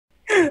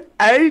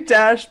A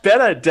dash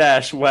better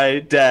dash way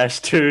dash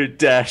to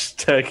dash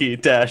turkey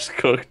dash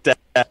cook dash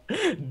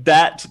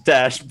that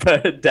dash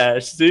bird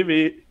dash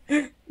zoo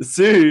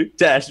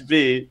dash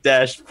b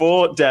dash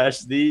for dash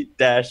the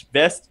dash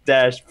best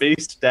dash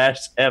feast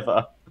dash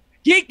ever.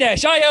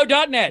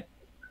 Geek-io.net.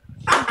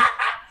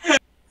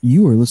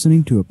 You are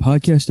listening to a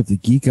podcast of the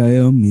Geek I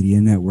Media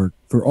Network.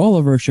 For all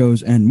of our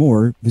shows and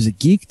more, visit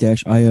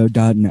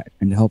geek-io.net.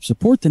 And to help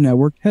support the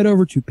network, head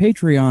over to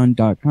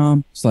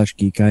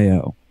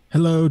patreon.com/geekio.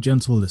 Hello,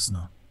 gentle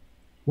listener.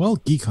 While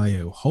Geek I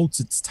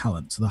holds its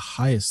talent to the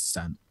highest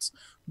standards,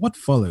 what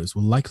follows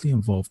will likely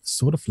involve the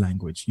sort of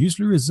language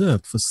usually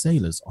reserved for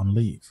sailors on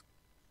leave.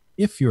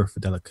 If you're of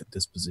a delicate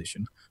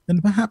disposition,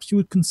 then perhaps you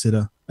would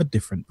consider a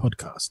different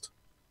podcast.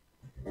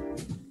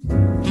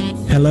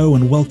 Hello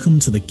and welcome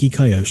to the Geek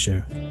I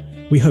Show.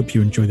 We hope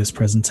you enjoy this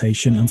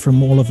presentation, and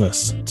from all of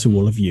us to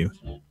all of you,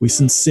 we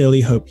sincerely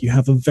hope you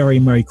have a very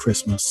Merry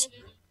Christmas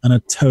and a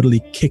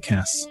totally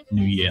kick-ass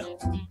New Year.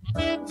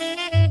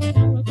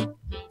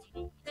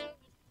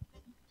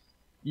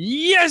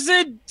 Yes,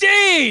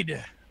 indeed!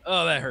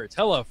 Oh, that hurts.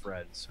 Hello,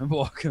 friends, and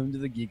welcome to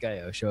the Geek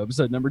I Show,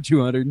 episode number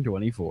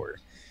 224,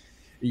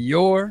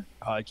 your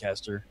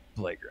podcaster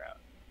playground.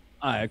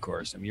 I, of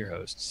course, am your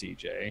host,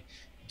 CJ,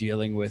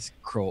 dealing with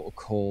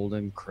cold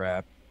and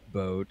crap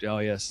boat. Oh,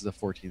 yes, it's the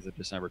 14th of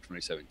December,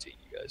 2017,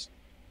 you guys.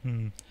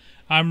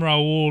 I'm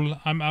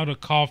Raul. I'm out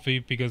of coffee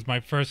because my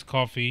first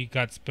coffee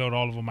got spilled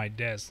all over my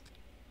desk.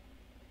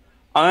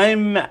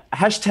 I'm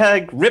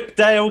hashtag Rip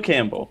Dale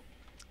Campbell.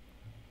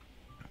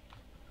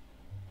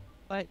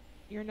 But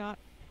you're not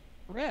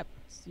ripped.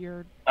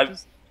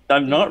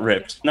 I'm not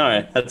ripped.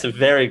 No, that's a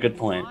very good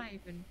point.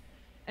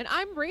 And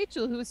I'm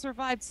Rachel, who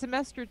survived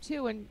semester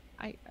 2, and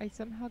I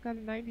somehow got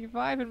a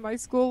 95 in my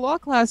school law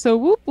class. So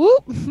whoop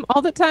whoop!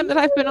 All the time that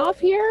I've been off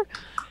here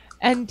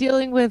and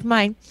dealing with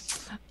my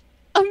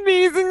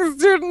amazing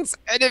students.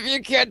 And if you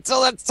can't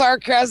tell that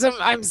sarcasm,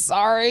 I'm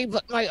sorry,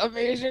 but my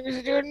amazing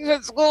students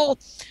at school.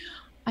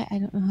 I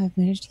don't know how I've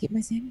managed to keep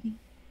my sanity,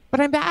 but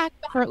I'm back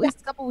for at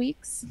least a couple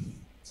weeks.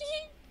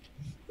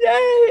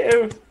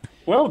 Yay!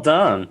 Well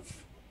done.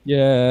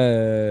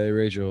 Yay,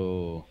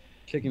 Rachel.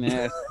 Kicking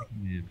ass.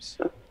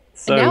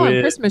 So and now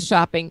I'm Christmas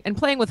shopping and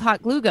playing with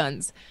hot glue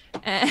guns.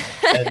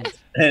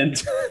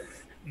 and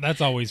that's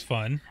always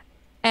fun.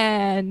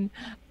 And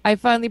I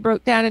finally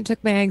broke down and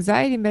took my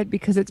anxiety med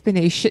because it's been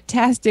a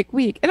shit-tastic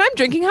week. And I'm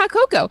drinking hot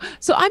cocoa.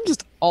 So I'm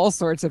just all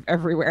sorts of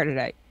everywhere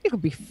today. It'll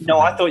be fun.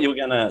 No, I thought you were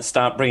going to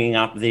start bringing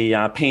up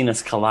the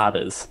penis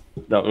coladas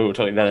that we were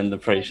talking about in the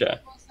pre-show.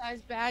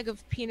 Full-size bag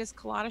of penis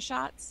colada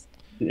shots.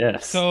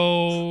 Yes.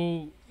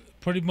 So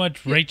pretty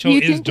much Rachel you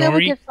is think they would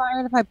Dory. get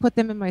fired if I put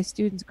them in my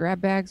students' grab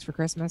bags for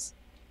Christmas?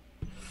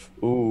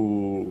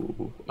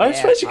 Ooh. I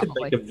suppose you could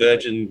make a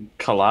virgin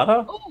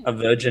colada? A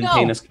virgin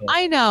penis colada.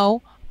 I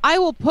know. I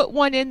will put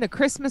one in the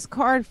Christmas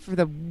card for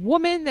the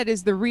woman that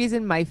is the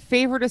reason my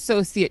favorite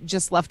associate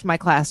just left my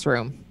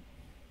classroom.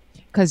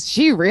 Because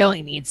she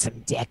really needs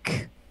some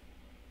dick.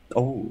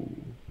 Oh.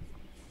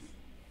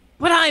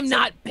 But I'm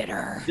not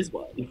bitter. This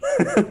one.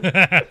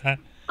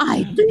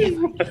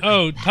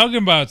 Oh, talking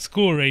about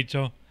school,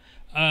 Rachel.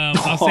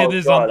 I'll say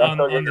this on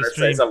the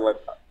stream.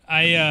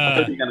 I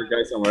thought you were going to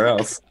go somewhere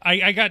else.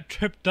 I got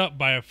tripped up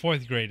by a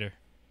 4th grader.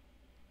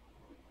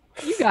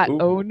 You got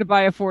owned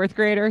by a 4th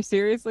grader?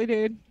 Seriously,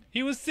 dude?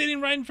 He was sitting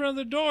right in front of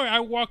the door. I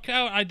walked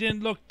out. I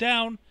didn't look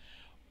down.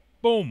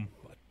 Boom.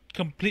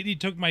 Completely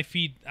took my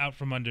feet out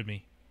from under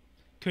me.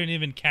 Couldn't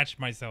even catch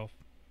myself.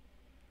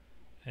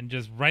 And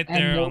just right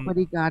there. And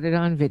nobody got it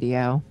on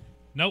video.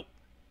 Nope.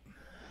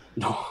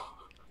 No.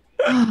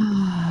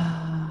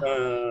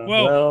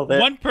 Well,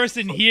 one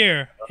person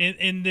here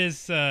in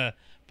this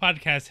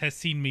podcast has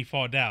seen me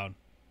fall down.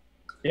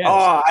 Yes.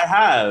 Oh, I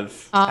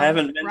have. I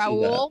haven't mentioned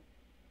Raul,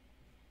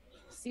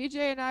 that. CJ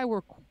and I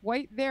were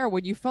quite there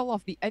when you fell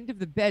off the end of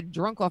the bed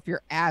drunk off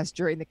your ass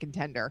during the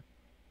contender.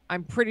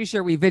 I'm pretty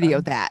sure we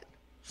videoed that.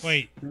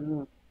 Wait.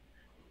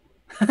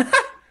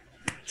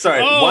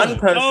 Sorry, one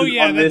person. Oh,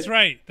 yeah, on that's this,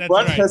 right. That's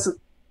one right. Person,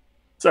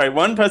 sorry,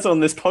 one person on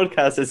this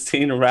podcast has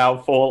seen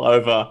Raul fall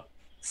over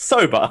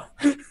sober.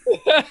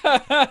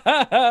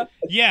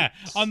 Yeah,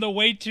 on the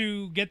way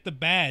to get the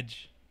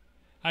badge,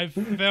 I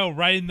fell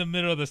right in the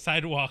middle of the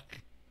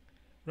sidewalk,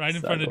 right in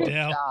front of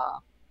Dale.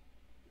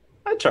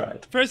 I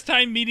tried. First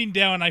time meeting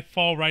Dale, and I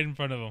fall right in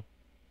front of him.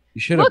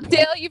 You should Look,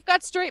 Dale, you've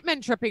got straight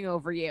men tripping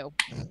over you.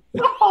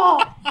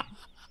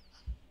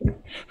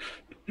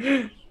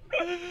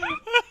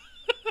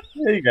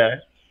 There you go.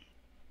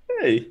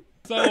 Hey.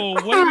 So,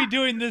 what are we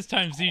doing this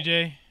time,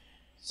 CJ?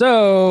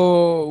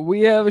 So,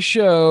 we have a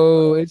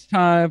show. It's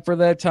time for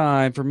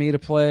me to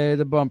play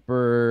the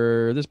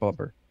bumper. This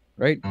bumper,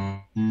 right?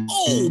 Oh,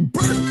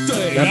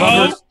 birthday! That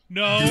bumper?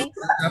 No.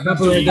 That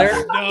bumper right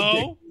there?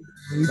 No.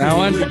 That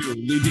one?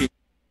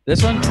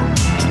 This one?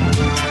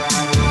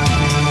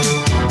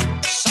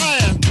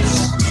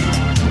 Science!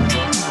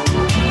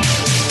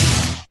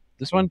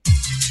 This one?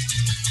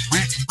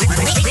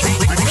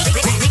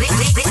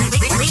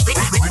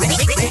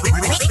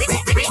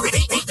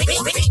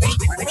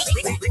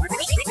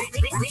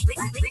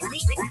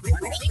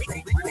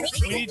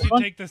 We need to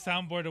take the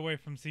soundboard away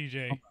from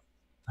CJ.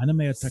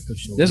 Anime Attacker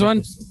Show. This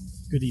one?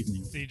 Good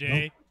evening.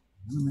 CJ.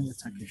 Anime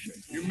Attacker Show.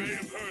 You may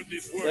have heard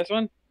these words. This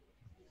one?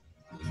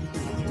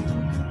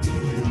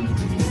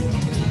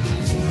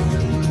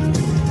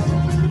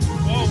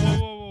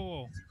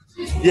 Whoa.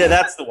 Yeah,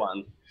 that's the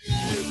one.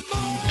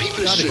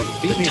 People assume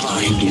the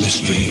time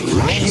industry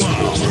rights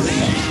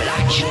but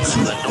actions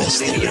are not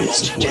linear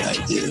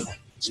objective.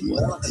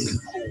 What I do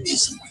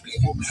is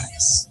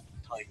nice.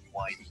 Time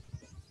wide.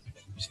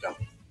 Stop.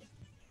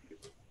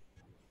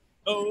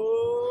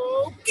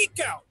 Oh, geek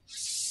out.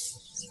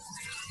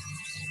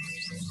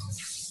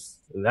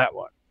 That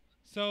one.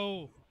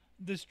 So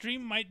the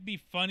stream might be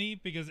funny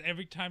because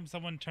every time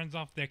someone turns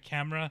off their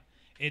camera,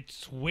 it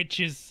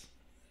switches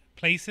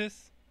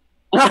places.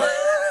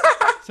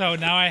 So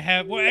now I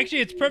have... Well, actually,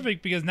 it's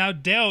perfect because now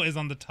Dale is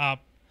on the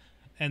top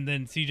and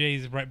then CJ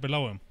is right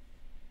below him.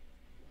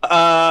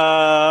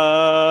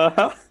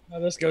 How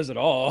this goes at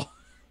all.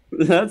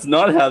 That's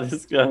not how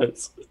this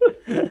goes.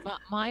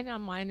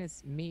 Mine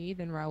is me,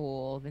 then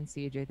Raul, then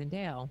CJ, then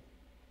Dale.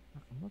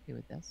 I'm okay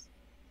with this.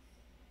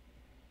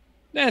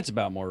 That's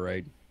about more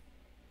right.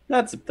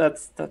 That's about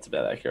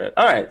accurate.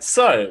 All right,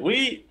 so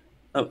we...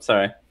 Oh,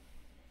 sorry.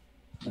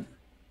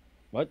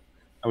 What?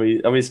 Are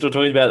we still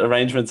talking about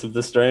arrangements of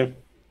the stream?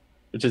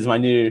 Which is my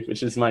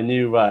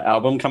new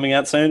album coming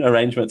out soon.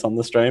 Arrangements on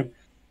the stream.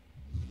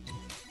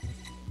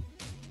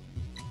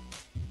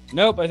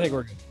 Nope, I think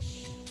we're good.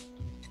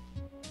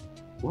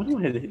 What am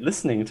I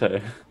listening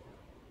to?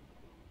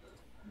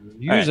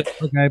 Music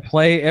I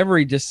play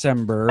every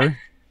December.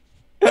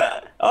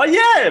 Oh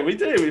yeah, we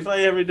do. We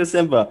play every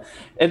December,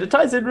 and it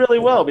ties in really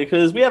well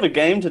because we have a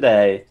game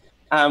today.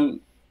 I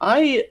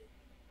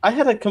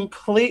had a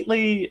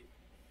completely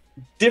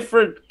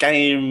different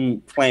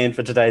game planned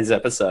for today's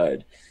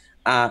episode,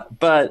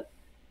 but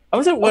I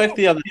was at work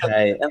the other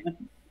day,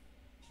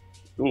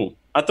 and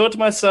I thought to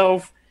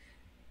myself,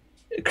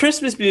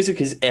 Christmas music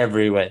is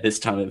everywhere this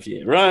time of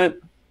year, right?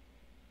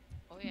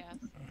 Oh, yeah.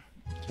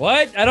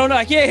 What? I don't know.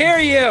 I can't hear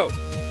you.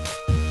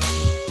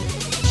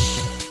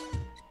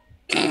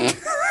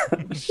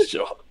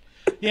 Sure.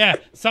 Yeah,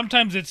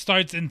 sometimes it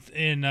starts in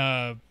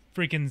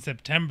freaking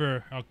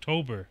September,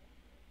 October.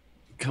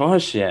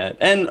 Gosh, yeah.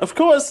 And of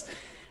course,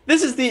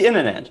 this is the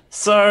internet.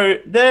 So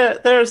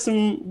there are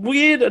some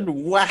weird and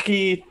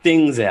wacky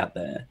things out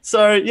there.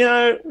 So,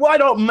 why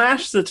not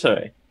mash the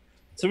two?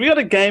 So we got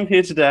a game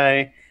here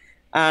today.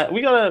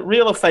 We got a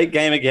real or fake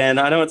game again.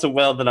 I know it's a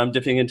world that I'm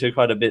dipping into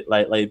quite a bit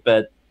lately,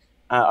 but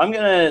I'm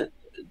going to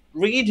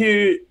read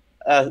you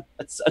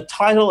it's a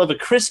title of a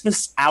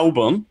Christmas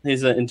album.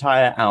 These are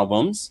entire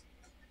albums.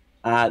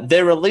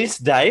 Their release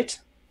date,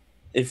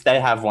 if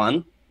they have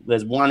one.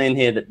 There's one in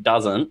here that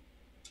doesn't.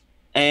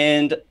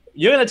 And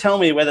you're going to tell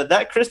me whether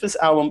that Christmas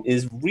album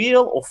is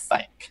real or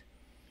fake.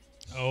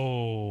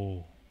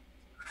 Oh.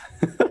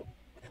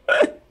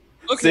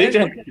 Okay.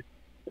 CJ.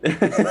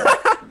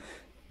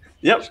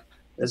 Yep.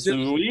 There's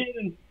some weird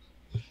and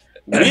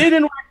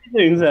wacky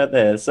things out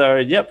there. So,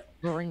 yep.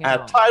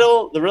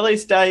 Title, the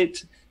release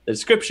date, the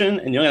description,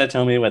 and you're going to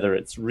tell me whether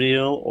it's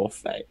real or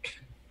fake.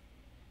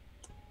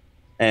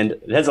 And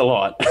there's a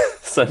lot,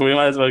 so we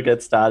might as well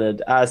get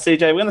started.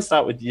 CJ, we're going to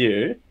start with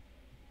you.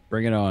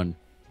 Bring it on.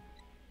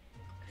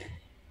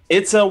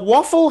 It's a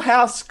Waffle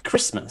House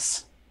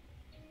Christmas.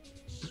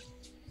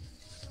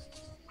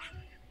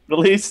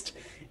 Released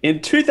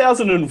in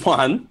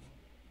 2001.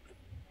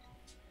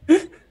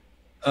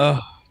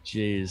 Oh,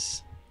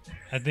 jeez.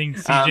 I think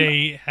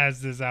CJ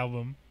has this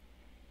album.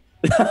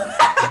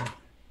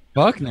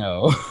 Fuck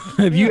no.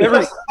 Have you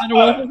ever seen a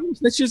Waffle House?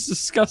 That's just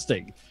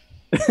disgusting.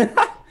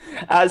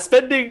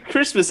 Spending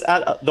Christmas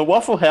at the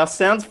Waffle House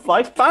sounds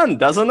like fun,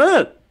 doesn't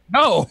it?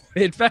 No,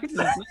 in fact, it's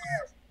not.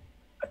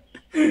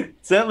 It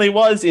certainly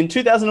was in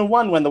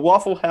 2001 when the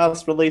Waffle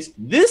House released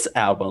this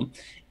album.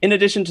 In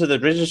addition to the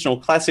original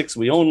classics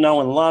we all know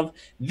and love,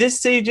 this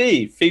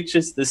CD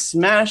features the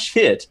smash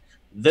hit,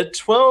 The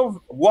 12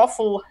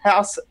 Waffle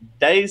House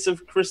Days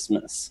of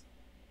Christmas.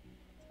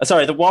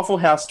 The Waffle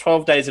House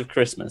 12 Days of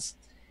Christmas,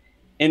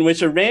 in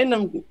which a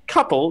random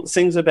couple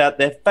sings about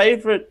their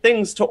favorite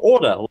things to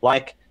order,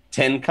 like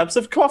 10 cups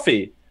of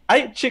coffee,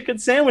 8 chicken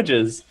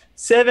sandwiches,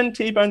 7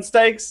 T-bone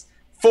steaks,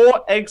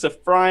 4 eggs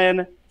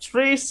a-frying,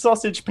 3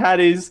 sausage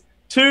patties,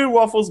 2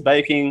 waffles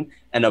baking,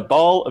 and a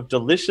bowl of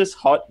delicious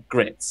hot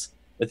grits,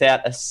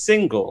 without a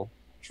single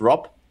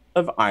drop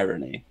of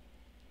irony.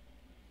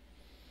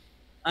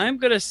 I'm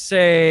going to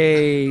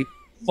say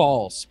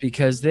false,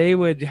 because they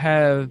would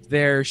have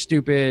their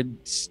stupid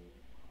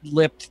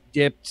lipped,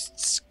 dipped,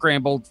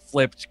 scrambled,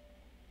 flipped,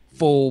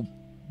 full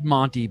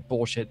Monty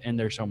bullshit in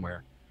there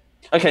somewhere.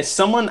 Okay,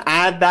 someone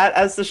add that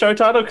as the show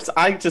title, because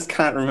I just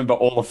can't remember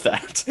all of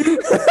that.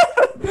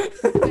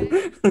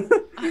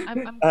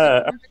 I'm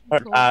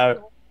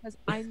because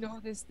I know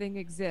this thing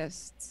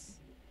exists.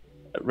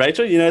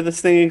 Rachel, you know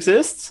this thing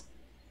exists?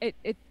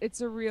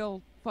 It's a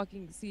real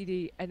fucking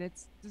CD, and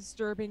it's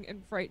disturbing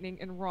and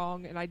frightening and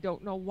wrong, and I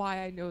don't know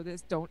why I know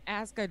this. Don't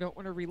ask. I don't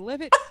want to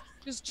relive it.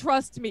 Just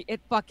trust me, it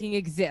fucking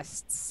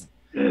exists.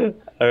 All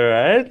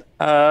right.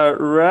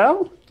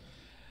 Rel,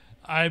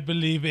 I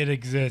believe it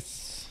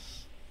exists.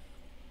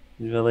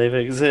 you believe it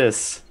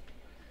exists?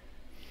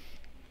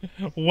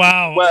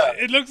 Wow. Well-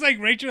 It looks like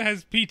Rachel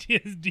has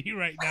PTSD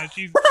right now.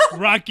 She's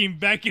rocking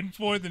back and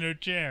forth in her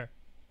chair.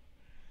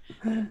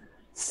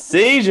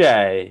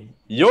 CJ,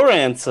 your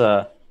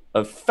answer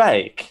of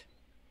fake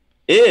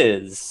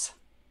is.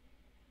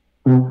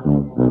 It's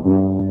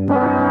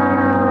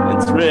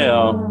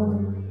real.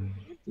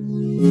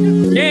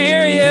 Can't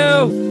hear you.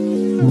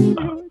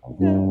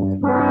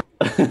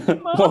 Mommy,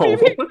 Whoa.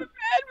 make the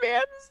bad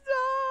man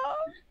stop.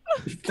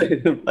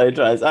 Play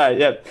tries. All right,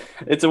 yeah.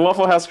 It's a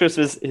Waffle House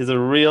Christmas is a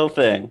real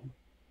thing.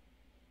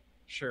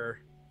 Sure.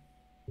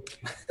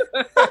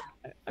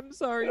 I'm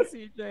sorry,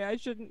 CJ. I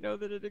shouldn't know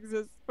that it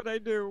exists, but I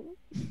do.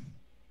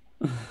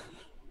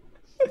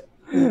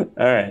 All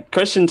right.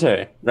 Question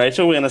 2.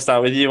 Rachel, we're going to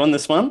start with you on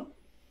this one.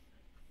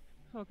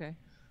 Okay.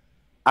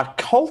 A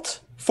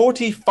Colt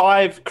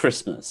 45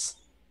 Christmas.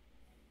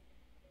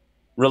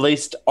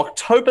 Released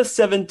October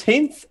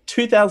 17th,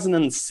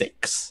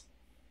 2006.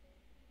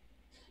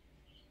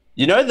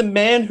 You know the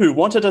man who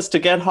wanted us to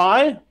get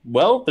high?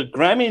 Well, the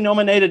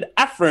Grammy-nominated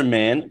Afro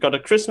Man got a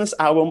Christmas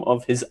album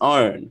of his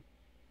own.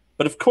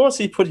 But of course,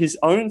 he put his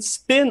own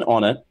spin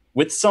on it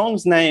with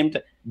songs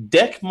named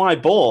Deck My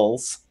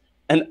Balls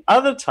and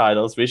other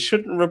titles we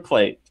shouldn't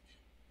repeat.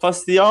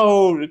 Plus the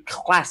old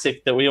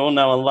classic that we all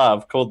know and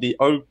love called the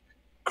O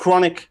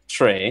Chronic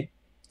Tree.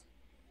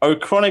 O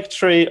chronic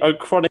tree,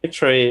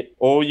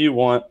 all you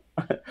want,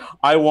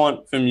 I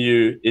want from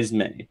you is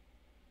me.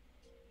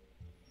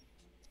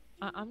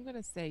 I'm going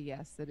to say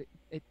yes, that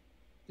it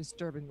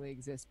disturbingly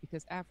exists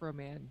because Afro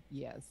Man,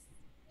 yes.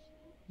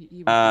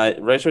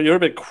 Rachel, you're a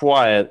bit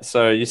quiet,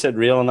 so you said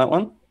real on that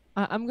one?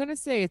 I'm going to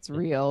say it's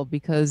real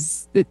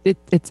because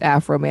it's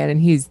Afro Man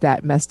and he's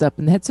that messed up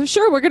in the head. So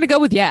sure, we're going to go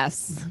with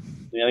yes.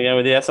 You're going to go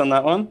with yes on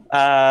that one?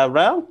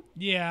 Rao?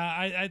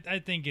 Yeah, I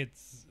think it's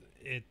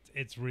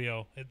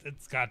real.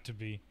 It's got to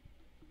be.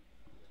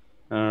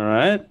 All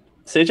right.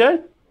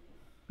 CJ?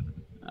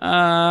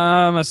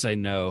 I'm gonna say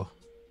no.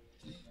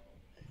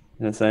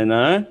 Gonna say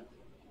no?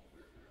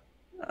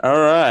 All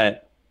right.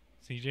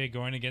 CJ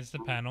going against the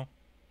panel.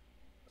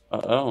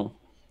 Uh-oh.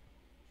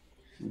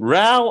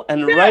 Rao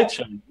and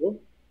Rachel,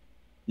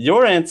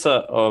 your answer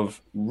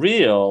of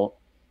real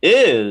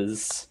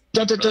is...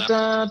 Dun, dun, dun,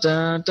 dun,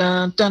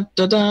 dun, dun,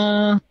 dun,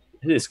 dun.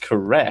 It is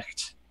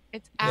correct.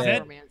 It's Is Afro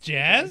that Man.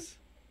 jazz?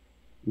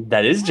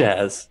 That is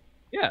jazz.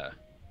 Yeah.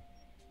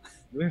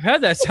 We've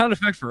had that sound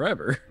effect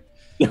forever.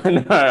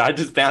 No, I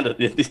just found it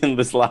in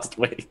this last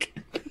week.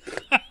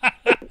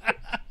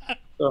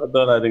 So I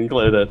thought I'd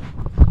include it.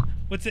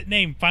 What's it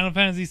named? Final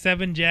Fantasy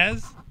VII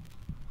Jazz?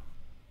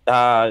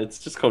 It's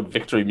just called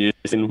Victory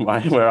Music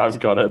where I've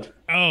got it.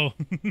 Oh.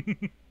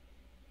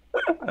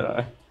 I don't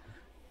know.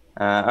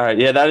 All right,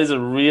 yeah, that is a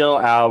real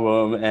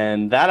album,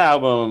 and that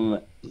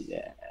album,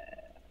 yeah.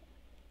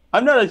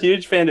 I'm not a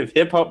huge fan of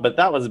hip hop, but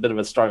that was a bit of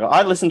a struggle.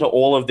 I listened to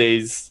all of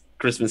these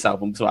Christmas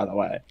albums, by the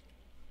way.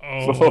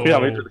 Before we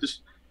come into the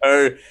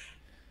show.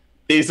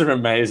 These are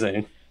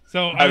amazing.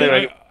 So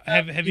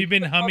have you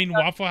been humming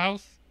Waffle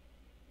House?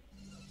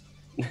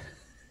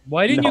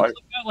 Why didn't No. you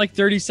clip out like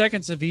 30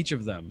 seconds of each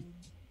of them?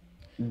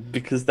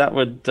 Because that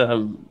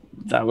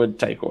would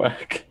take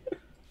work.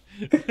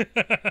 It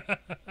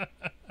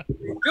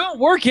don't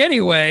work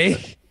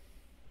anyway.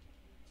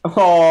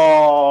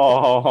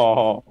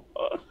 Oh,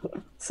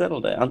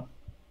 settle down.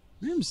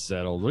 I'm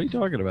settled. What are you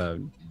talking about?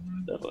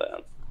 Settle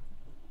down.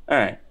 All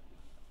right.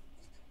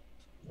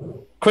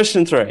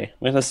 Question 3.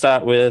 We're going to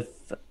start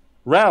with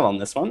Ral on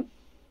this one.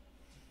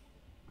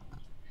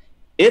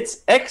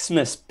 It's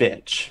Xmas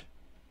Bitch.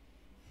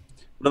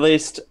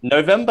 Released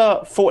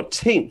November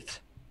 14th,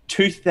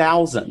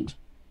 2000.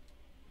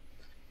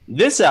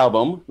 This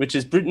album, which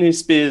is Britney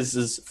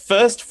Spears'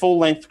 first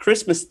full-length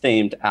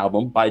Christmas-themed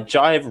album by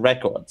Jive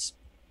Records.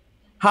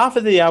 Half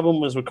of the album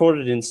was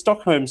recorded in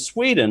Stockholm,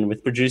 Sweden,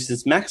 with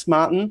producers Max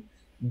Martin,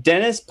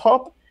 Dennis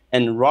Pop,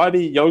 and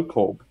Ryby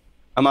Jokob,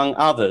 among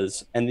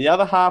others, and the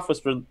other half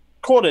was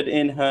recorded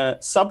in her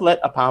sublet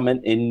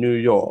apartment in New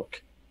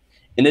York.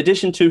 In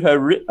addition to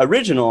her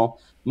original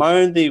My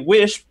Only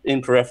Wish,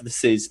 in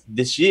parentheses,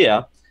 this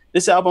year,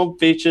 this album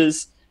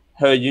features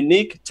her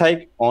unique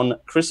take on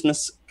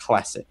Christmas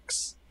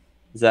classics.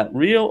 Is that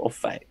real or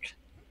fake?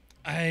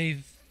 I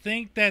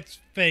think that's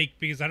fake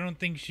because I don't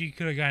think she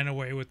could have gotten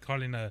away with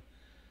calling a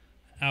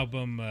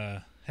album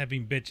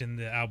having bitch in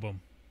the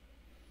album.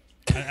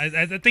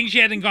 I think she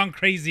hadn't gone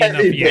crazy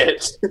enough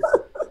yet.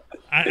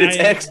 It's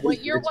excellent.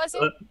 What year was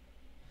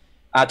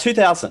it?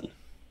 2000.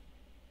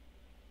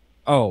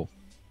 Oh.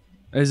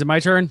 Is it my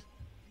turn?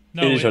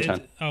 No, It is your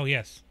turn. Oh,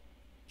 yes.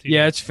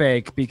 Yeah, it's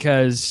fake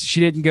because she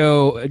didn't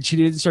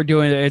start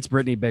doing It's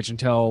Britney Bitch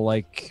until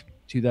like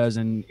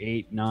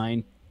 2008,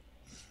 9.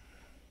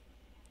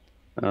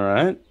 All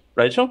right.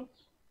 Rachel?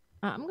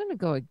 I'm going to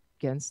go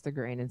against the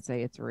grain and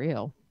say it's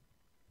real.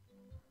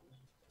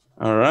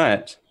 All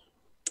right.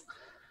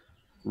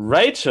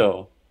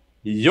 Rachel,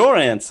 your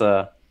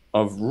answer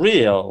of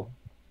real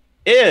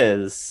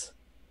is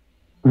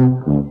I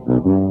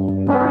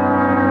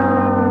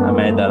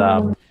made that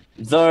up.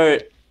 Though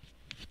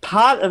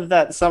part of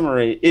that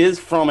summary is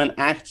from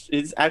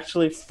is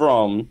actually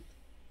from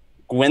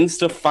Gwen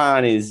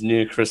Stefani's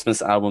new Christmas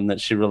album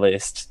that she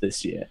released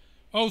this year.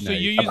 Oh, so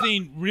you're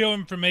using real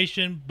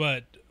information,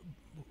 but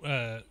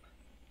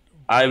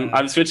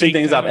I'm switching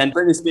things up. And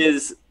Britney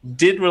Spears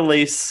did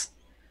release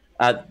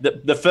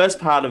the first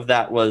part of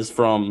that was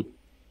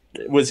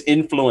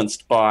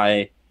influenced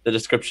by the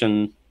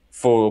description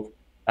for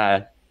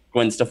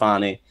Gwen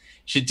Stefani.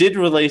 She did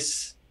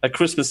release a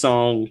Christmas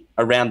song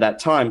around that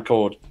time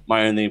called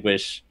 "My Only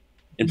Wish."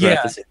 In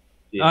parentheses.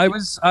 Yeah. I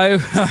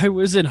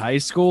was in high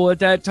school at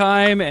that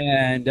time,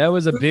 and that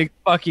was a big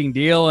fucking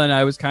deal. And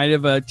I was kind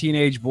of a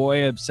teenage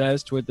boy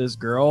obsessed with this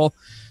girl,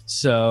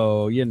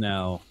 so you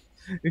know.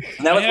 And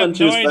that was I have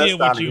no idea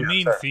what you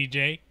mean,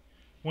 CJ.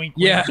 Wink,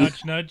 wink,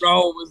 nudge, nudge.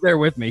 Bro was there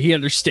with me. He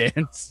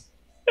understands.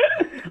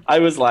 I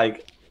was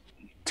like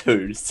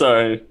 2,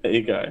 so there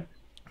you go.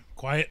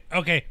 Quiet.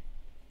 Okay.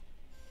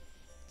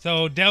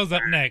 So Dell's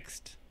up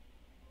next.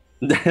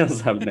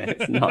 Dell's up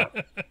next. No.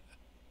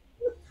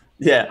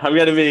 Yeah, I'm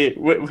gonna be.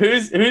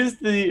 Who's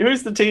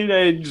the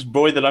teenage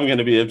boy that I'm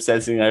gonna be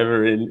obsessing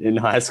over in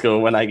high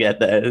school when I get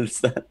there? Is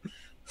that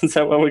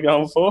what we're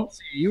going for?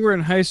 You were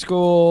in high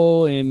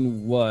school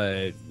in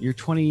what? You're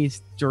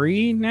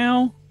 23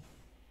 now.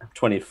 I'm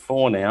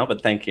 24 now,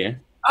 but thank you.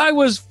 I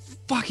was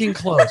fucking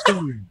close.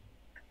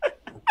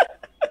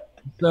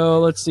 So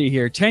let's see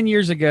here. 10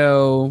 years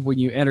ago, when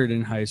you entered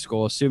in high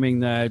school, assuming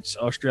that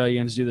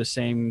Australians do the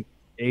same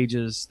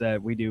ages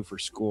that we do for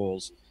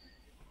schools.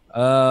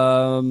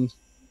 I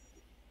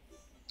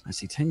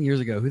see. 10 years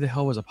ago, who the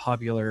hell was a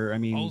popular? I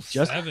mean,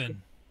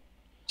 Justin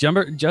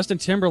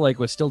Timberlake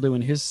was still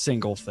doing his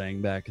single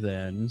thing back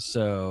then.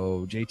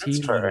 So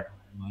JT.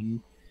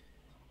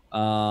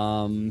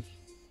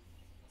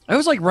 I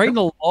was like right in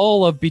the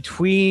lull of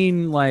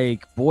between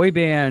like boy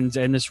bands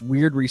and this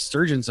weird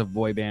resurgence of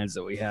boy bands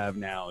that we have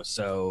now.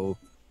 So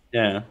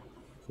yeah,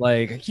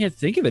 like I can't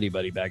think of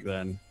anybody back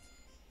then.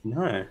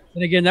 No.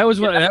 And again, that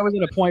was at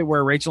a point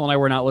where Rachel and I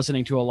were not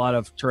listening to a lot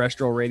of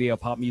terrestrial radio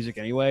pop music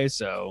anyway.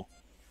 So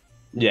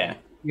yeah,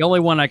 the only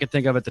one I could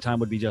think of at the time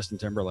would be Justin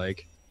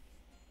Timberlake.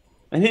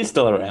 And he's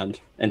still around,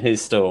 and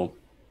he's still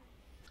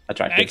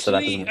attractive. Actually, so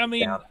that doesn't I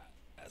mean, count.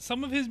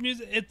 some of his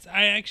music,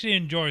 I actually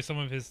enjoy some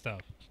of his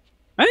stuff.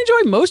 I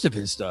enjoy most of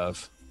his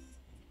stuff.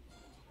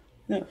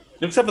 Yeah,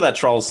 except for that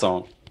Trolls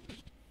song.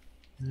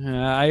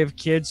 I have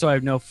kids, so I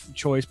have no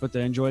choice but to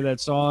enjoy that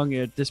song.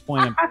 At this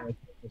point, I'm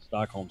with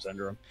Stockholm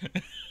Syndrome.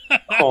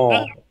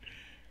 Oh.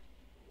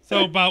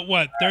 So about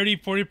what,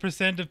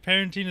 30-40% of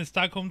parenting is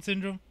Stockholm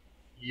Syndrome?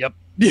 Yep.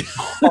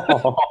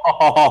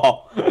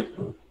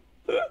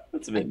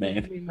 That's a bit mean.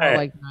 Maybe more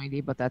like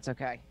 90, but that's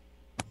okay.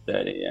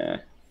 30, yeah.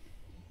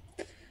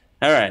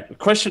 All right,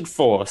 question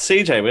 4.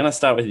 CJ, we're going to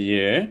start with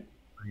you.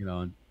 Bring it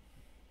on.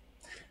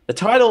 The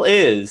title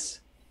is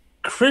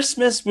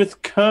Christmas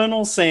with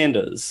Colonel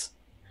Sanders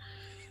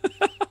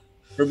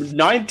from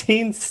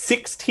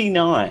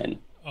 1969.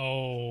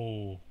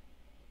 Oh.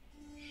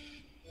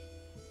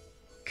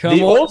 Come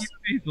on, you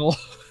faithful.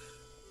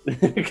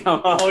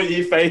 Come on,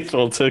 you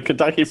faithful to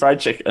Kentucky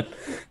Fried Chicken.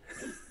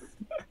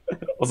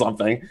 Or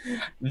something.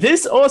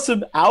 This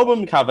awesome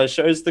album cover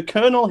shows the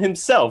Colonel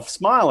himself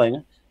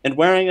smiling and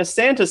wearing a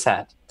Santa's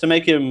hat to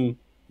make him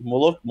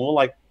look more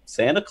like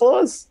Santa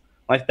Claus.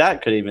 Like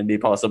that could even be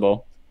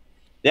possible.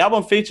 The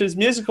album features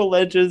musical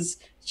legends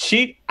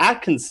Chet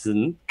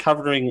Atkinson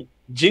covering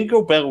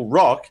Jingle Bell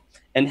Rock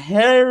and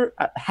Harry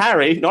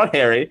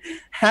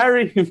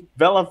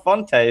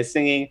Belafonte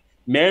singing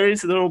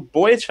Mary's Little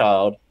Boy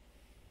Child.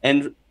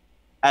 And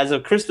as a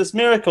Christmas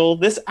miracle,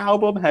 this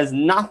album has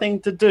nothing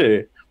to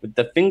do with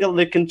the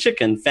finger-licking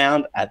chicken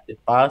found at the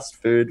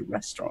fast food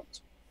restaurant.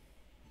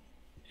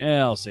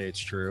 Yeah, I'll say it's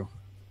true.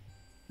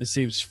 It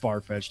seems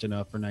far-fetched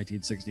enough for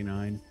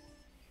 1969.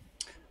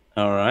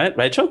 All right,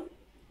 Rachel?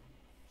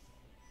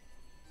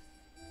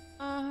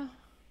 God,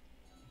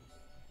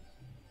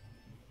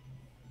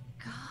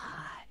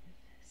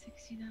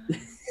 69.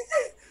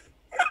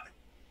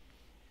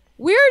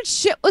 Weird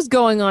shit was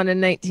going on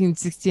in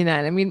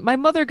 1969. I mean, my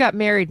mother got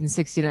married in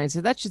 69, so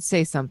that should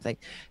say something.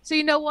 So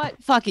you know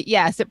what? Fuck it.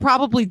 Yes, it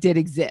probably did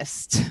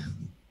exist.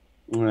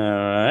 All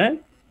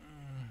right.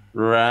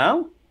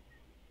 Ral?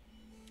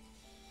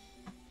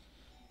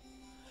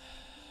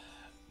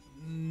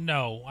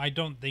 No, I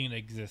don't think it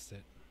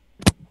existed.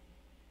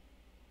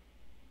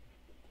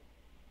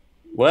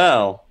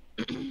 Well,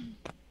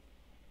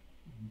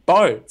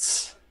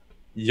 Boats,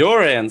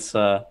 your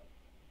answer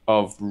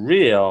of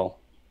real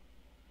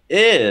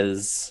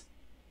is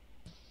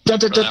Da,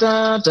 da, da,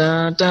 da,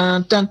 da, da,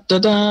 da, da,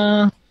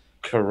 da. I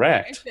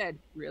correct. said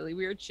really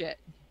weird shit.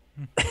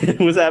 It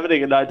was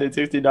happening in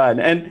 1969.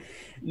 And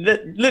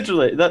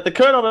literally, the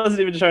Colonel doesn't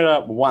even show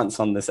up once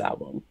on this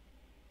album.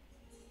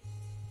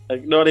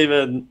 Like, not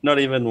even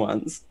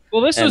once.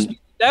 Well,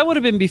 that would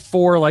have been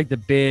before like the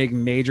big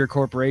major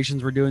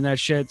corporations were doing that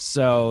shit.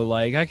 So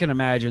like I can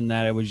imagine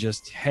that it was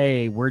just,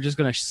 hey, we're just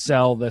gonna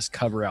sell this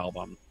cover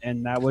album,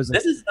 and that was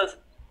This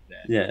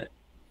Yeah.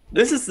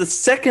 This is the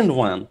second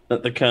one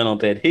that the Colonel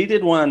did. He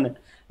did one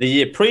the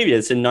year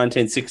previous in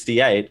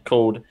 1968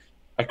 called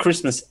A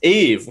Christmas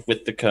Eve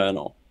with the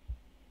Colonel.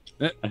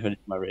 I heard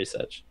my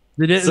research.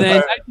 In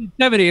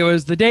 1970, it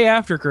was the day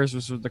after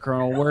Christmas with the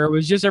Colonel, where it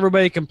was just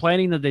everybody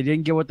complaining that they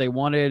didn't get what they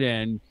wanted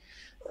and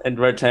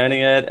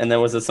returning it. And there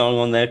was a song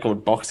on there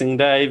called Boxing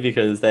Day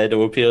because they had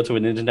to appeal to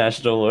an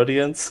international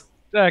audience.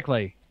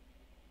 Exactly.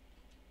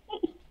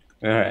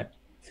 All right.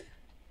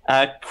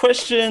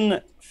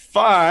 Question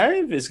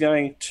 5 is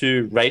going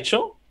to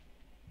Rachel.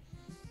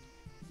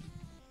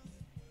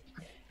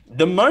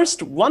 The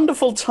Most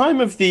Wonderful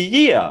Time of the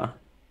Year,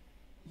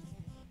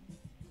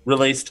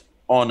 released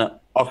on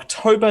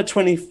October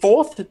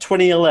 24th,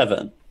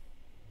 2011.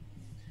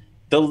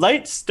 The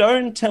late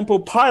Stone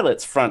Temple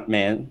Pilots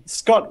frontman,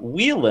 Scott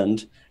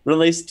Weiland,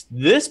 released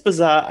this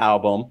bizarre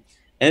album,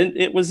 and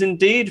it was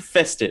indeed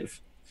festive.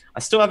 I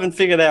still haven't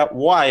figured out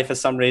why, for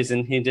some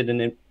reason, he did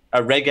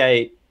a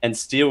reggae and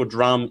steel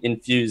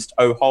drum-infused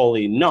Oh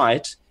Holy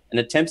Night and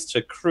attempts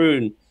to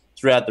croon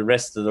throughout the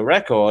rest of the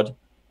record.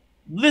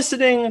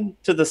 Listening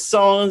to the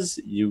songs,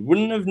 you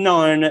wouldn't have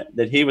known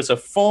that he was a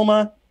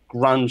former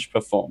grunge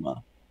performer.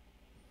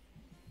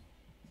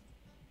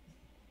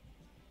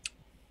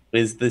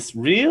 Is this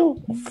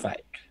real or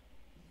fake?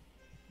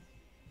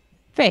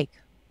 Fake.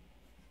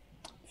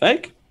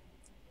 Fake?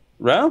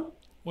 Well?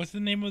 What's the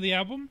name of the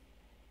album?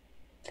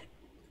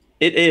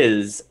 It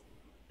is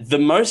The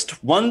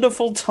Most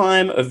Wonderful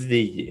Time of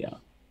the Year.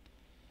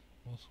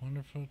 Most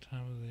wonderful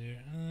time of the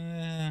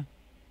year.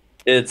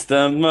 It's the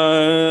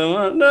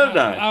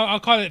I'll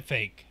call it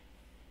fake.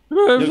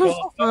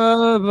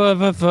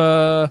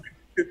 CJ.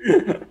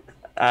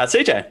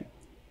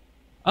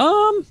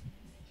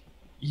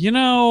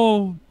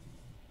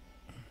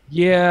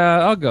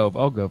 Yeah,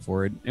 I'll go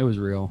for it. It was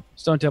real.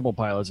 Stone Temple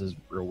Pilots is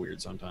real weird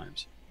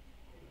sometimes.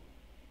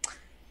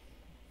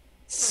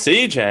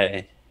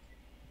 CJ,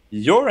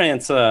 your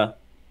answer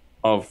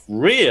of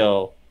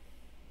real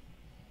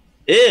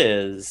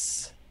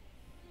is...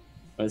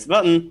 Where's the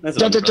button? There's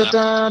the button.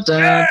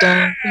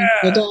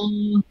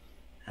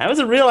 That was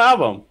a real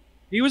album.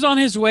 He was on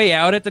his way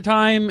out at the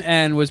time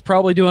and was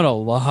probably doing a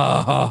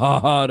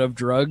lot of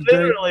drugs.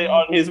 Literally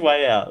on his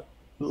way out.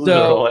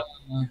 So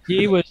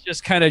he was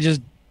just kind of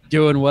just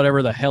doing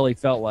whatever the hell he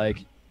felt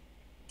like.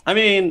 I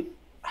mean,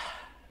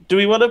 do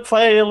we want to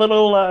play a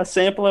little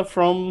sampler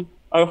from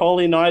Oh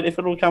Holy Night if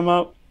it'll come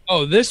up?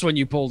 Oh, this one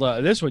you pulled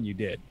up. This one you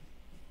did.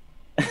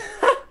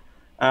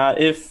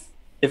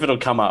 If it'll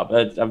come up,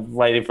 I'm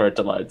waiting for it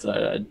to load, so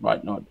it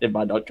might not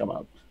come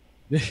up.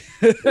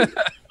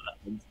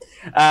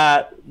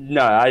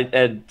 No,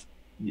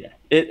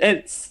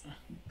 it's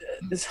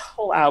this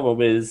whole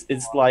album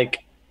it's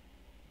like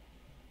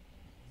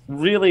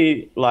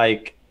really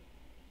like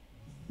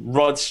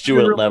Rod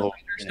Stewart level.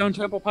 Stone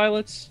Temple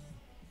Pilots.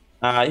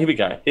 Here we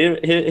go.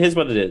 Here's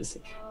what it is.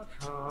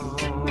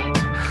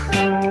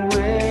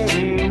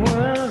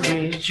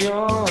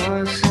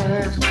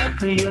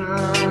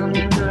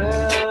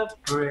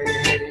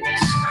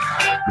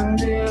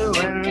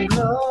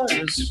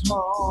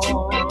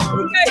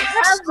 I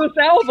have this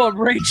album,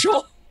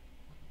 Rachel.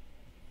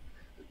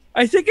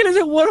 I think it is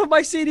in one of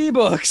my CD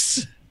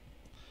books.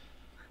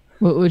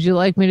 Would you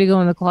like me to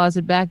go in the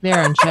closet back there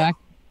and check?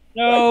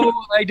 No,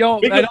 I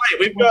don't. I'm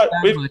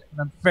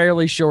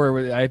fairly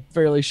sure. I'm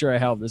fairly sure I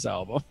have this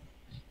album.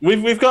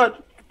 We've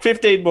got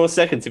 15 more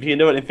seconds. If you can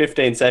do it in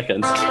 15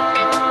 seconds.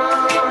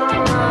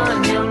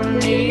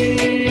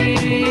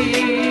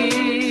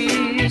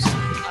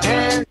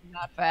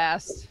 Not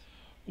fast.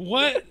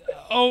 What?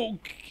 Oh,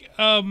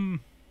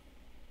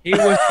 he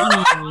was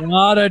doing a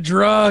lot of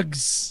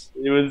drugs.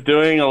 He was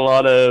doing a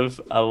lot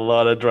of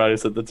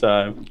drugs at the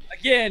time.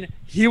 Again,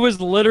 he was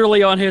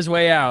literally on his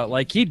way out.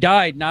 Like, he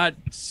died not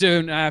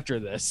soon after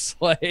this.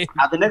 Like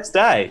the next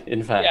day,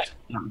 in fact.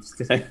 Yeah. No, I'm just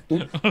kidding.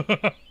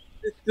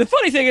 The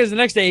funny thing is, the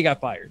next day he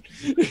got fired.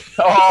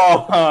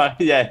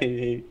 Yeah,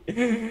 he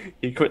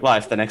quit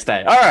life the next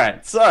day. All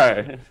right,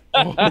 so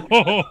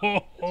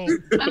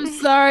I'm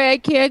sorry, I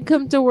can't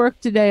come to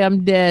work today.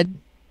 I'm dead.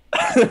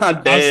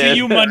 I'm dead. I'll see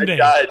you Monday.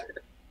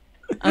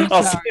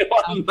 I'll see you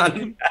on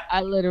Monday.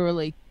 I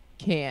literally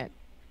can't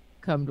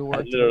come to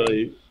work.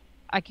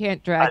 I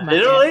can't I drag my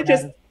literally ass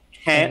just out.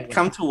 can't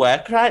come to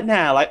work right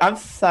now. Like, I'm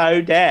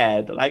so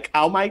dead. Like,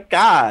 oh my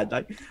God.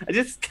 Like, I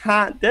just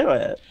can't do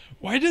it.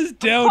 Why does I'm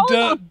Dell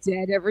calling off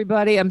dead,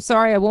 everybody? I'm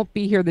sorry I won't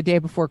be here the day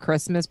before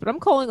Christmas, but I'm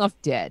calling off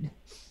dead.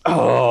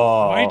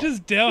 Oh. Why does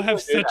Dell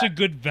have such a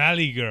good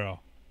Valley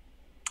Girl?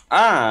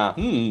 I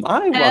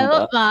wonder.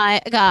 Oh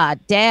my God,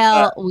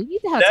 Dale, we need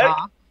to have a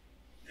talk.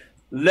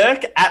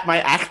 Look at my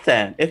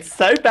accent. It's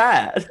so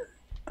bad.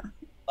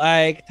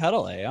 Like,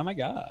 totally. Oh my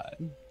God.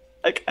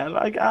 Like, oh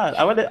my God.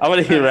 I want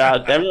to hear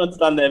Raoul. Everyone's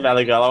done their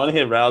Valley Girl. I want to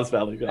hear Raoul's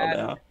Valley Girl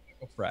now.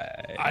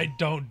 I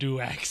don't do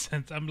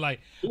accents. I'm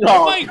like, No.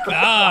 oh my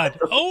God,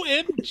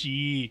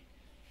 OMG.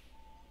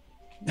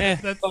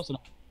 Close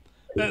enough.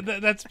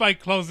 That's my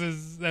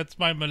closest. That's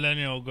my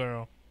millennial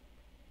girl.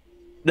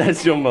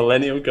 That's your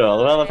millennial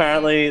girl. Well,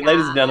 apparently,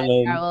 ladies and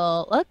gentlemen,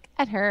 Well, look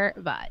at her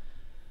butt.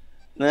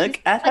 look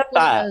at her Like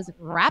one of butt. those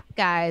rap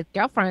guys'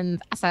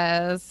 girlfriends'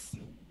 asses.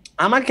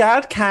 Oh my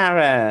god,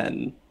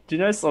 Karen. Do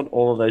you notice on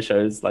all of those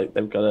shows, like,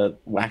 they've got a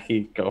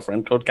wacky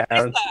girlfriend called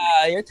Karen?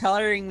 You're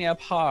tearing me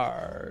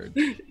apart.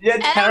 You're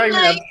tearing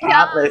my me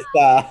apart,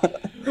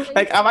 Lisa.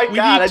 Like, oh my We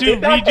god, I need to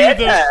did not redo hit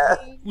the- her.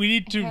 We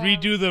need to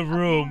redo the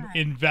room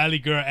in Valley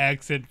Girl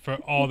accent for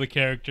all the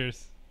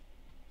characters.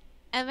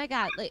 Oh my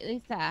god,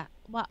 Lisa.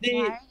 Why are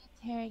you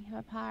tearing him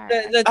apart?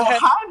 The Oh,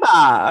 test, hi,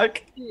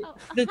 Mark. Oh,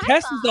 the hi,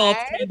 test results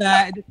Mark. came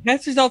back. The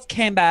test results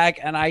came back,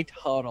 and I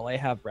totally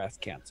have breast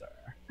cancer.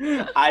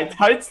 I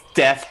totes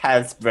Death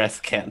has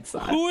breast cancer.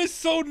 Who is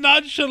so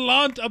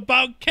nonchalant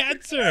about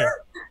cancer?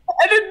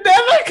 And it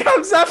never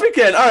comes up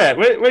again. All right,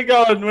 we're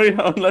going.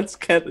 Let's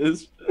get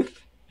this.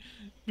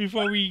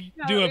 Before we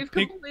No, do a we've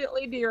pic,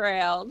 completely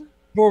derailed.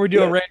 Before we do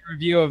a random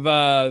review of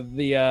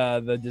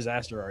the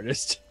disaster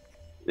artist.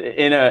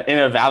 In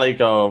a Valley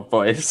Girl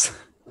voice.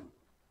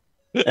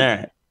 All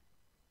right.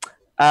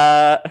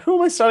 Who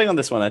am I starting on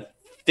this one? I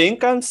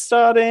think I'm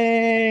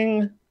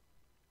starting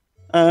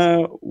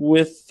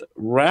with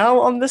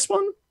Raul on this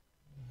one.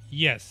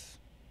 yes.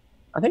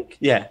 I think,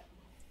 yeah.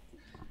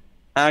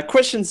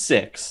 Question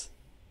 6.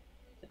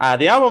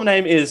 The album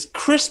name is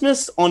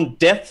Christmas on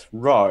Death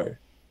Row.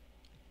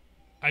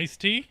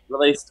 Ice-T?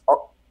 Released.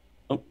 Oh,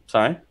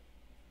 sorry.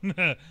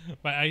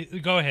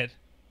 Go ahead.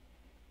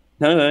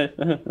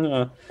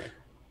 No.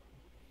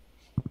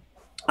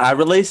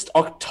 Released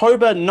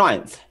October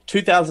 9th,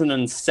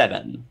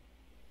 2007.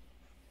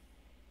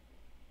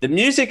 The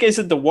music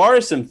isn't the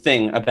worrisome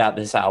thing about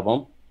this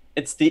album.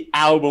 It's the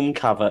album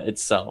cover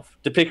itself,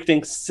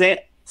 depicting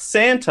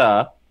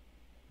Santa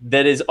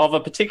that is of a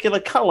particular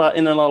color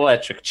in an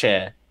electric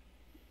chair.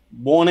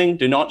 Warning,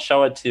 do not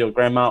show it to your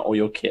grandma or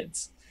your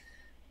kids.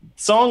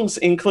 Songs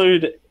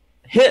include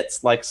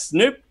hits like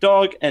Snoop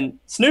and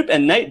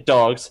Nate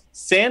Dogg's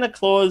Santa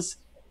Claus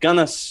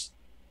Gonna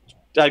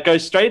Go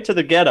Straight to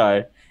the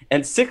Ghetto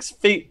and 6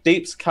 Feet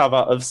Deep's cover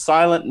of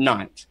Silent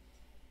Night.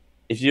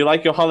 If you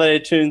like your holiday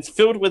tunes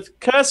filled with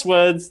curse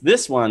words,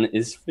 this one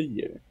is for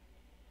you.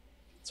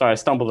 Sorry, I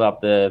stumbled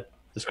up the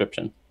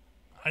description.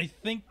 I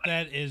think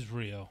that is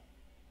real.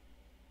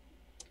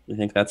 You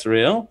think that's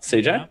real?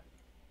 CJ?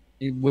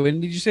 Yeah. When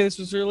did you say this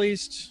was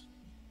released?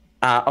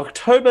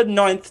 October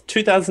 9th,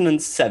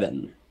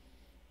 2007.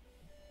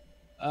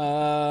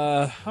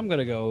 I'm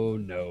gonna go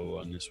no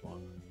on this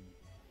one.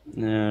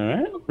 All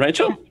right.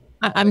 Rachel?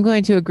 I'm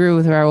going to agree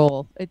with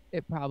Raul.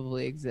 It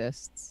probably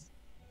exists.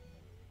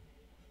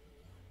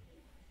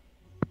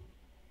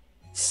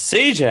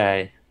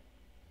 CJ,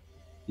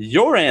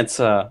 your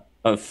answer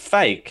of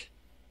fake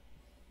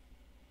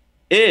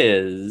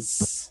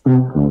is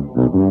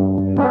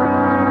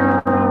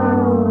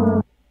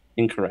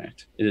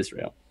incorrect. It is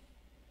real.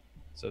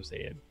 So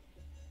sad.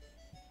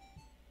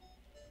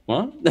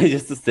 What? They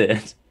just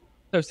said.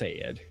 So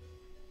sad.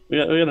 We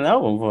got an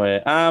album for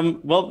you.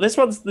 Well, this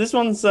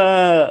one's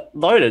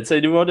loaded. So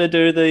do you want to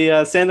do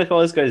the Santa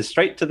Claus Goes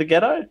Straight to the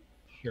Ghetto?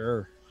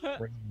 Sure.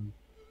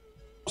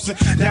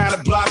 Down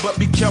the block, but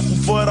be careful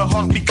for the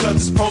heart because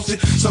it's posted.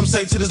 Some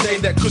say to this day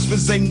that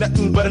Christmas ain't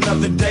nothing but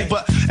another day.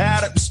 But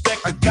out of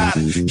respect, I got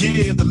it.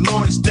 Yeah, the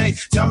Lord's day.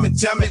 Tell me,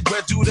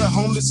 where do the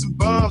homeless and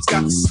bums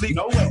got to sleep?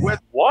 Nowhere.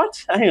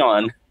 What? Hang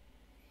on.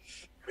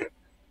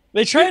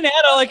 They try to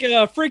add like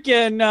a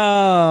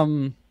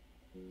freaking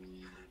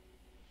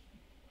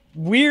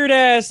weird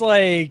ass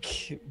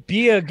like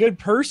be a good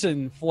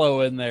person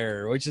flow in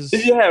there, which is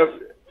Yeah,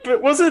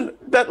 but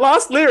wasn't that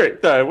last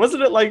lyric though?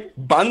 Wasn't it like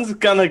 "Bun's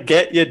gonna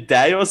get your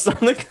day" or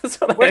something? That's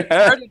what I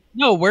heard.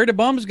 where the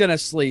bum's gonna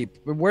sleep?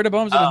 Where the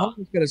bums and the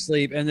homeless gonna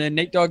sleep? And then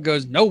Nate Dogg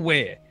goes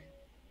nowhere.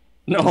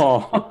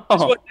 No,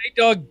 That's what Nate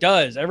Dogg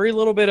does. Every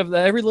little bit of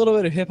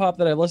hip hop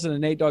that I listen to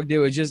Nate Dogg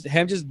do is just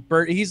him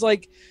he's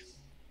like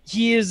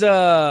he is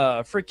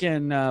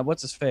freaking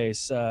what's his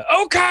face?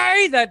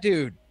 Okay, that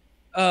dude.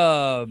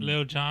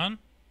 Lil Jon?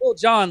 Lil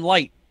Jon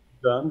Light.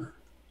 done.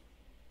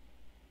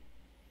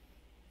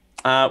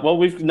 Well,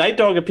 Nate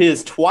Dogg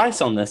appears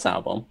twice on this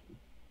album.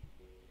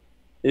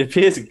 It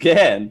appears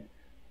again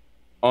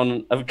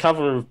on a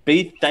cover of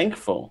 "Be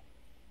Thankful,"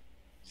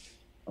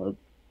 or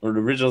an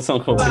original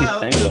song called "Be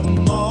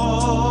Thankful."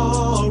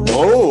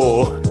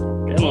 Oh,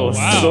 getting a little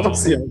Wow.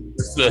 saucy on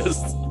this.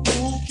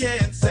 Who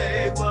can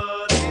say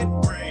what it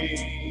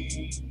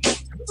brings?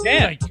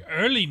 Yeah. Like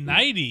early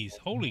 90s.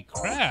 Holy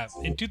crap.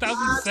 In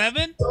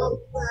 2007?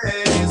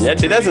 Yeah,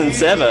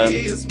 2007.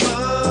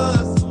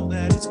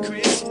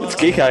 It's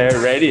Geek I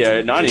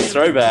Radio, 90s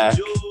throwback.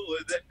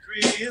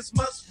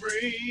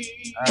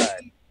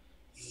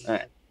 All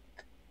right.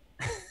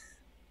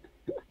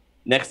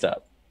 Next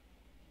up,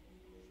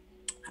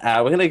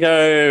 we're gonna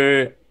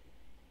go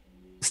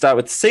start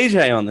with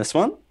CJ on this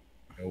one.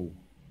 Oh.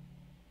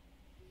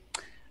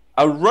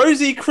 A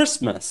Rosy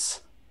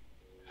Christmas.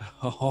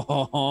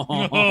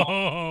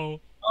 Oh.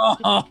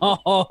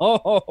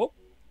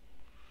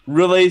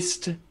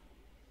 Released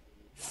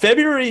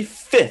February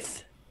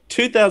 5th,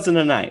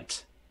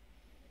 2008.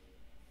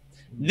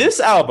 This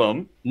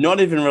album, not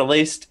even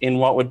released in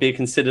what would be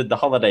considered the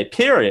holiday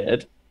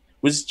period,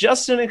 was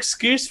just an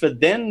excuse for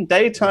then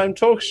daytime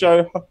talk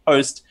show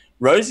host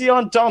Rosie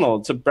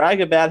O'Donnell to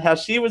brag about how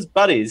she was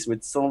buddies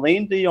with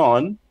Celine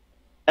Dion,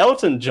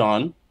 Elton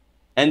John,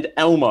 and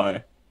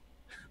Elmo.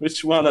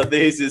 Which one of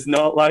these is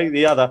not like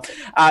the other?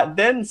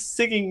 Then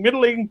singing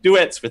middling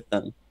duets with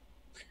them.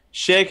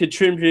 Cher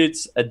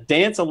contributes a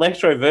dance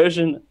electro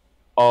version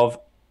of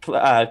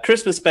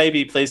Christmas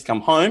Baby, Please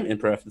Come Home, in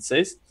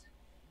parentheses,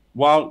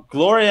 while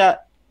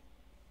Gloria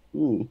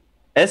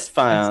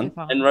Estefan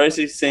and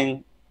Rosie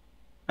sing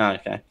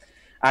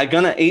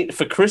Gonna Eat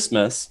for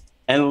Christmas,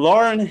 and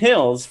Lauryn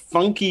Hill's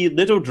Funky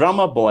Little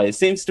Drummer Boy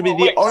seems to be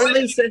the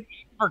only...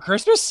 For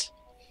Christmas?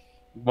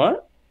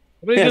 What?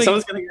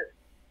 Someone's gonna get...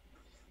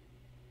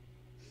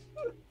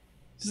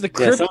 This is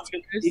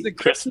the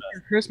Christmas.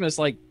 Christmas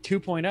like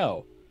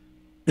 2.0.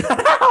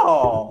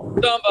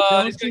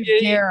 Somebody's gonna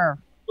get here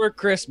for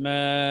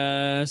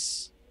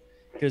Christmas.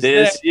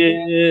 This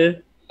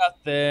year,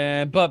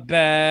 nothing but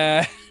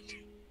bad.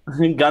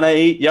 I'm gonna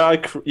eat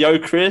yo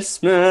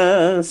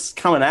Christmas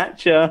coming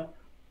at you.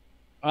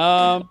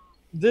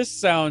 This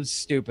sounds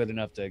stupid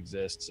enough to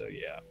exist, so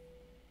yeah.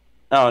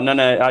 Oh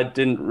no, I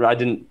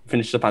didn't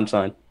finish the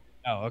punchline.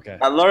 Oh, okay.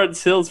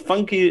 Lawrence Hill's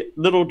Funky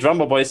Little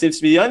Drummer Boy seems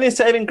to be the only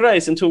saving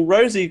grace until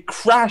Rosie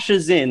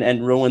crashes in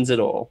and ruins it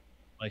all.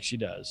 Like she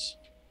does.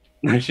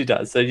 No, she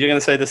does. So you're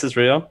gonna say this is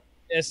real?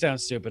 It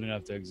sounds stupid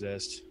enough to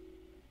exist.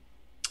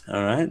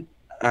 All right.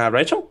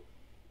 Rachel?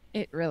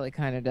 It really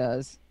kind of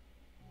does.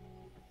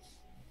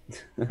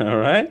 All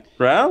right.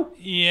 Ralph?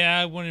 Yeah,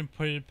 I wouldn't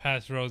put it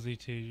past Rosie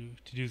to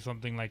do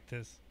something like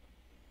this.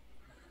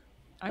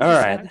 I'm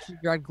just sad that she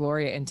dragged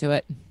Gloria into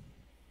it.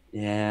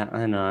 Yeah,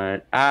 I know.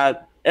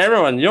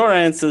 Everyone, your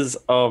answers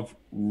of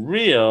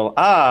real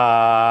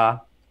are...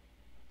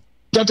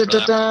 Da, da,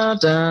 da,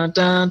 da,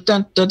 da, da,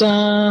 da,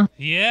 da.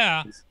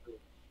 Yeah.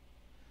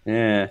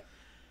 Yeah.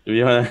 Do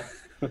you want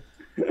to...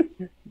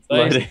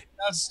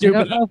 That's stupid. I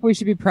don't know if we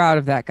should be proud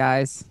of that,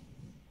 guys.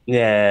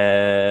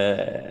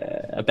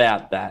 Yeah,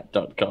 about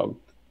that.com.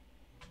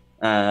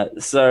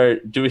 So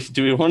do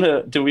we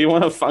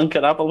want to funk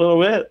it up a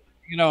little bit?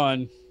 You know,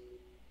 and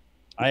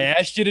I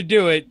asked you to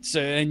do it,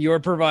 so and you're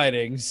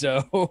providing.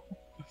 So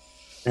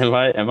am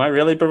I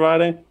really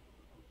providing?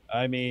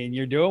 I mean,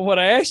 you're doing what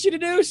I asked you to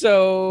do,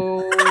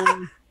 so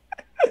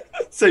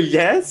so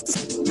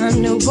yes. A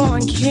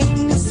newborn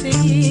king to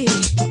see.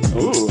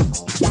 Ooh.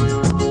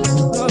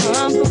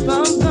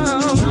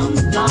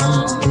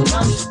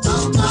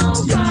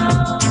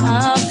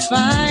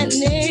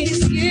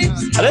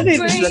 I don't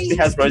think this actually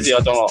has Rosie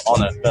O'Donnell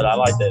on it, but I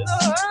like this.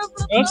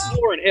 That's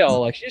Lauryn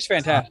Hill. Like, she's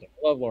fantastic.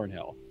 I love Lauryn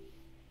Hill.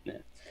 Yeah.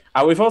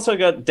 We've also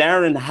got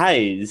Darren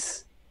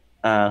Hayes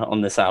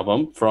on this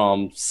album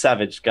from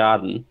Savage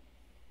Garden.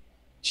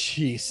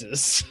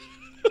 Jesus.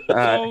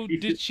 So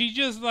did she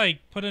just like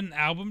put an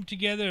album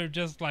together of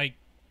just like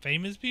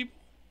famous people?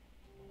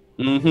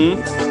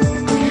 Mm-hmm.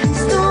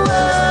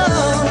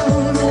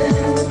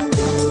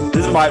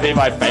 This might be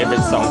my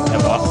favorite song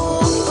ever.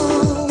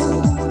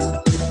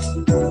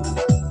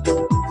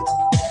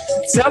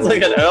 It sounds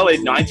like an early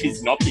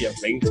 90s Nokia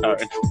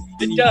ringtone.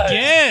 It does.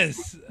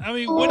 Yes. I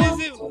mean, what is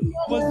it?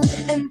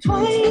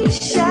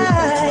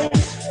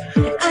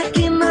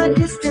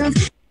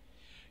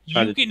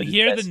 You can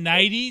hear the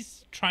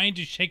 90s trying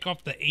to shake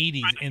off the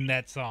 80s in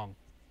that song.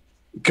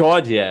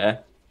 God, yeah.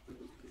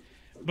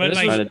 But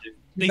like,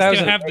 they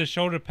still have the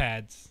shoulder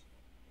pads.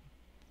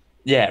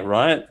 Yeah,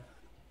 right?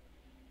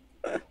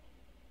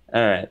 All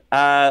right.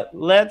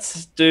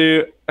 Let's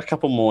do a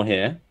couple more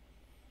here.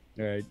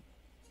 All right.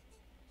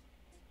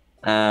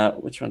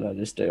 Which one did I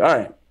just do? All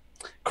right.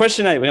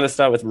 Question 8. We're going to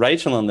start with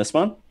Rachel on this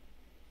one.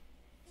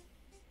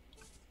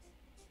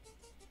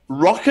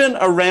 Rockin'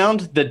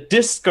 Around the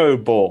Disco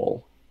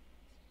Ball.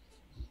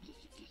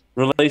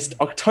 Released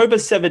October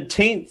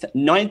 17th,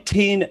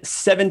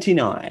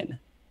 1979.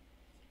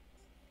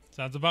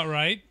 Sounds about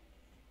right.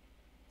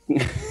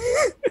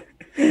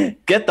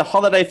 Get the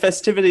holiday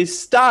festivities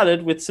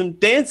started with some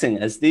dancing,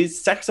 as these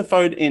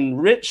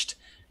saxophone-enriched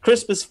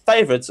Christmas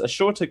favorites are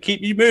sure to keep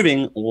you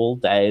moving all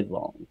day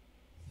long.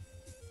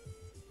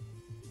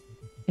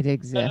 It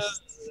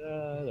exists.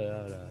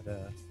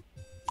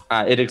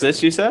 It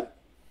exists, you said?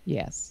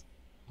 Yes.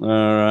 All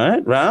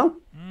right. Ral?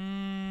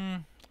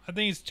 I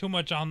think it's too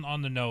much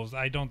on the nose.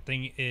 I don't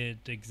think it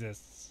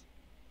exists.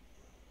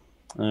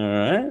 All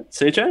right.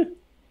 CJ?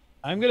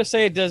 I'm going to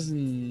say it does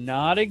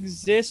not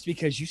exist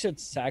because you said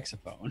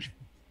saxophone.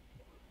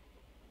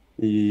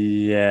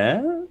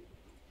 Yeah. I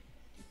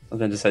was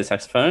going to say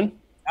saxophone.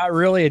 Not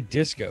really a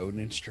disco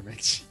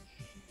instrument.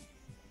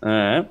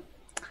 All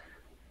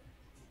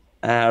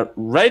right.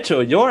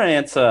 Rachel, your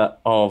answer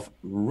of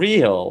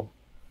real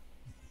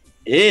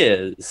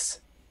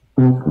is...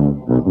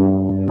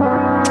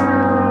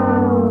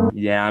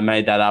 Yeah, I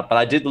made that up, but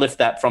I did lift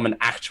that from an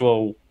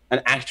actual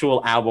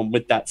album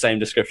with that same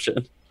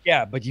description.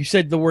 Yeah, but you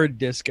said the word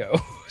disco,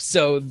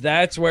 so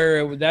that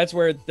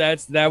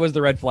was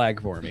the red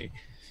flag for me.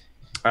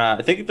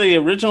 I think the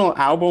original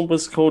album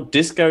was called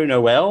Disco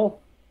Noel,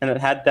 and it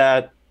had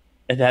that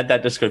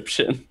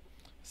description.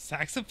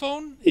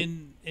 Saxophone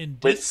in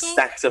With disco?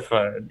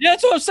 saxophone. Yeah,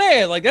 that's what I'm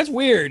saying. Like, that's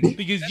weird.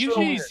 Because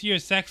usually your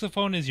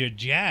saxophone is your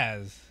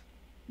jazz.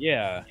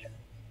 Yeah.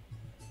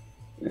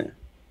 Yeah.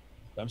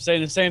 I'm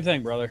saying the same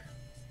thing, brother.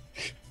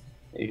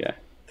 There you go.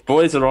 The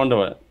boys are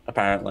onto it,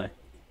 apparently.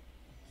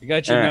 You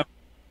got your Alright.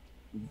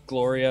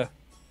 Gloria.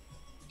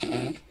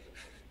 We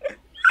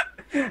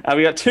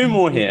got two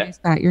more here. He's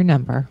got your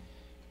number.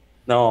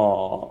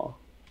 No.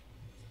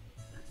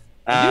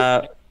 You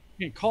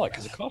can't call it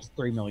because it costs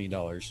 $3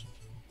 million.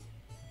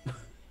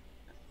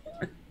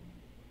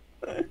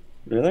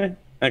 Really?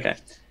 Okay.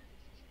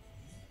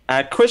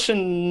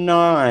 Question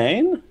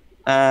 9.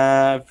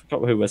 I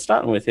forgot who we're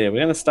starting with here. We're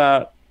going to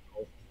start.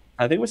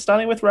 I think we're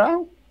starting with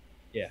Raul.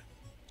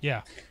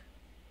 Yeah.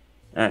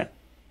 All right.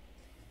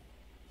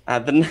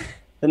 The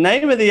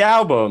name of the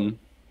album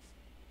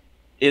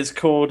is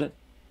called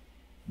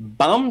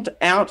Bummed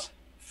Out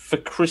for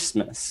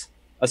Christmas.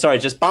 Oh, sorry,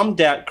 just Bummed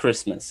Out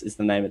Christmas is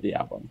the name of the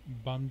album.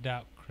 Bummed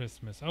Out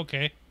Christmas.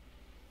 Okay.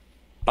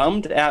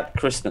 Bummed Out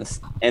Christmas.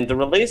 And the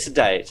release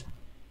date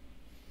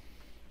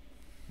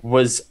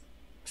was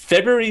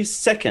February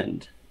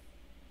 2nd,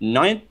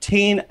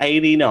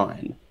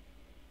 1989.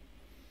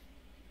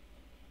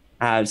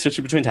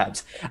 Switching between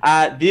tabs.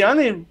 The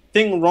only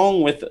thing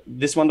wrong with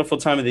this wonderful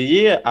time of the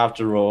year,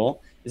 after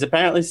all, is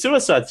apparently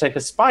suicides take a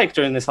spike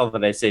during this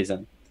holiday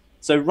season.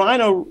 So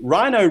Rhino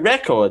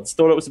Records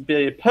thought it would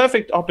be a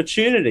perfect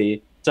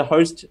opportunity to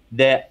host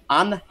their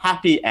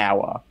Unhappy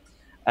Hour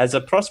as a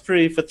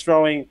prosperity for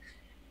throwing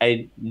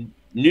a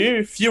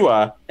new,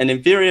 fewer, and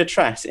inferior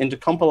tracks into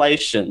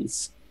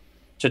compilations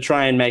to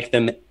try and make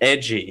them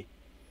edgy.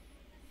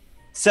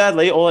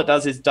 Sadly, all it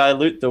does is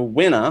dilute the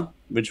winner,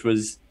 which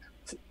was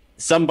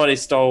Somebody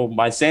Stole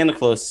My Santa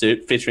Claus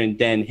Suit featuring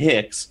Dan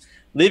Hicks,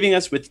 leaving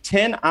us with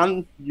 10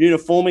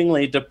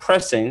 uniformly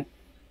depressing,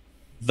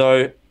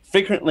 though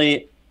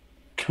frequently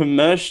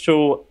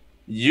commercial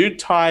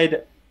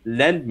Yuletide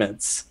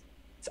laments.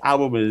 This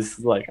album is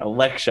like a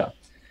lecture.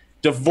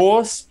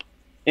 Divorce,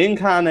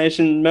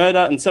 incarnation,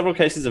 murder, and several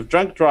cases of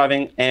drunk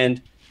driving,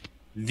 and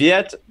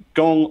Viet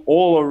Gong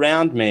all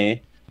around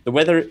me. The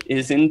weather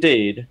is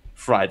indeed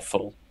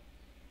frightful.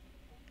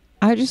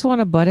 I just want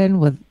to butt in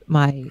with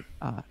my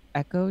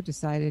Echo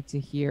decided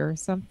to hear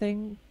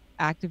something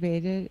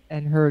activated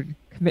and heard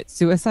commit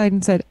suicide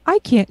and said, I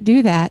can't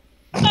do that.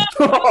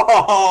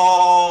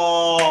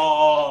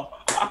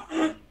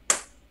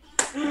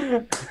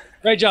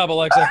 Great job,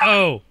 Alexa.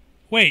 Oh,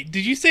 wait.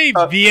 Did you say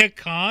Viet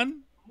Con?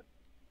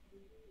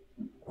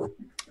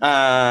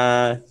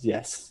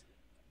 Yes.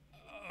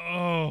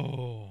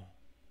 Oh.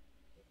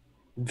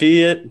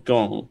 Viet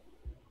Gong.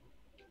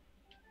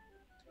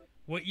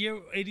 What year?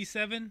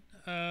 87?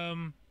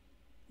 No.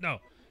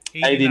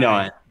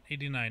 89.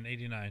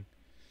 89.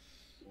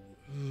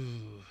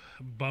 Ooh,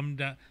 bummed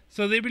out.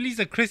 So they released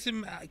a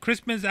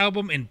Christmas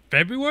album in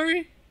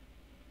February?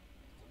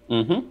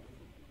 Mm-hmm.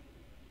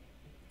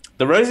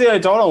 The Rosie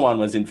O'Donnell one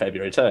was in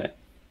February too.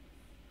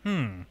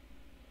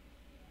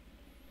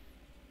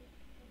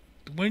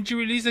 Wouldn't you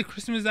release a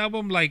Christmas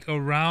album like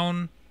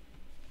around...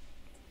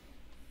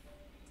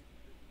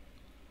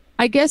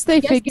 I guess they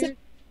figured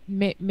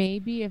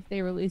maybe if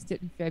they released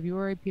it in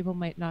February, people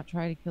might not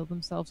try to kill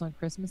themselves on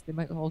Christmas. They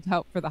might hold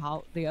out for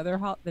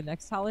the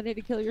next holiday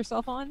to kill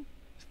yourself on.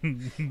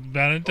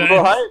 Valentine's?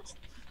 Right.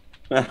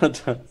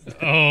 Valentine's.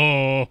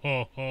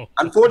 Oh.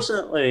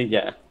 Unfortunately,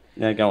 yeah.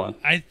 Yeah, go on.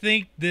 I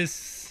think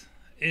this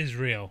is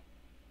real.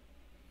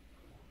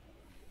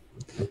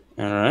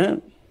 All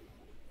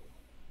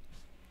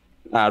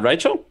right.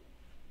 Rachel?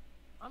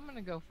 I'm going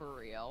to go for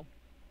real.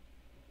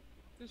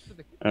 Just for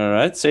the... All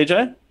right.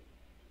 CJ?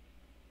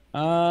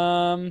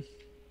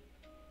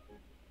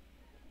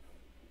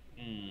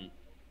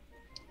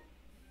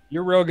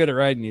 You're real good at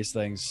writing these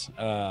things.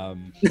 Oh,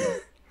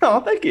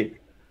 thank you.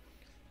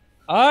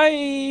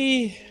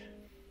 I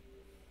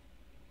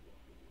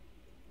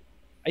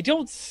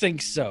don't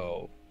think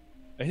so.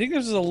 I think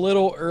this is a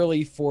little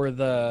early for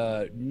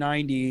the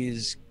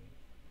 90s.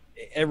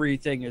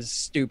 Everything is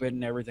stupid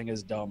and everything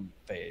is dumb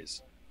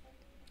phase.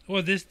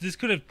 Well, this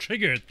could have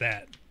triggered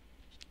that.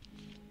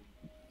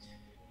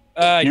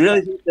 You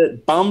really think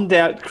that Bummed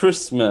Out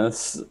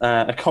Christmas,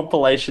 a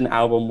compilation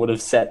album, would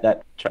have set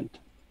that trend?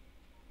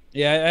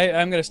 Yeah,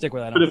 I'm going to stick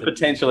with that. Could have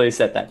potentially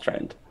set that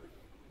trend.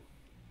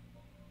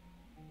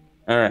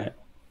 All right.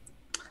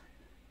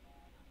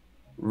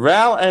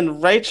 Ral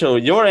and Rachel,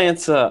 your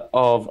answer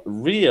of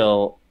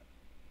real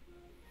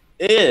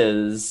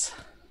is...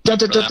 Da,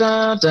 da,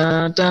 da, da,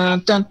 da,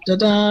 da, da,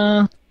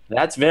 da.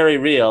 That's very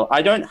real.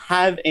 I don't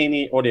have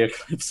any audio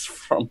clips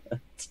from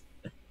it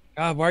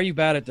God, why are you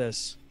bad at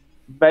this?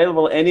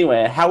 available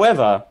anywhere.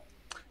 However,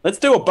 let's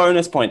do a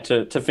bonus point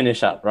to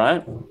finish up,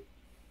 right? All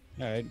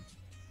right.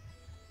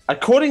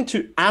 According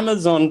to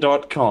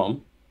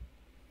Amazon.com,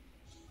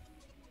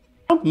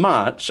 how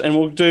much, and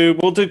we'll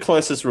do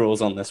closest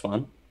rules on this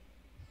one.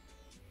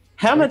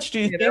 How much do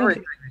you Get think?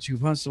 everything that you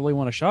possibly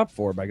want to shop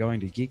for by going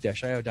to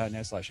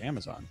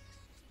geek-io.net/Amazon.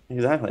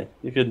 Exactly.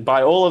 You could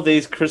buy all of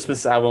these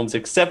Christmas albums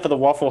except for the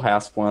Waffle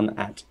House one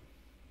at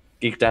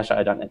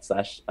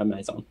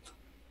geek-io.net/Amazon.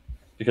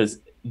 Because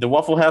the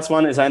Waffle House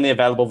one is only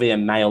available via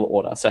mail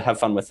order, so have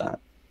fun with that.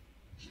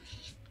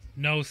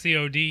 No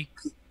COD.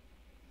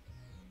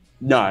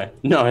 No,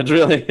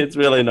 it's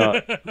really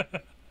not.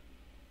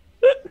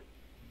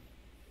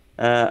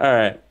 All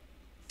right.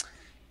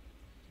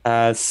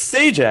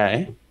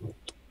 CJ,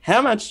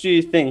 how much do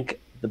you think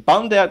the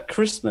Bummed Out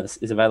Christmas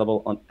is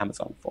available on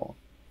Amazon for?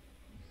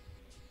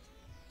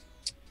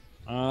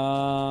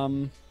 I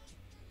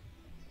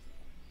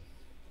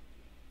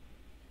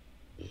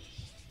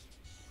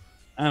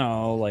don't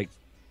know, like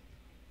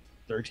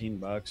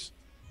 $13.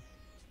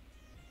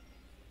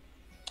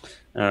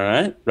 All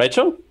right.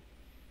 Rachel?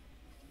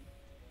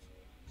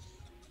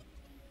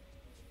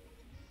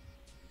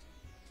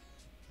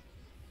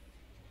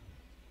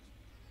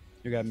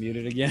 You got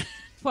muted again.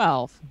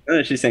 12.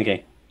 Oh, she's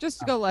thinking.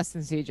 Just to go less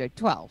than CJ.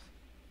 12.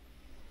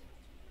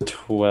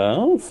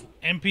 12?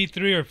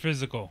 MP3 or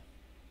physical?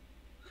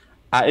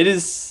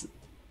 It's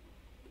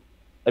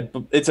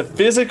a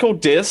physical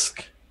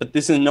disc, but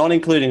this is not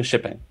including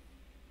shipping.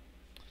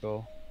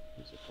 Cool.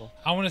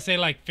 I want to say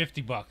like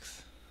 $50.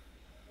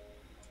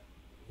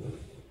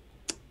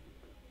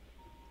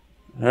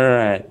 All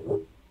right.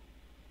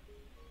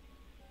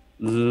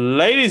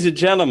 Ladies and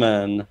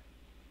gentlemen,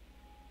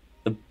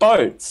 the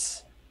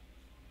boats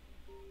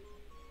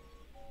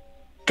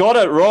got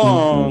it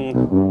wrong.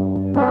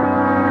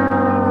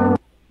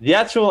 The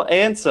actual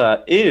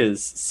answer is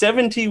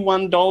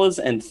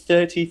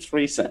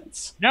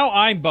 $71.33. Now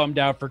I'm bummed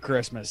out for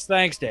Christmas.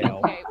 Thanks, Dale.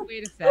 Okay,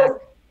 wait a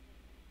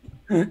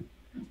sec.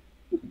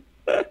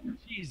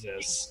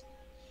 Jesus.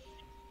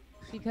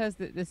 Because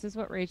this is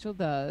what Rachel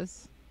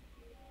does.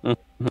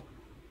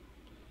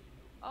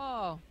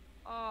 Oh.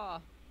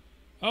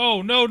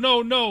 Oh, no.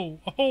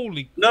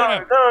 Holy No,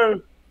 crap.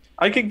 no.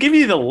 I could give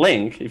you the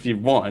link if you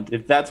want,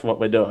 if that's what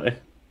we're doing.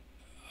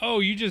 Oh,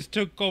 you just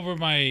took over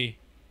my...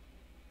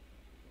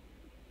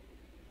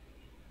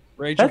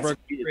 Rachel That's broke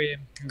the stream.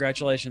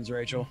 Congratulations,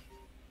 Rachel.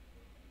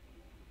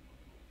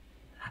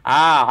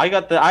 I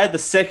had the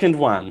second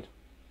one.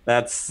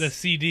 That's The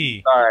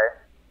CD. sorry.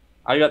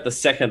 I got the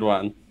second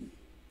one.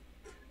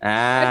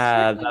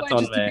 That's on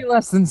Just to me. be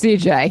less than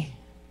CJ.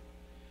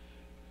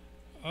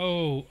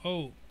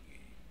 Oh.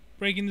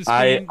 Breaking the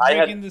stream.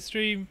 Breaking the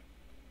stream.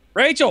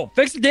 Rachel,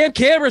 fix the damn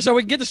camera so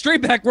we can get the stream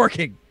back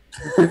working.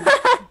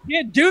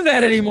 Can't do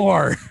that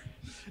anymore.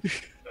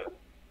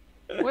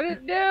 What did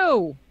it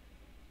do?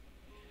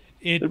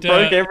 It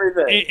broke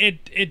everything.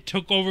 It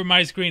took over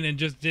my screen and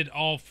just did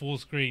all full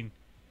screen.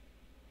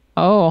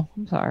 Oh,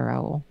 I'm sorry,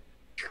 Raul.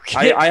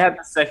 I had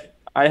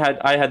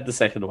the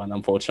second one,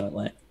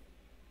 unfortunately.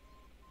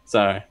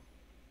 So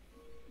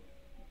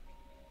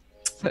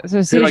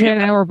CJ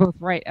and I were both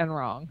right and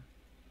wrong.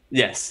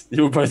 yes,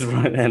 you were both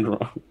right and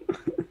wrong.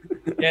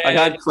 Yeah. I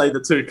can't play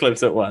the two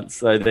clips at once,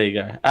 so there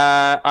you go.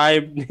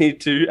 I need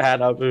to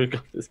add up who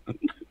got this one.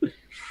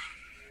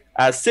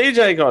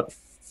 CJ got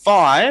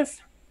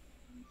 5.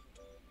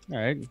 All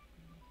right.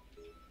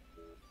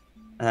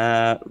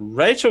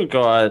 Rachel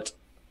got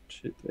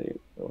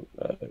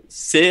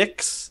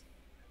 6.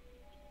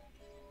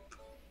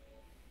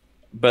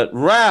 But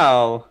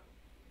Raul,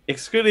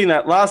 excluding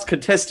that last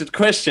contested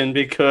question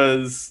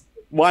because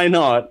why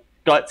not,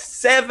 got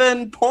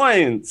 7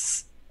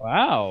 points.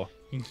 Wow.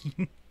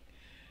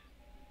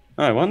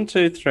 All right, 1,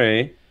 2,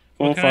 3,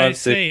 4, What can 5, I 6.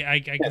 say? I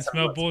can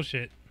smell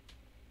bullshit.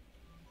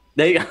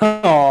 There you go.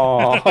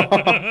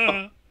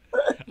 Aw.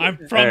 I'm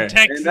from Alright,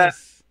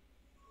 Texas.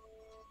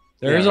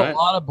 There's Yeah, right. a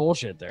lot of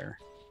bullshit there.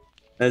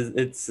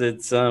 It's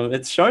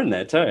shown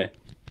there too.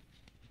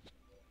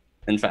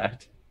 In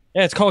fact.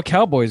 Yeah, it's called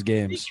Cowboys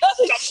games. Because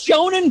it's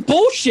shown in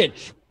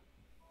bullshit.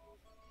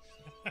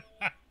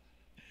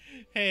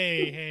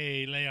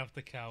 Hey, lay off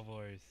the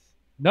Cowboys.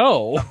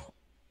 No.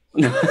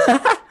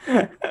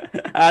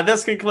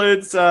 This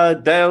concludes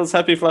Dale's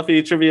Happy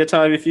Fluffy Trivia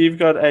Time. If you've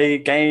got a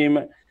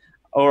game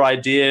or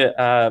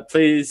idea,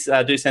 please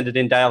do send it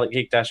in, Dale at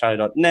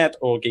geek-io.net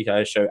or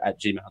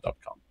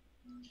geekioshow@gmail.com.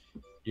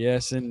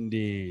 Yes,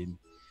 indeed.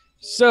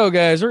 So,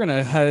 guys, we're going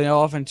to head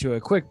off into a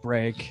quick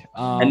break.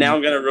 And now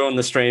I'm going to ruin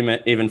the stream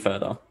even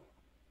further.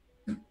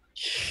 We're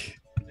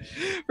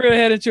going to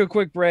head into a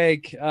quick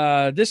break.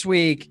 This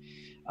week,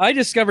 I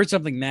discovered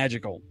something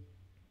magical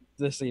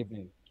this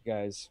evening,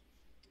 guys.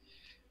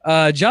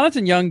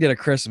 Jonathan Young did a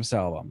Christmas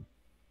album.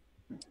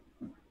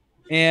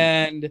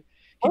 And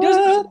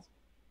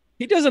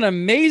he does an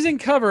amazing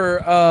cover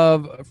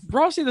of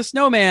Frosty the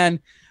Snowman,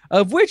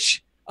 of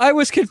which I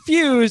was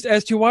confused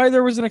as to why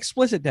there was an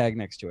explicit tag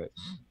next to it.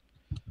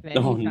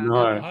 Oh,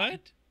 no. What?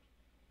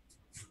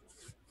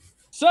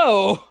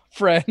 So,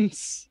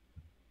 friends,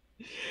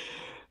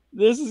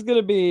 this is going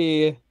to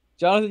be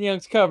Jonathan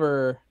Young's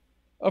cover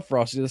of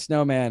Frosty the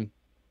Snowman.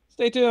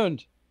 Stay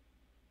tuned.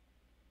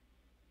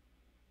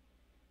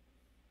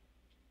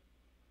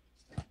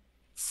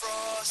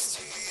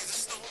 Frosty the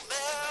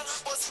snowman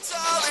was a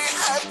jolly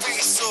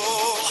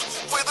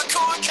with a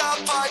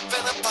corncob pipe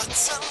and a button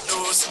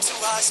nose and 2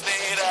 eyes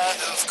made out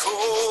of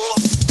coal.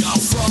 Now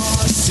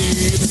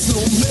Frosty the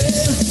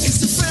snowman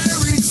is a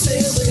fairy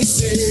tale they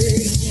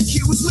say.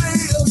 He was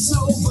made of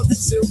snow, but the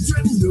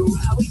children knew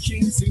how he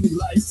came to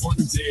life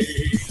one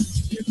day.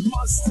 It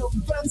must have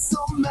been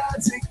some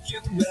magic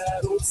in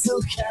that old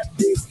silk hat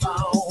they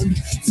found.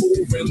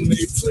 For when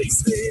they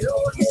placed it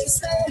on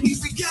his head, he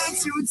began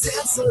to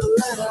dance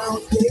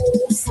around.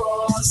 Oh,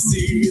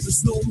 Frosty the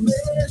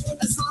snowman,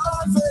 as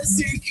alive as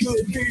he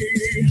could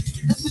be.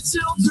 And the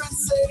children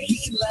say he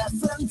can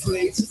laugh and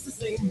play just the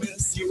same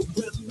as you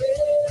and me.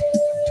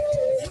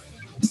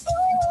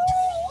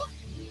 Oh.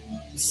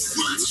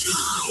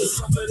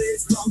 Stompity,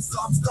 stomp,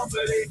 stomp,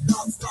 stompity,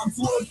 stomp, stomp,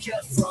 look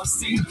at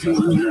Frosty go.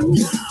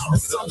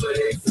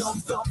 Stompity, stomp,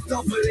 stomp,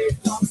 stompity,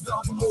 stomp,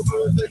 stomp,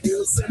 over the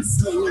hills and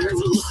snow.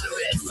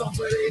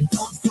 Stompity,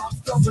 stomp, stomp,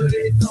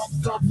 stompity, stomp,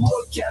 stomp,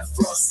 look at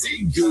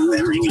Frosty go.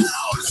 There he goes.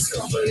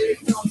 Stompity,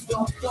 stomp,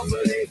 stomp,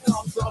 stompity,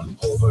 stomp,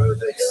 stomp, over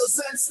the hills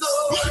and snow.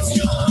 Let's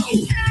go!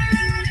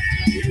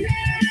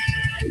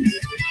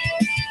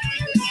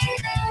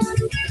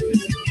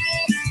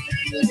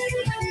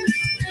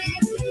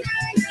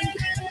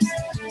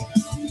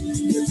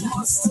 It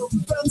must have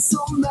been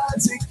some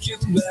magic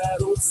in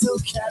that old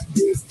silk hat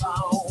they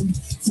found.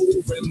 For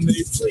when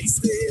they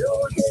placed it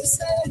on his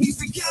head, he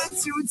began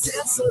to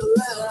dance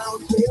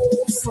around.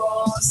 Oh,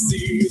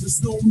 Frosty the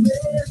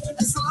snowman,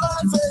 as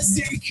alive as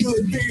he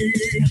could be.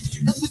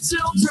 And the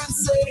children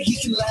say he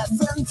can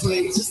laugh and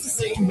play just the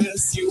same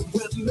as you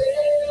and me.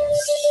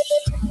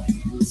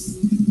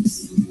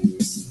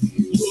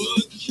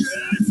 Look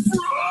at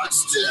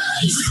Frosty!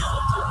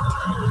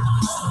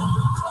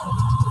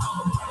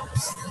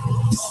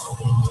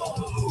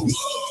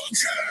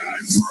 Look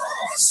at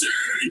Frosty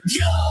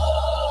go!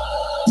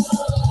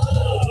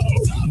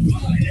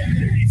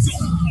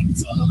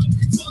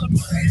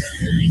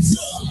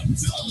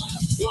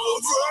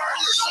 Over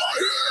the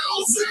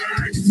hills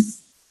and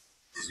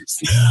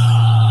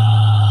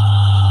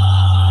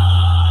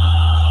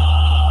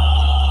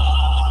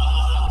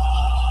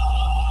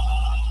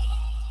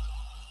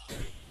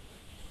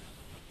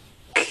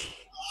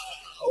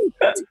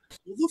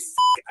Pull the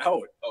f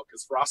out. Oh,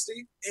 because Frosty?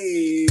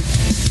 Hey.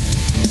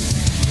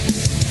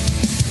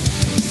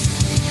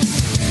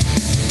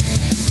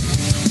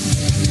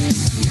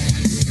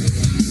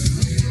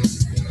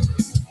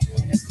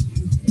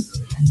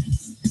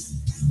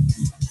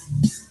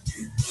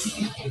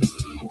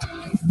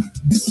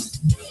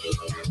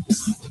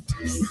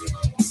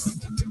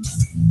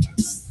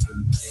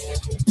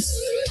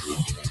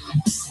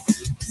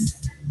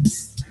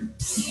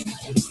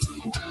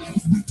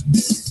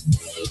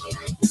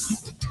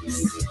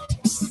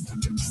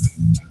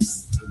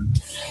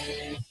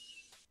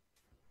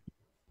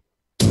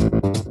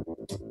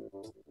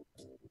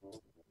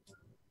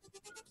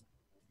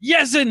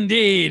 Yes,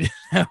 indeed.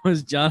 That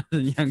was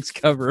Jonathan Young's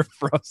cover of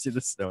Frosty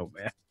the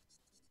Snowman.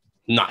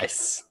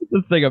 Nice. It's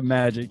a thing of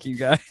magic, you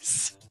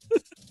guys.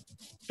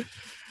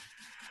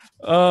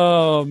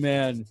 Oh,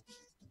 man.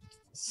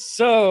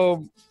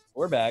 So,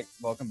 we're back.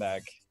 Welcome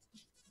back.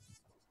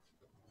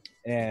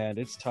 And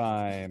it's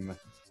time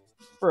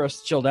for us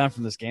to chill down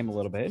from this game a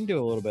little bit and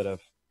do a little bit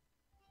of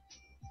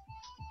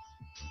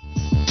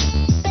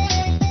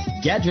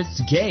gadgets,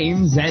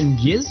 games, and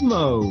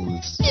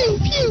gizmos. Pew,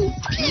 pew,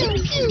 pew,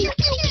 pew,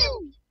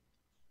 pew.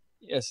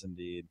 Yes,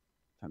 indeed.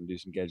 Time to do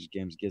some gadgets,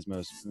 games,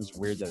 gizmos. It's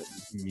weird that it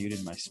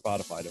muted my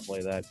Spotify to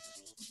play that.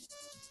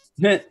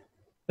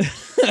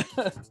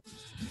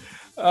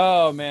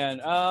 Oh,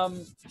 man.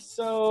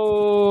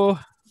 So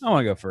I want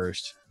to go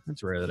first.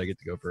 It's rare that I get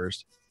to go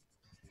first.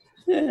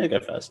 Yeah, go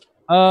first.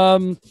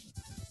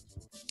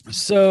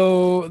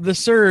 So the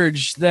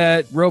Surge,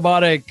 that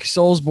robotic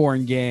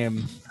Soulsborne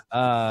game,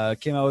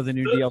 came out with a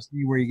new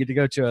DLC where you get to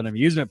go to an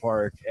amusement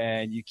park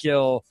and you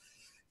kill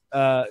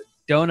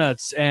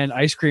donuts and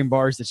ice cream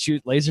bars that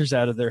shoot lasers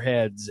out of their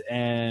heads.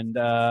 And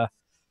God,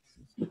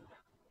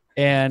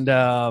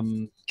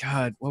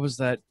 what was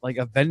that? Like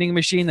a vending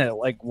machine that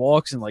like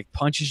walks and like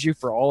punches you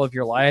for all of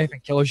your life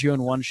and kills you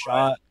in one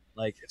shot.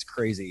 Like, it's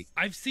crazy.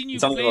 I've seen you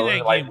play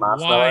that game.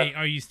 Why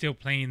are you still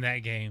playing that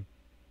game?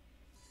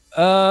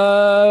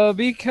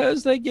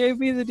 Because they gave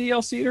me the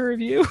DLC to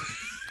review.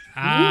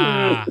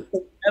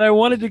 And I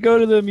wanted to go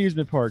to the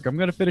amusement park. I'm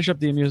going to finish up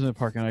the amusement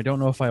park, and I don't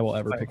know if I will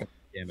ever pick up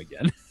the game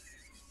again.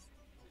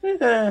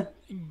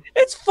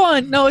 It's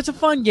fun. No, it's a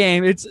fun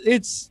game.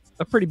 It's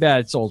a pretty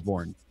bad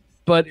Soulsborne,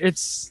 but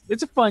it's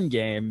a fun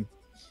game.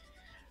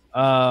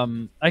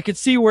 I could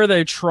see where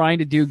they're trying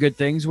to do good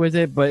things with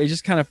it, but it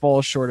just kind of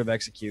falls short of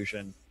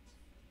execution.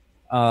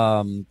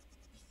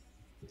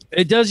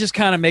 It does just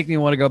kind of make me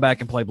want to go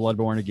back and play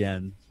Bloodborne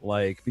again,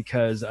 like,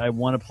 because I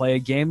want to play a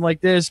game like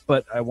this,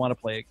 but I want to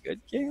play a good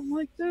game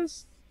like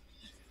this.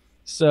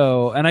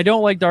 So, and I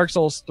don't like Dark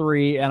Souls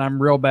 3, and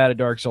I'm real bad at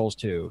Dark Souls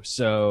 2.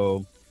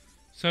 So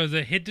is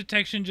the hit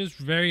detection just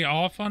very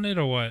off on it,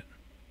 or what?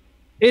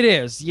 It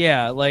is,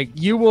 yeah. Like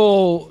you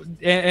will,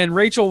 and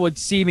Rachel would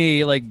see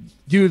me like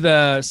do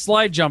the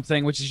slide jump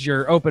thing, which is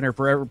your opener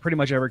for pretty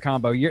much every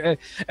combo.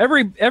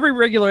 Every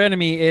regular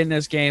enemy in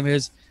this game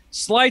is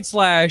slide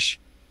slash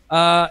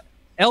L2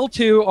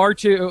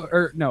 R2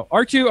 or no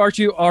R2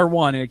 R2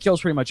 R1, and it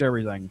kills pretty much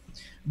everything.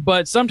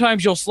 But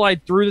sometimes you'll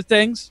slide through the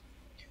things,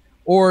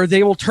 or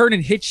they will turn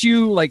and hit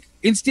you like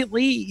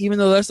instantly, even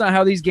though that's not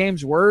how these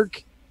games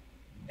work.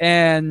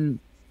 And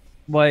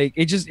like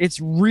it's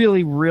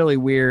really, really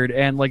weird,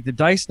 and like the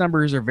dice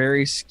numbers are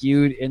very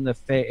skewed in the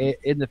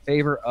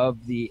favor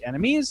of the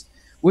enemies,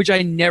 which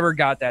I never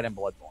got that in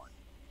Bloodborne.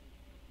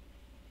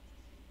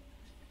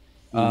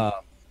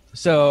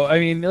 So I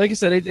mean, like I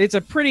said, it's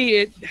a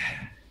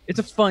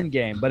fun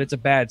game, but it's a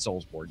bad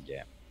Soulsborne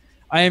game.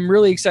 I am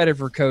really excited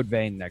for Code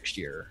Vein next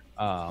year.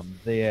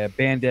 The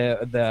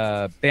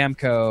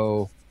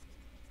Bamco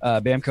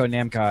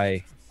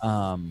Namkai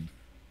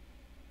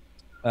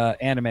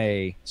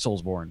anime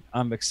Soulsborne.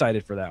 I'm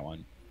excited for that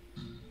one.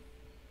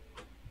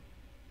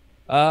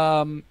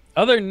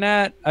 Other than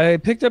that, I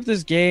picked up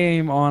this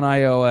game on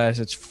iOS.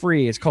 It's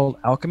free. It's called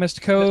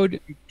Alchemist Code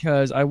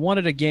because I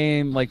wanted a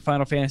game like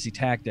Final Fantasy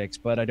Tactics,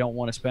 but I don't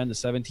want to spend the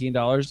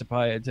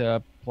 $17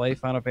 to play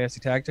Final Fantasy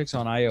Tactics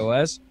on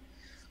iOS.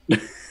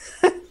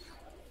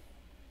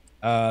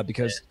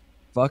 Because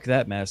fuck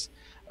that mess.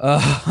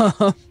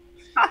 I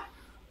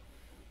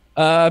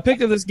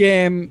picked up this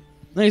game.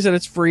 Like I said,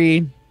 it's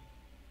free.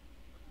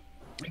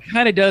 It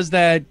kind of does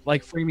that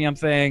like freemium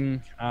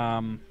thing.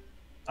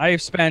 I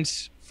have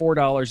spent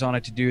 $4 on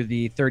it to do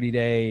the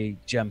 30-day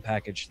gem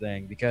package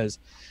thing because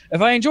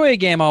if I enjoy a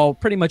game, I'll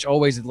pretty much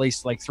always at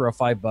least like throw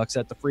 $5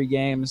 at the free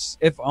games,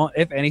 if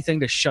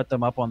anything, to shut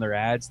them up on their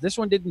ads. This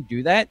one didn't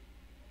do that,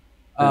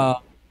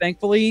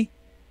 thankfully.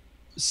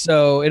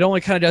 So it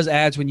only kind of does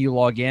ads when you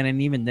log in,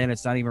 and even then,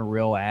 it's not even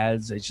real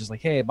ads. It's just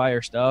like, hey, buy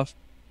our stuff.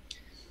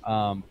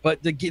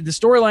 But the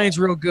storyline is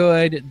real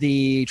good.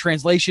 The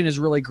translation is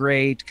really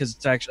great because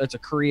it's a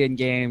Korean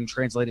game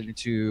translated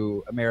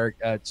into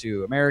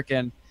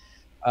American.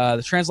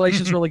 The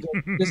translation is really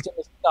good. The system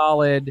is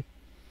solid.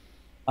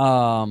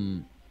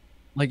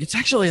 Like it's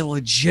actually a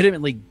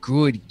legitimately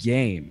good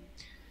game.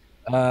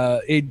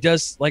 It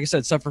does, like I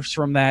said, suffers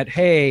from that.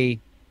 Hey,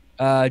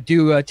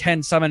 do a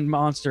 10 summon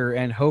monster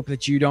and hope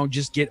that you don't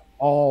just get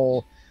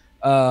all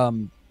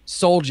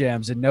soul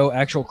gems and no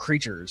actual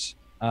creatures.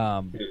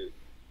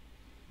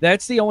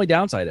 That's the only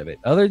downside of it.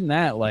 Other than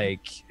that,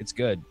 like it's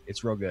good.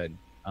 It's real good.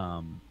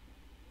 And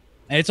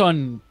it's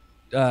on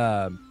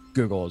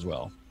Google as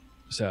well.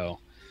 So,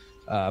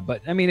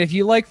 but I mean, if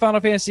you like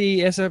Final Fantasy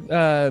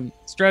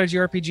strategy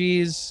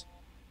RPGs,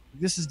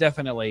 this is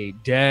definitely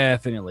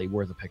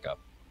worth a pickup.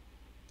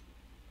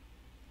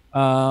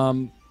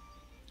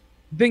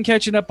 Been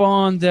catching up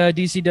on the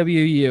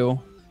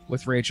DCWU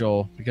with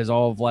Rachel because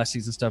all of last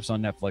season stuff's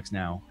on Netflix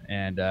now,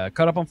 and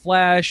caught up on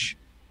Flash.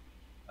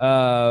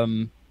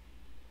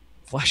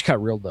 Flash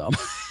got real dumb.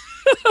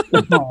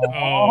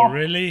 Oh,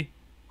 really?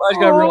 Flash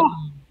got real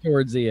dumb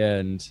towards the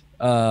end.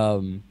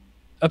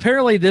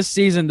 Apparently this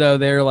season, though,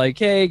 they're like,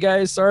 hey,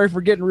 guys, sorry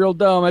for getting real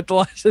dumb at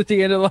the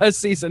end of the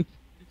last season.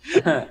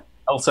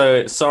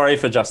 Also, sorry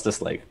for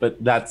Justice League,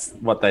 but that's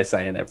what they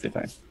say in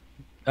everything.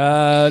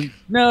 No,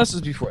 this was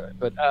before that.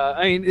 But,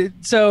 I mean,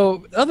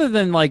 so other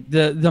than, like,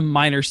 the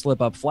minor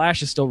slip-up,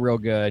 Flash is still real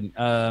good.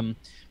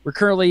 We're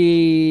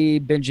currently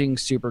binging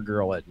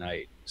Supergirl at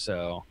night,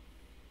 so...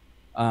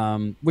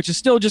 which is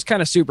still just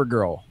kind of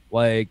Supergirl.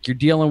 Like you're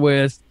dealing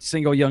with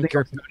single young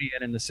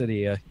Kryptonian in the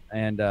city,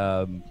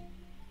 and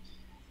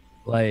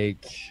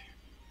like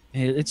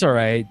it's all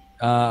right.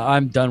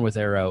 I'm done with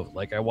Arrow.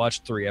 Like I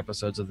watched 3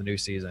 episodes of the new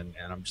season,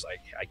 and I'm just like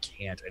I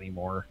can't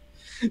anymore.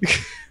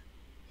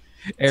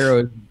 Arrow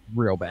is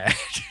real bad.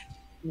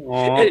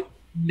 It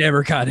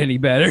never got any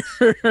better.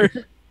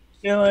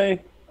 Really?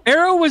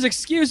 Arrow was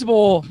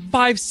excusable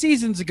 5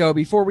 seasons ago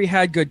before we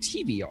had good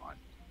TV on,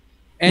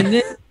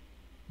 and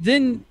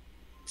then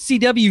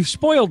CW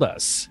spoiled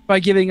us by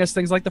giving us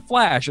things like The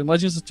Flash and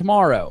Legends of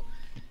Tomorrow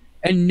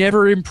and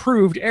never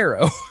improved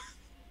Arrow.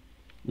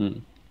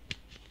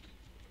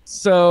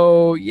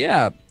 So,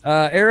 yeah.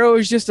 Arrow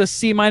is just a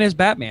C-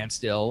 Batman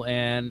still,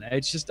 and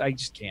I just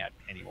can't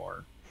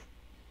anymore.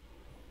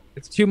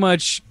 It's too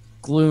much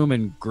gloom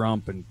and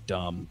grump and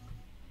dumb.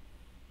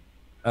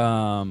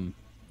 Gloom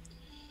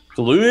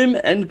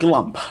and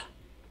glump.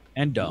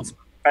 And dumb.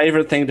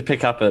 Favorite thing to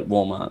pick up at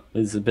Walmart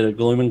is a bit of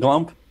gloom and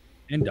glump.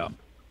 And dumb.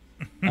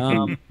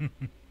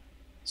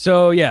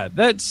 So yeah,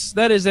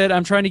 that is it.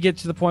 I'm trying to get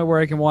to the point where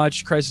I can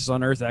watch Crisis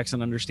on Earth X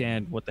and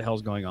understand what the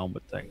hell's going on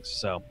with things.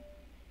 So,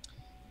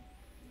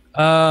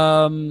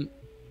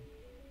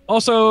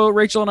 also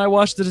Rachel and I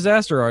watched The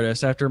Disaster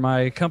Artist after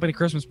my company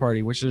Christmas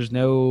party, which there's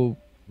no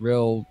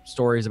real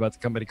stories about the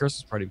company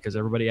Christmas party because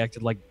everybody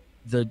acted like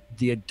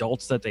the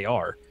adults that they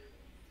are.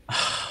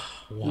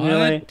 What?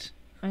 Really?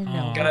 I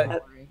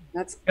know.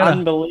 That's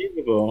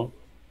unbelievable.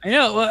 I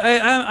know.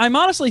 I'm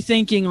honestly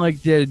thinking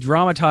like the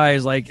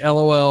dramatized, like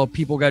LOL,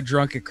 people got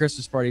drunk at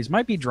Christmas parties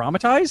might be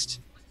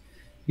dramatized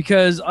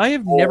because I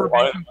have never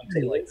been to a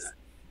party like that.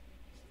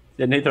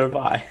 Yeah, neither have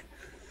I.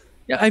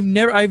 Yeah,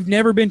 I've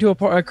never been to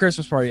a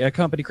Christmas party, a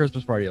company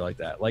Christmas party like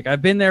that. Like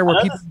I've been there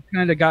where people have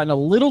kind of gotten a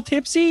little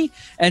tipsy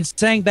and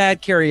sang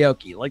bad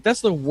karaoke. Like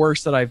that's the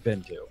worst that I've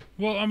been to.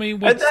 Well, I mean,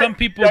 what some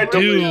people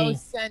do.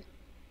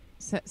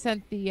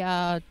 Sent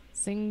the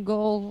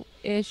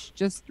single-ish,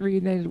 just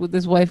reunited with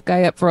his wife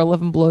guy up for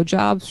 11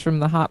 blowjobs from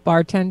the hot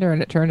bartender,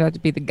 and it turned out to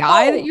be the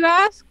guy that you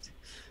asked.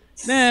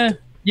 Nah,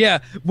 yeah.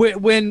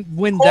 When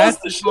that's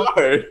the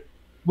show.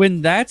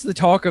 When that's the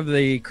talk of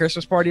the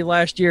Christmas party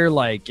last year,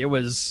 like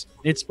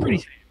it's pretty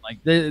tame.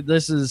 Like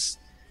this is.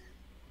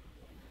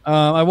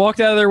 I walked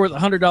out of there with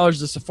 $100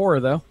 to Sephora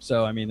though,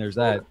 so I mean, there's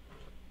that.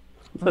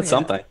 That's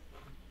something.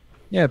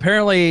 Yeah,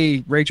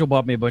 apparently Rachel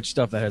bought me a bunch of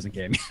stuff that hasn't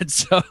came yet.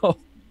 So.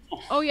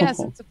 Oh yes,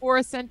 and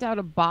Sephora sent out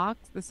a box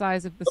the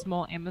size of the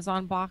small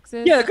Amazon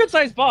boxes. Yeah, a good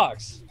sized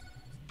box.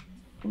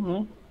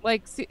 Mm-hmm.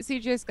 Like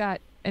CJ's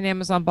got an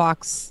Amazon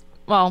box.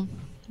 Well,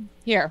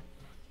 here.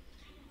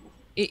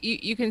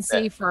 You can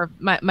see for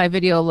my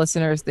video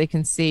listeners, they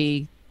can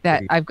see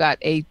that I've got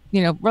a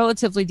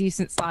relatively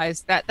decent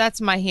size. That's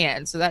my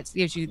hand, so that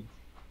gives you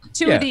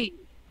two of the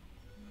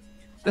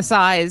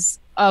size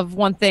of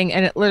one thing,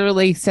 and it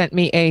literally sent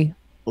me a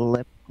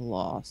lip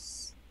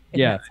gloss.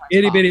 Yeah,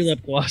 itty bitty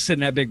lip gloss in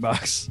that big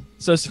box.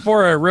 So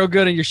Sephora, real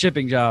good at your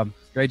shipping job.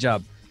 Great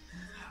job.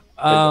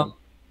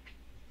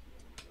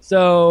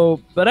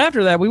 So, but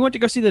after that, we went to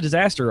go see The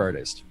Disaster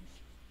Artist,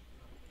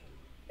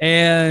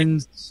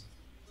 and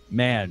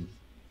man,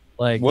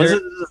 like, was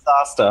it a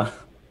disaster?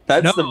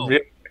 That's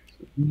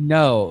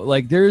no,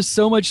 like there's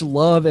so much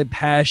love and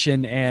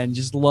passion and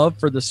just love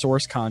for the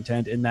source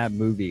content in that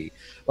movie.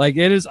 Like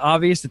it is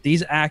obvious that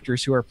these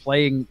actors who are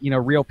playing,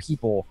 real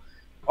people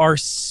are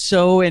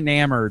so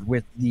enamored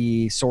with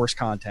the source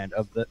content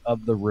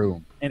of the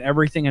room and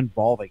everything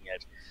involving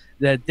it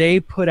that they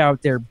put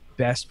out their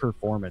best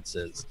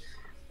performances.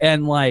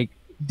 And like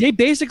they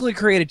basically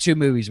created two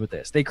movies with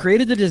this. They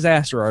created The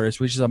Disaster Artist,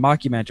 which is a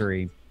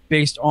mockumentary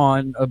based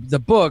on the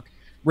book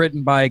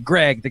written by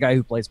Greg, the guy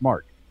who plays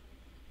Mark.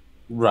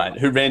 Right,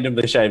 who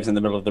randomly shaves in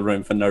the middle of the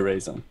room for no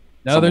reason.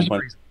 No, there's a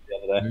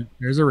reason.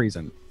 There's a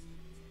reason.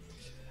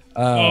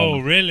 Oh,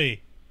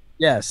 really?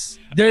 Yes.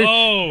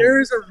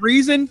 There's a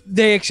reason.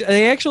 They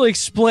actually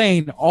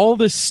explain all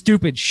the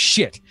stupid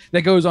shit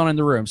that goes on in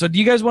the room. So do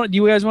you guys want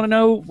to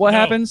know what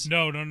happens?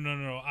 No.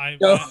 I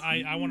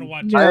want to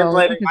watch it. I am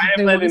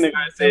letting the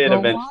guys see it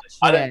eventually.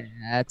 I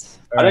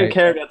don't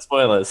care about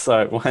spoilers,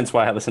 so hence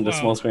why I listen to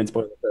Small Screen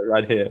Spoilers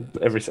right here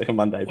every second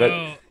Monday.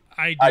 But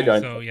I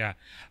don't. So yeah.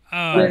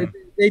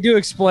 They do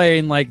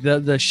explain like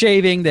the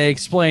shaving. They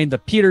explain the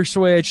Peter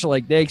switch.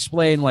 Like they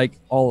explain like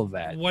all of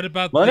that. What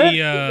about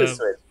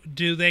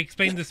do they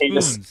explain the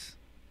spoons?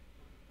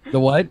 The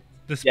what?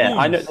 The spoons. Yeah,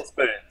 I know the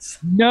spoons.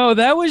 No,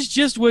 that was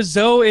just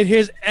Wiseau in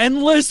his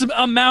endless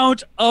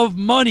amount of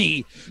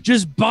money,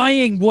 just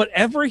buying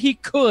whatever he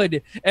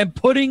could and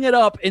putting it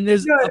up in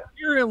this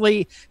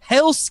apparently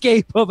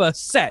hellscape of a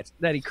set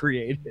that he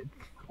created.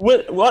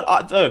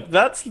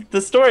 That's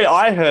the story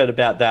I heard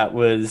about. That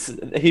was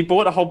he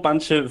bought a whole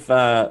bunch of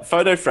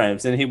photo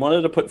frames and he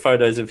wanted to put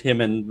photos of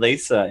him and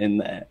Lisa in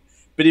there,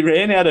 but he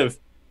ran out of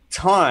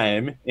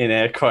time, in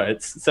air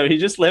quotes, so he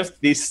just left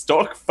these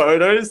stock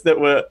photos that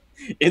were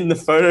in the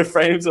photo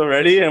frames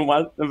already, and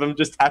one of them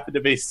just happened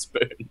to be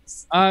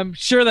spoons. I'm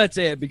sure that's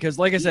it, because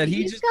like I said,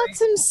 he's got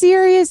some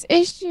serious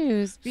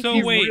issues.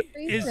 So wait,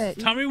 is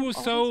Tommy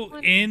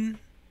Wiseau in?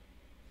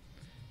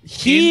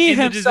 He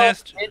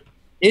himself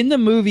in the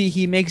movie,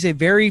 he makes a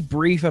very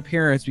brief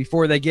appearance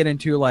before they get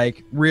into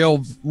like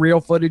real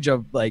footage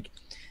of like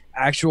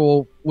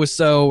actual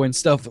Wiseau and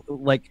stuff,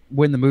 like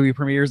when the movie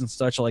premieres and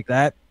such like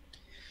that.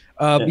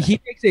 He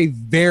makes a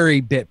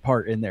very bit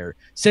part in there,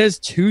 says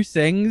two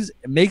things,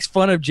 makes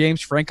fun of James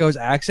Franco's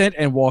accent,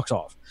 and walks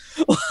off.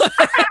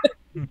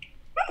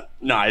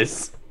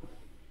 Nice.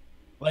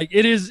 Like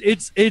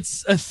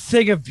it's a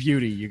thing of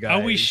beauty, you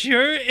guys. Are we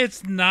sure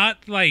it's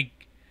not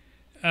like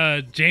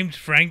James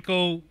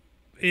Franco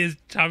is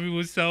Tommy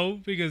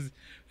Wiseau? Because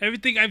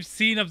everything I've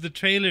seen of the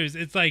trailers,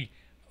 it's like,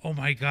 oh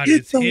my god,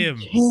 it's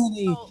him.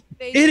 Well,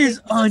 it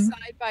is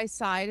side by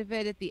side of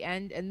it at the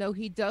end, and though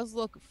he does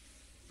look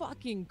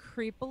fucking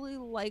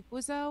creepily like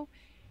Wiseau,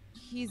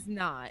 he's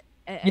not.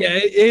 And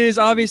it is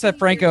obvious that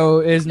Franco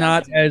is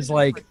not as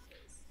like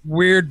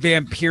weird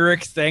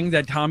vampiric thing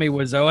that Tommy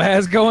Wiseau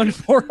has going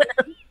for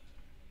him.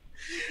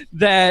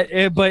 But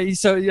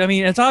so I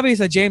mean, it's obvious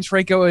that James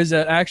Franco is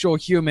an actual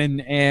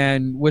human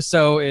and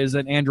Wiseau is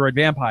an android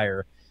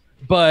vampire.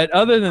 But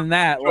other than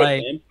that,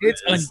 like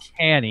it's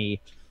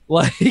uncanny.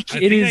 Like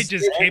I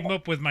just came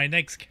up with my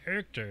next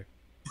character.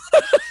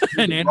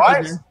 An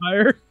android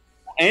vampire.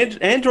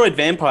 Android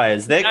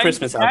vampires, they're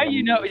Christmas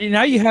album.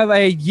 Now you have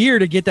a year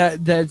to get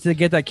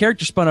that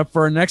character spun up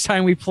for next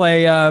time we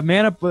play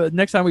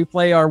next time we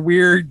play our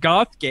weird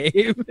goth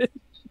game.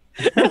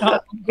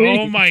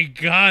 Oh my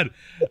god.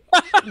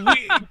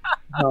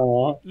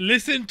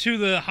 Listen to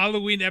the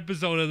Halloween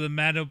episode of the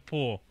Man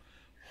Pool.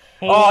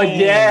 Oh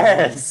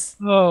yes.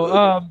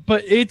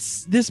 But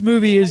this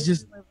movie is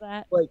just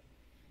like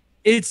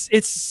it's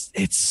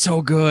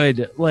so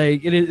good.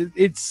 Like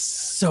it's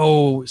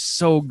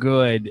so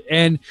good,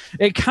 and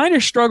it kind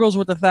of struggles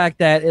with the fact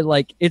that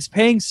it's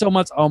paying so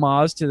much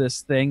homage to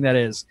this thing that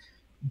is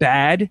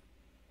bad.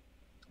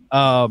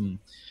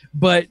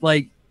 But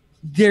like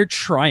they're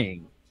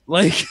trying.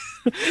 Like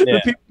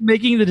the people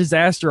making the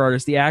disaster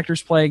artists, the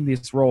actors playing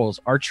these roles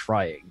are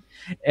trying.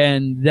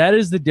 And that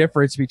is the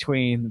difference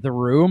between The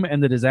Room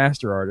and the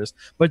disaster artist.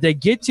 But they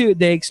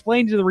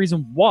explain to the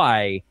reason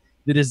why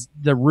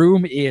the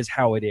Room is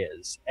how it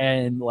is.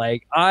 And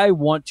like I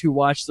want to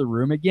watch The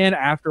Room again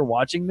after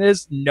watching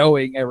this,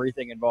 knowing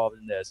everything involved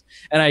in this.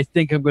 And I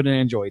think I'm going to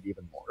enjoy it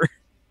even more.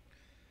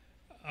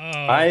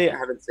 I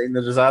haven't seen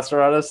the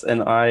disaster artist,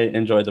 and I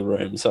enjoy The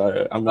Room,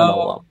 so I'm gonna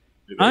love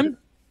it.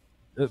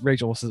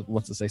 Rachel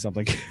wants to say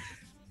something.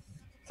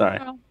 Sorry.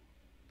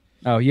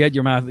 Oh, you had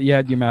your mouth up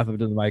to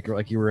the mic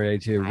like you were ready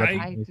to.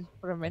 I just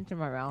put them into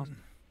my mouth.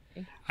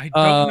 I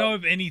don't know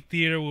if any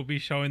theater will be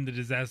showing the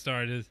disaster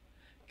artist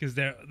because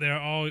they're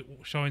all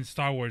showing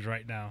Star Wars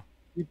right now.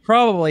 You're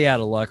probably out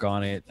of luck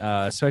on it,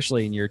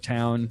 especially in your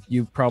town.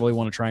 You probably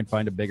want to try and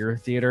find a bigger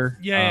theater.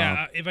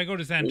 Yeah. If I go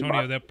to San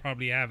Antonio, they'll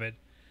probably have it.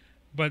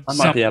 But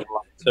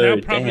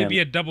that'll probably be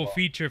a double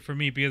feature for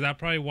me because I'll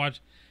probably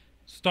watch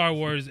Star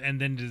Wars and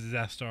then the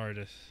disaster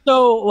artist.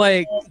 So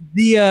like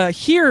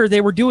here they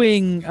were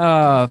doing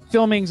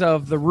filmings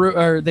of the room,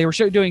 or they were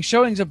doing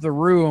showings of The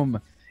Room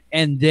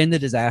and then the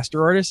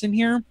disaster artist in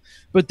here,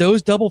 but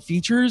those double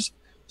features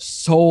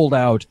sold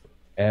out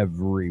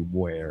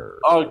everywhere.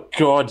 Oh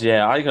god,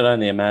 yeah, I could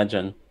only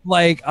imagine.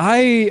 Like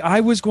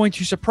I was going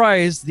to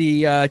surprise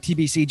the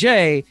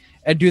TBCJ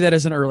and do that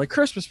as an early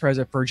Christmas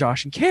present for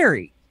Josh and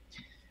Carrie.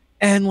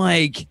 And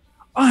like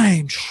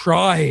I'm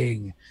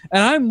trying,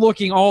 and I'm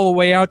looking all the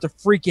way out to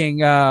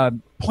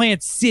freaking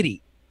Plant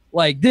City,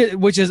 like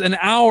which is an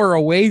hour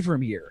away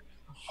from here.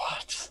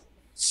 What?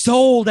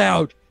 Sold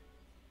out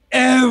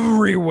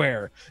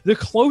everywhere. The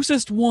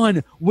closest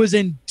one was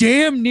in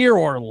damn near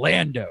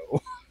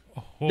Orlando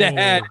that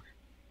had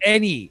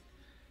any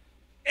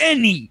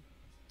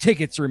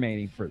tickets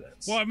remaining for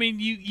this. Well, I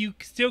mean, you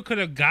still could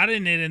have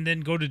gotten it and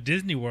then go to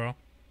Disney World.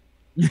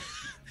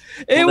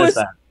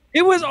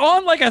 It was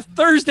on like a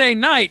Thursday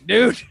night,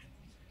 dude.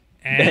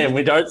 And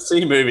we don't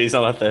see movies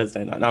on a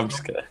Thursday night. No, I'm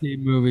just kidding. See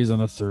movies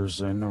on a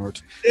Thursday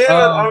night.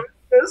 Yeah, I'm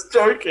just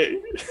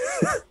joking.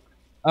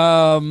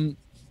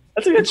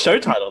 That's a good show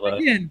title, though.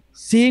 Again,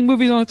 seeing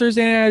movies on a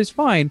Thursday night is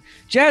fine.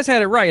 Jazz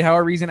had it right.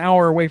 However, he's an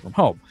hour away from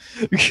home.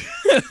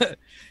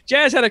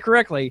 Jazz had it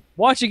correctly.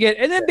 Watching it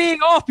and then being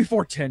off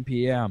before 10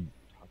 p.m.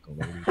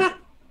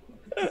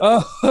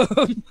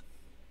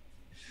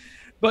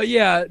 But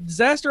yeah,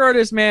 disaster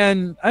artist,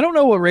 man. I don't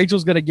know what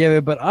Rachel's gonna give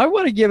it, but I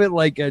want to give it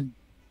like an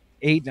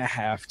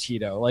 8.5.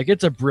 Tito, like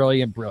it's a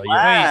brilliant.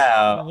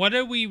 Wow. Wait, what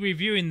are we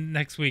reviewing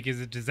next week?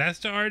 Is it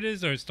disaster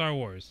artist or Star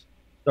Wars?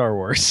 Star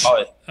Wars.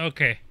 Oh,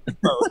 okay.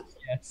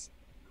 Yes.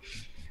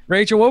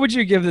 Rachel, what would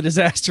you give the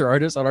disaster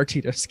artist on our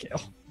Tito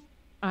scale?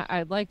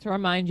 I'd like to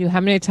remind you, how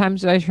many times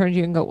did I turn to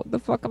you and go, "What the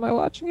fuck am I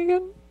watching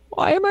again?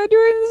 Why am I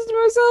doing this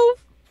to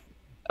myself?"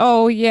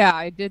 Oh yeah,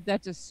 I did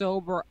that to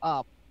sober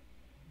up.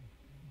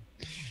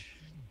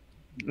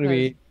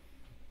 I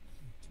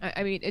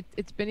mean,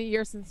 it's been a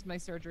year since my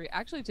surgery.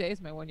 Actually, today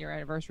is my 1-year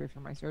anniversary for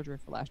my surgery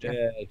for last year.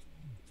 Yeah.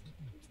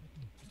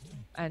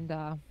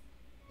 And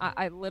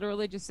I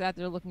literally just sat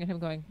there looking at him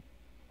going,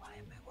 "Why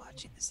am I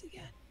watching this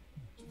again?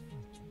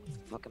 What the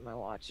fuck am I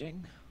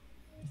watching?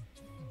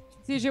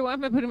 CJ, why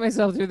am I putting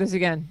myself through this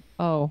again?"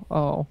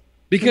 Oh.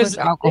 Because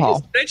alcohol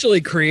they essentially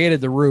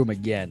created The Room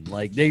again.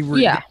 Like they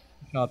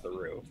shot The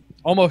Room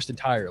almost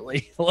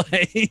entirely.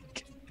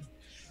 Like,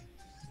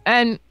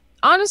 and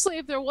honestly,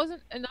 if there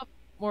wasn't enough,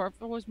 or if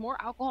there was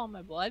more alcohol in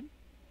my blood,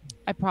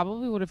 I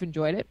probably would have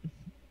enjoyed it.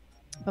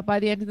 But by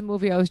the end of the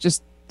movie, I was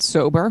just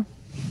sober,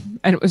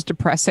 and it was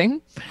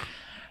depressing,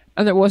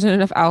 and there wasn't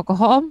enough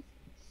alcohol.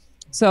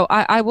 So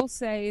I will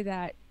say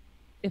that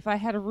if I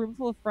had a room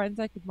full of friends,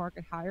 I could mark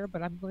it higher,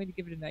 but I'm going to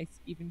give it a nice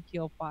even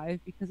keel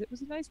 5 because it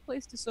was a nice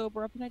place to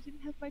sober up, and I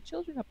didn't have my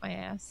children up my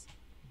ass.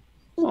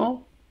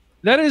 Oh,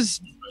 that is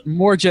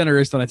more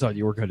generous than I thought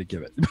you were going to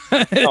give it.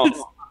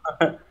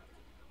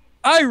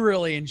 I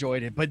really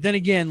enjoyed it, but then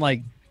again,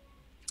 like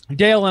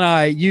Dale and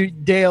I,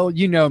 Dale,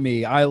 you know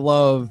me, I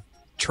love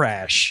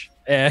trash.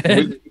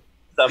 And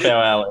up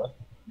our alley.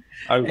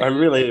 I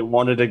really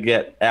wanted to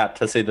get out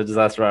to see the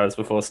disaster artist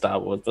before Star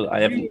Wars, but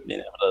I haven't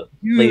been able to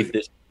leave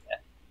this.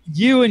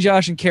 You and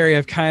Josh and Carrie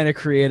have kind of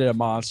created a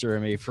monster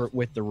in me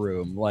with The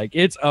Room. Like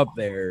it's up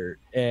there,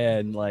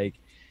 and like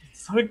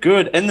so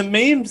good. And the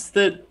memes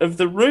of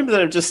The Room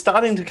that are just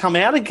starting to come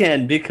out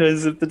again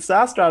because of the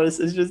disaster artist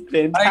is just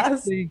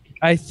fantastic.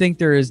 I think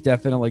there is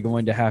definitely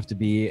going to have to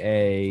be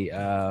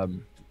a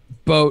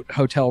boat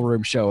hotel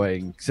room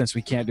showing, since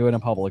we can't do it in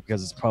public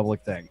because it's a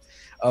public thing,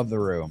 of The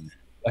Room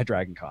at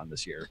Dragon Con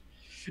this year.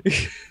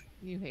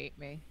 You hate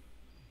me.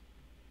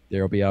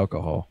 There'll be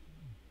alcohol.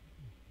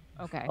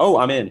 Okay. Oh,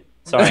 I'm in.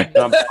 Sorry.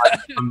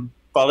 I'm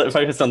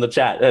focused on the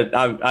chat.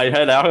 I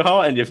heard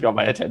alcohol and you've got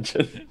my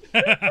attention.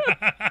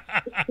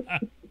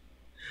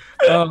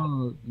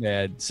 Oh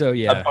man. So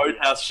yeah. A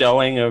boathouse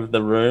showing of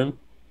the room.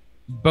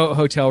 Boat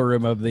hotel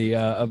room of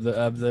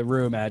the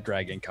room at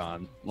Dragon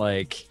Con.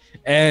 Like,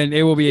 and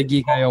it will be a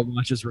Geek IO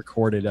watches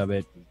recorded of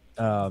it.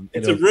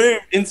 It's a room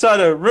inside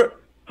a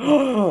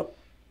room.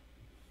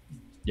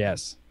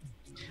 Yes.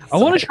 I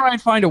want to try and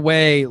find a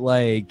way,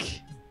 like,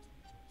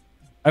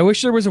 I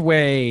wish there was a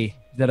way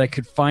that I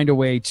could find a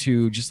way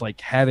to just like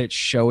have it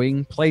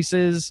showing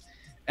places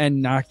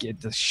and not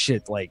get the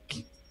shit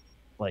like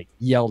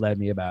yelled at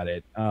me about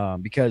it.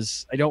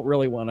 Because I don't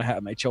really want to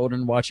have my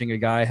children watching a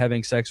guy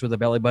having sex with a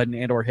belly button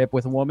and or hip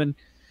with a woman.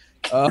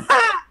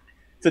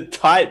 It's a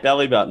tight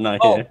belly button, I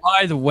hear. Oh,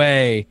 by the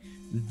way,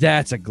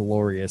 that's a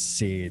glorious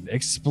scene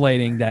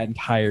explaining that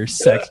entire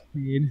sex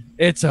scene.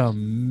 It's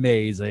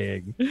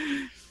amazing.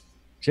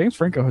 James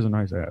Franco has a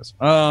nice ass.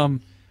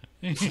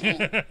 Is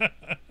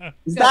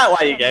that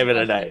why you gave it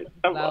a name?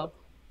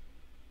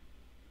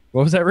 What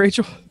was that,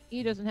 Rachel?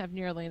 He doesn't have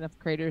nearly enough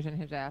craters in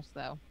his ass,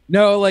 though.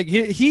 No, like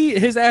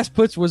his ass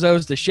puts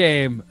Wazoo's to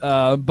shame,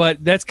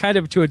 but that's kind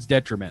of to its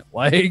detriment.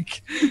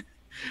 Like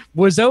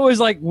Wazoo is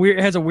like weird,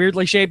 has a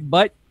weirdly shaped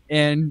butt,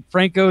 and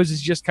Franco's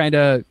is just kind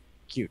of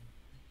cute.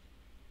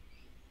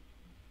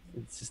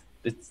 It's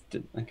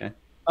okay.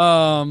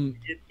 Weirdly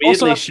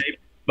Also, shaped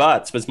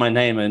butts was my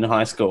name in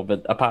high school,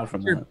 but apart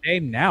from your that,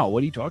 name now.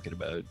 What are you talking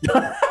about?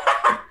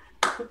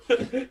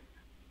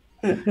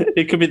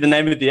 it could be the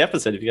name of the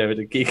episode if you go over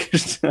to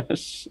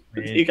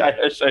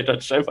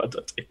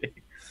geekIOshow.show.tv.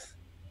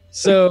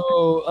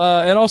 So,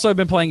 and also I've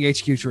been playing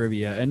HQ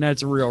Trivia, and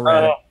that's a real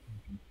rad.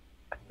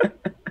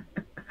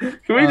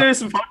 Can we do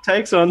some hot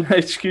takes on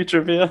HQ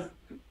Trivia?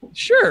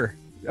 Sure.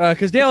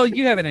 Because Dale,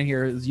 you have it in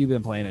here. You've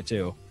been playing it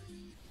too.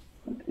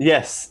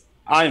 Yes,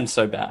 I'm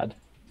so bad.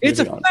 It's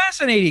a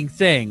fascinating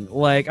thing.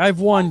 Like, I've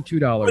won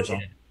 $2 on it.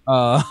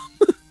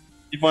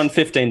 You've won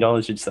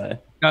 $15, you'd say.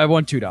 I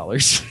won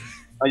 $2.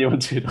 Oh, you won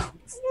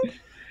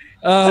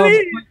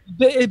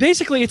 $2.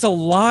 Basically, it's a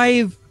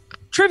live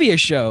trivia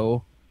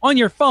show on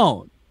your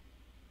phone.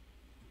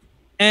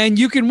 And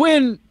you can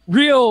win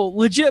real,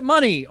 legit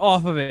money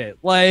off of it.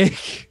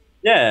 Like...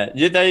 Yeah,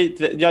 they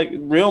like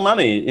real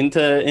money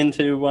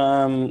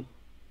into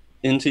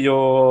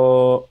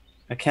your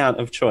account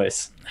of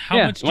choice. How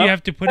much do you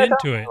have to put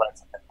into it?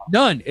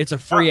 None. It's a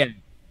free app.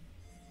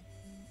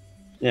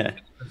 Yeah,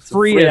 it's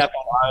free app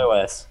on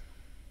iOS.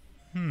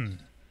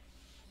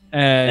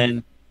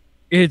 And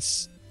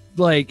it's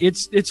like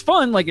it's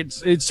fun. Like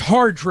it's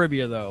hard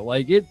trivia though.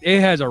 Like it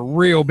has a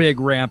real big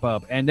ramp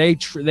up, and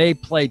they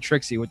play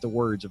tricksy with the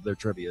words of their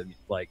trivia,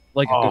 like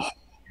a good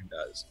game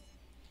does.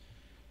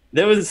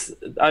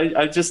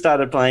 I just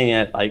started playing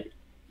it like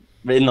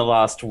in the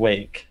last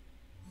week,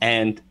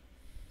 and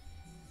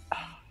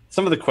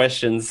some of the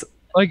questions,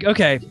 like,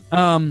 okay,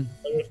 a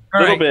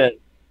little bit.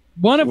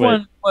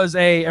 One was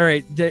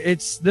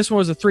this one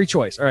was a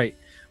 3-choice. All right,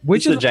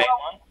 which of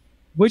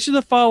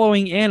the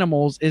following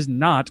animals is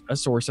not a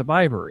source of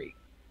ivory?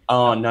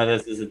 Oh no,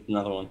 this is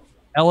another one.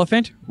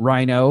 Elephant,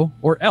 rhino,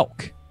 or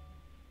elk?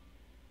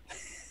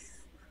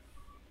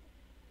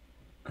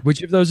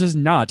 Which of those is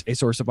not a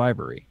source of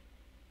ivory?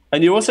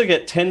 And you also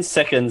get 10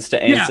 seconds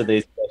to answer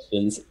these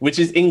questions, which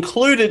is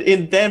included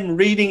in them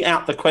reading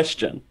out the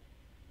question.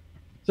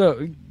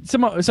 So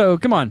come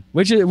on.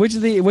 Which of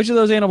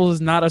those animals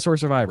is not a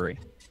source of ivory?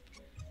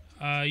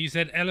 You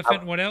said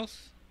elephant. What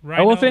else?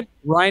 Rhino? Elephant,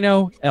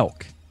 rhino,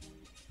 elk.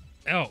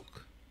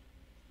 Elk.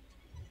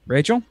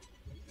 Rachel?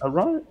 A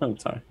rhino? Oh,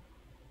 sorry.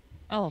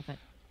 Elephant.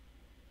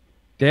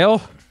 Dale? I'm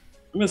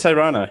going to say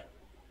rhino.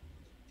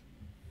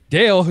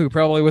 Dale, who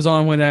probably was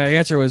on when that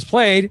answer was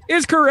played,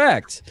 is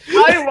correct.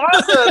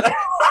 I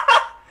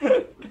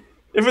wasn't.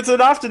 If it's an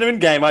afternoon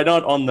game, I'm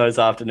not on those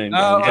afternoon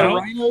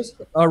games.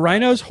 A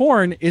rhino's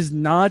horn is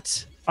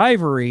not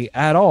ivory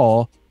at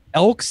all.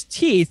 Elk's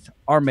teeth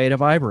are made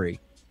of ivory.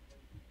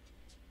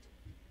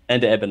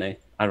 And ebony,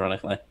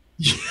 ironically.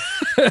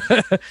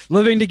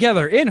 Living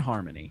together in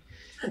harmony.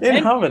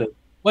 Harmony.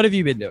 What have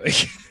you been doing?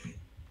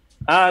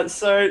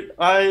 So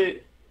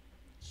I've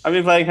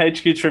been playing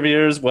HQ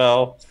Trivia as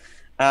well.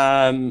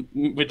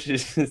 Which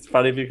is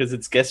funny because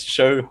it's guest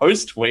show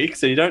host week,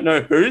 so you don't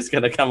know who's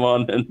going to come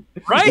on and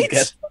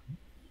right.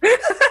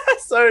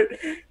 So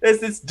there's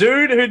this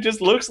dude who just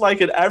looks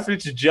like an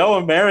average Joe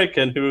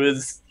American who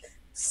is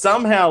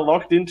somehow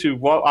locked into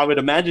what I would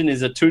imagine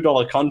is a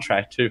 $2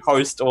 contract to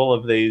host all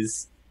of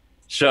these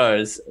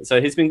shows. So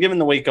he's been given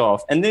the week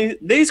off, and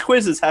these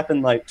quizzes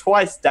happen like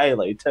twice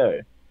daily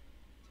too,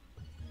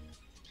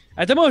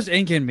 at the most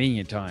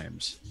inconvenient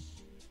times.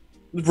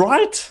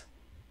 Right.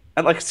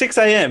 At like 6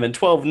 a.m. and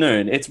 12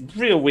 noon. It's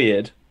real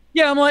weird.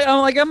 Yeah,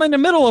 I'm in the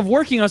middle of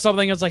working on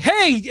something. It's like,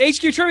 hey,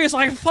 HQ Trivia is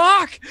like,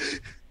 fuck.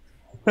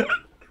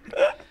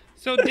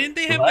 So didn't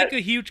they have like a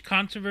huge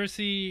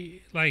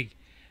controversy? Like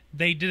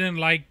they didn't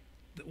like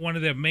one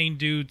of the main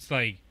dudes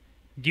like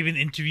giving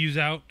interviews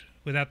out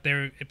without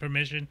their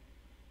permission?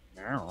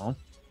 I don't know.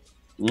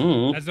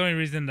 Mm. That's the only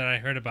reason that I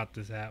heard about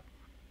this app.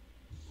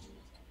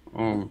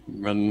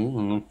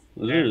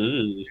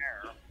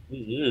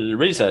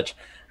 Research.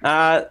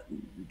 I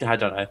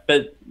don't know,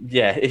 but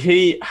yeah,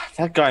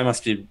 that guy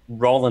must be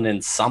rolling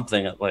in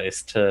something at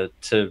least to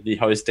be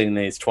hosting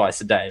these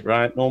twice a day,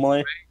 right?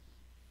 Normally,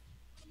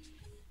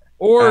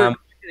 or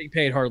getting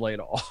paid hardly at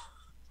all,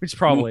 which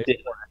probably. Yeah.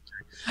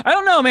 I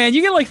don't know, man.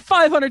 You get like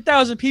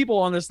 500,000 people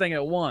on this thing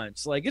at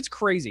once. Like, it's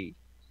crazy.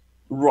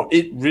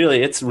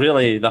 It's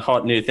really the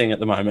hot new thing at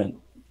the moment,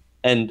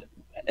 and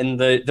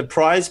the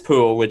prize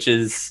pool, which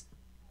is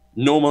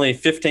normally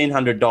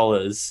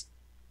 $1,500,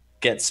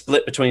 gets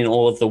split between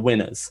all of the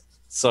winners.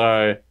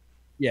 So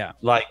yeah,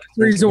 like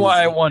the reason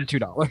why I won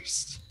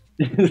 $2.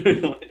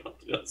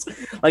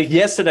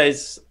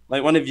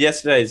 Like one of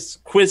yesterday's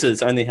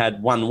quizzes only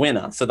had one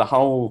winner, so the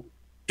whole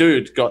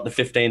dude got the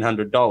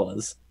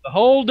 $1,500. The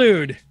whole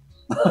dude.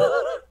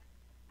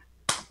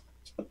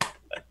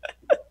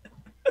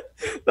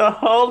 The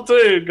whole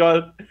dude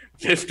got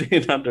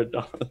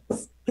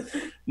 $1,500.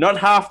 Not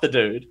half the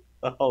dude,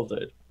 the whole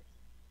dude.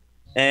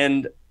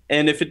 And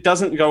if it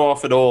doesn't go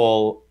off at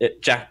all,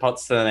 it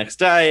jackpots to the next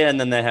day, and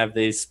then they have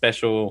these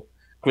special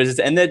quizzes,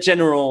 and they're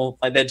general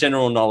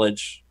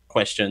knowledge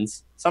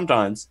questions.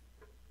 Sometimes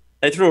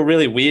they threw a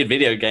really weird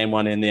video game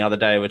one in the other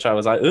day, which I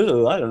was like,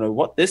 ooh, I don't know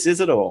what this is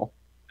at all.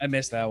 I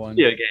missed that one.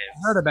 Video games.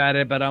 I heard about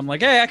it, but I'm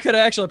like, hey, I could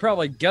have actually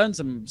probably done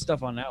some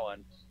stuff on that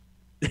one.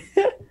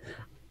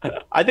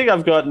 I think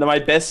I've got my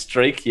best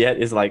streak yet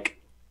is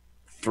like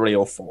 3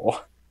 or 4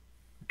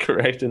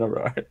 correct in a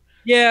row.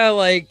 Yeah,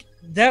 like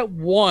that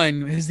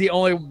one has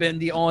been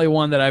the only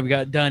one that I've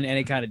got done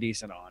any kind of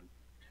decent on.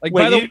 Like,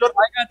 by the way,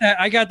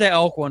 I got that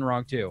elk one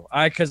wrong too.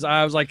 Because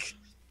I was like,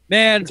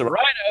 man,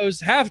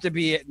 rhinos have to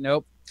be it.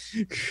 Nope.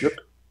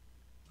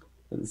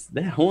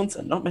 Their horns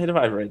are not made of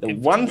ivory. The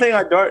one thing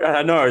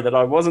I know that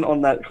I wasn't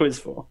on that quiz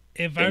for.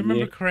 If I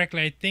remember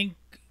correctly, I think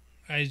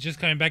it's just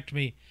coming back to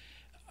me.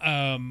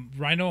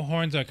 Rhino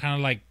horns are kind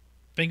of like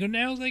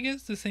fingernails, I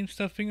guess. The same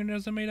stuff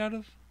fingernails are made out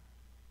of.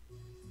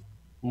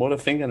 What are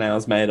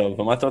fingernails made of?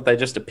 I thought they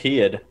just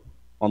appeared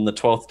on the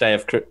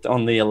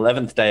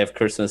 11th day of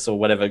Christmas, or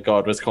whatever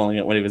God was calling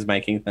it when he was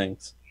making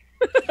things.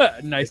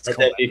 Nice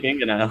callback.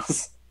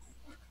 Fingernails.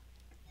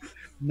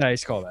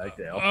 Nice callback,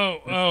 Dale.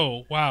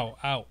 Oh, wow.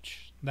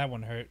 Ouch. That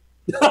one hurt.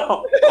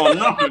 Oh,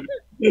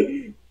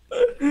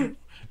 no.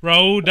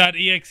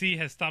 Row.exe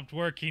has stopped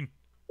working.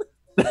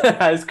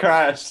 Has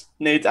crashed.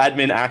 Needs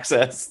admin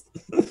access.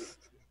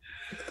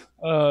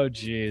 Oh,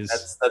 jeez.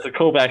 That's a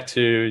callback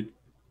to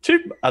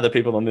 2 other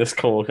people on this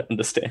call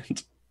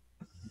understand.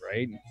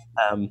 Right.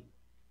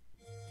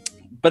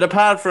 But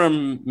apart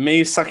from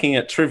me sucking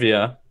at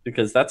trivia,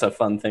 because that's a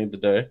fun thing to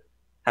do,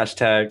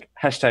 hashtag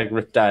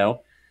RipDale,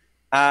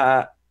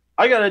 I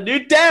got a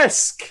new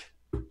desk!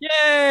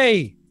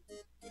 Yay!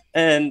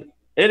 And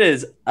it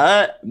is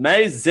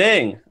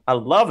amazing. I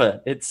love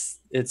it.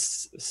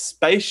 It's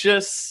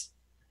spacious.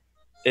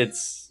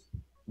 It's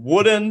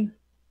wooden.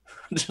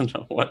 I don't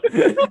know what.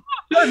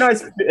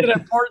 Nice. An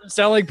important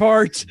selling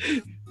part.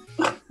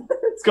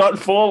 It's got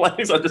 4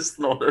 legs. I just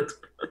snorted.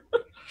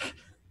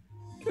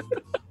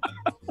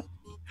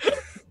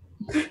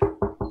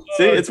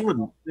 See, it's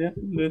wooden. Yeah,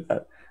 do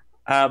that.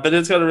 But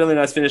it's got a really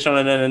nice finish on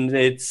it, and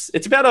it's a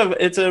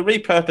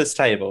repurposed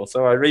table.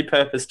 So I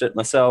repurposed it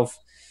myself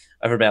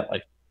over about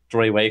like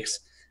 3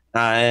 weeks,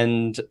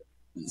 and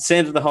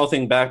sanded the whole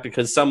thing back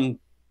because some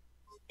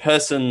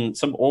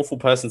awful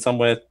person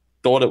somewhere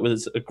thought it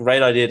was a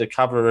great idea to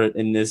cover it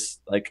in this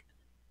like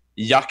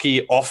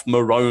yucky off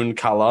maroon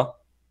color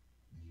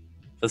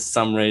for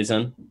some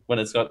reason when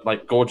it's got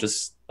like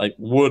gorgeous like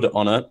wood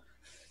on it.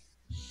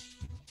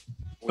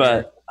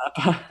 But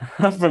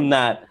apart from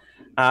that,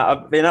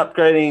 I've been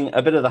upgrading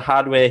a bit of the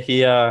hardware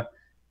here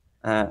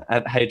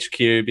at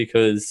HQ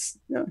because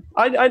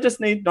I just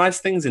need nice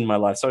things in my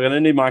life. So I got a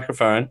new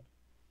microphone.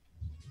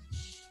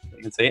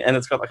 You can see, and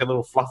it's got like a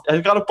little fluff.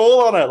 It's got a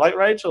ball on it, like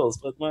Rachel's,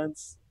 but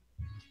mine's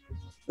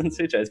and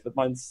CJ's, but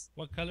mine's.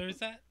 What color is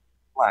that?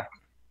 Black.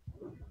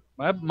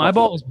 My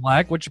ball is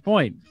black. What's your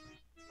point?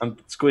 I'm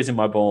squeezing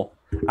my ball,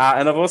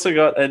 and I've also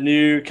got a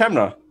new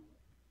camera,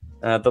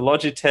 the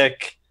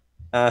Logitech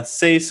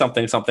C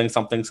something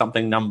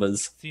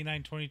numbers.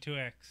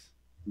 C922X.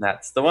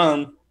 That's the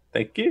one.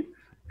 Thank you.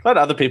 Glad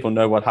other people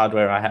know what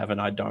hardware I have and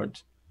I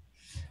don't.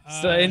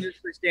 It's the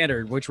industry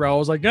standard, which Raul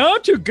was like, no,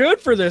 I'm too good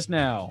for this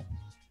now.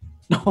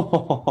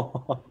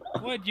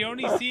 What? You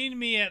only seen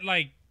me at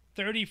like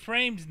 30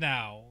 frames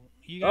now.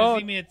 You gotta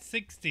see me at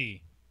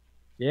 60.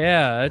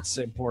 Yeah, that's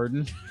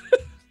important.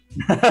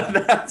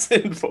 That's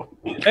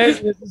important. Hey,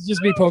 this is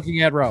just me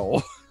poking at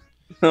Raul.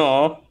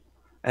 Oh,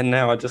 and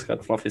now I just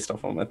got fluffy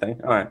stuff on my thing.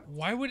 All right.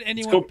 Why would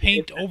anyone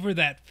paint over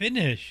that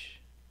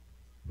finish?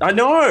 I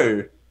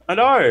know.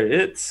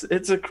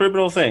 It's a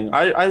criminal thing.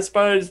 I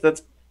suppose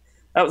that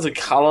was a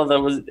color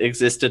that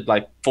existed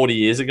like 40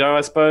 years ago,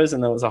 I suppose,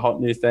 and that was a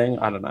hot new thing.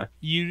 I don't know.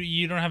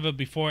 You don't have a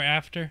before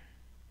after?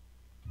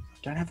 I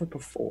don't have a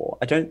before.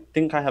 I don't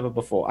think I have a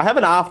before. I have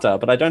an after,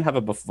 but I don't have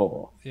a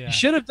before. Yeah. You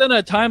should have done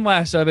a time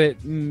lapse of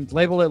it and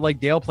labeled it like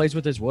Dale plays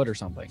with his wood or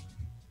something.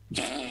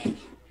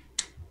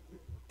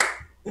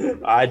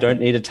 I don't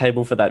need a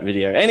table for that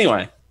video.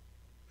 Anyway.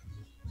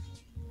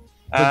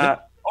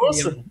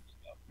 Also,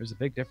 there's a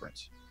big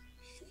difference.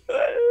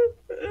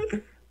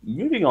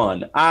 Moving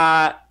on.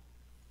 I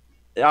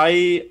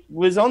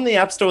was on the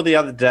App Store the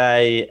other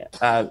day,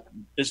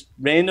 just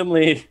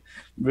randomly,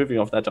 moving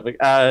off that topic,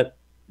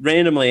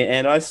 randomly,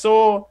 and I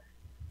saw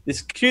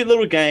this cute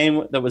little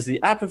game that was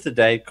the app of the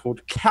day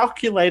called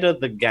Calculator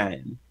the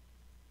Game.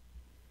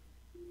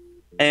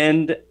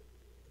 And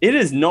it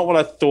is not what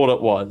I thought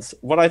it was.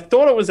 What I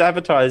thought it was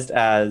advertised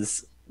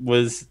as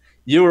was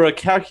you were a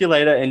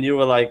calculator and you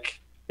were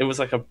like, it was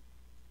like a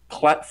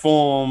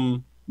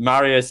platform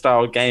Mario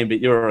style game, but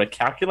you were a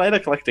calculator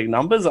collecting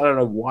numbers. I don't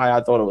know why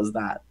I thought it was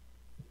that.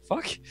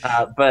 Fuck.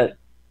 But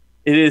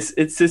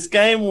it's this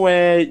game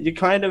where you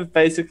kind of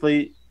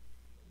basically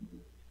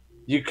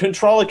you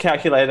control a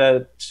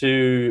calculator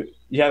you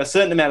have a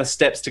certain amount of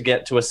steps to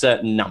get to a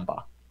certain number.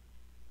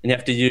 And you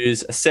have to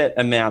use a set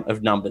amount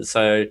of numbers.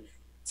 So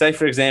say,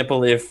 for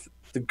example, if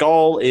the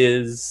goal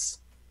is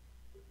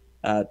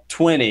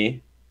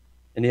 20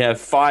 and you have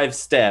 5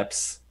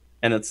 steps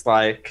and it's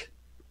like,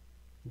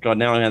 God,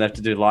 now I'm going to have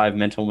to do live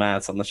mental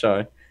maths on the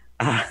show.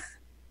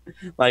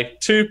 Like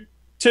 2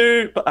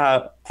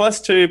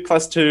 plus 2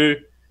 plus 2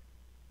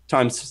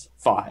 times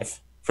 5,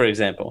 for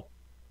example.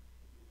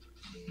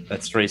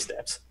 That's 3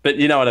 steps. But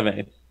you know what I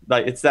mean.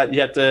 Like it's that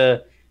you have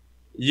to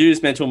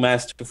use mental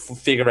maths to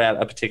figure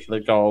out a particular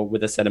goal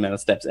with a set amount of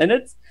steps. And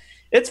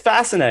it's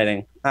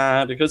fascinating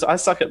because I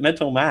suck at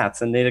mental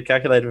maths and need a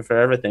calculator for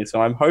everything.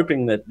 So I'm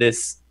hoping that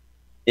this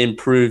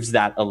improves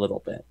that a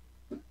little bit.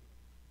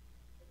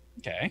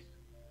 Okay.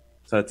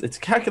 So it's a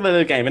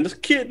calculator game, and it's a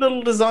cute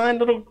little design,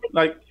 little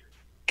like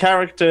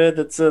character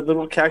that's a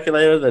little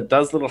calculator that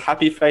does little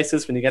happy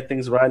faces when you get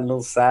things right and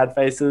little sad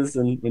faces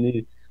and when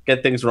you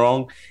get things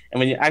wrong. And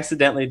when you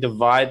accidentally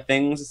divide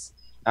things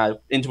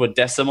into a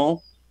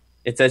decimal,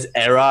 it says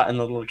error, and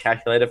the little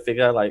calculator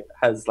figure like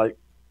has like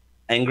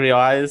angry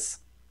eyes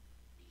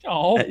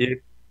at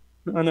you.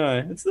 I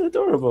know, it's an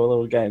adorable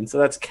little game. So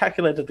that's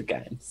Calculator the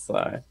Game.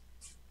 So,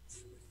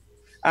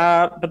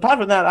 but apart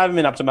from that, I haven't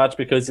been up to much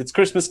because it's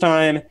Christmas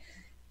time,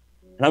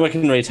 and I work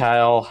in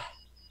retail.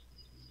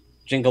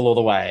 Jingle all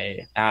the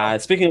way.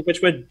 Speaking of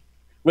which,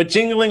 we're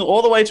jingling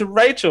all the way to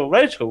Rachel.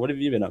 Rachel, what have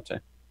you been up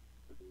to?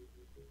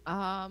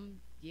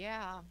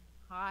 Yeah.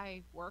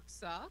 Hi, work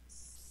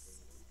sucks.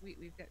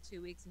 We've got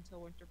 2 weeks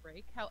until winter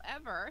break.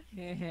 However,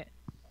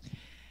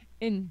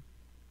 in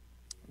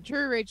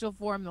true Rachel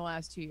form the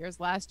last 2 years,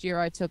 last year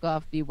I took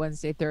off the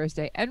Wednesday,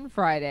 Thursday, and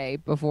Friday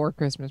before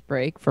Christmas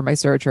break for my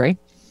surgery.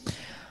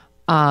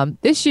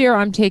 This year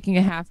I'm taking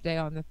a half day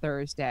on the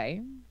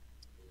Thursday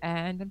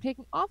and I'm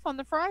taking off on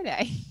the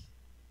Friday.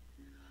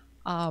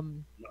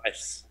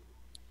 Nice.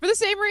 For the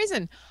same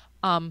reason.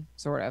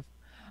 Sort of.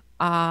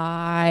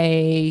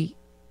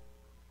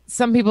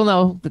 Some people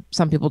know, but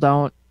some people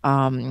don't.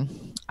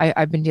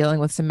 I've been dealing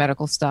with some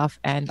medical stuff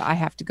and I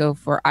have to go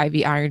for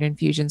IV iron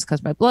infusions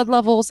because my blood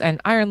levels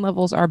and iron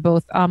levels are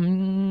both,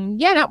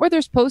 not where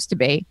they're supposed to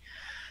be.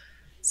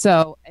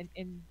 So, and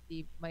in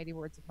the mighty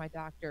words of my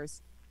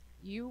doctors,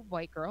 you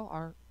white girl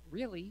are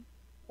really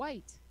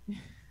white.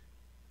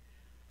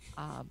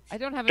 I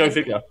don't have enough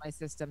in my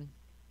system,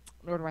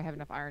 nor do I have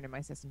enough iron in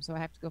my system. So I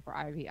have to go for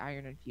IV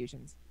iron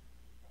infusions.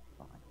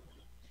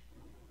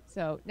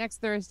 So next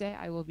Thursday,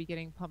 I will be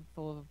getting pumped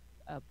full of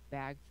a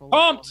bag full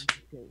pumped.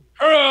 of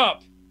Hurry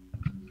up!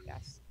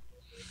 Yes.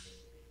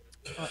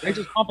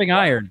 Rachel's pumping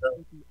iron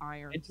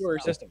into her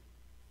system.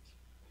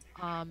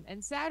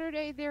 And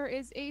Saturday there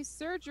is a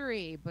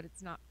surgery, but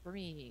it's not for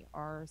me.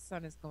 Our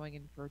son is going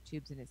in for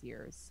tubes in his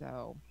ears,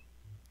 so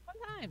fun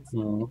times.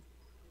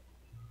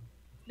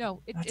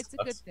 No, it's a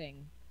good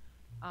thing.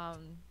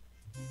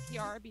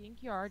 Kiara, being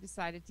Kiara,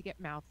 decided to get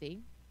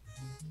mouthy.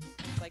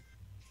 Like,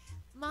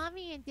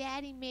 Mommy and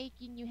Daddy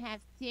making you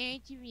have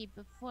surgery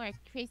before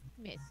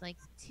Christmas, like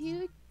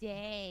 2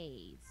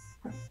 days.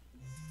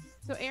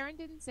 So Aaron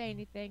didn't say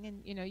anything,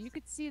 and you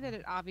could see that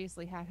it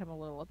obviously had him a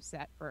little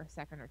upset for a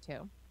second or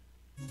two.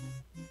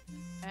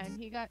 And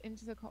he got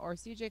into the car, or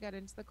CJ got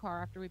into the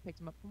car after we picked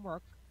him up from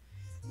work.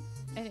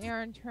 And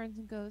Aaron turns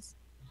and goes,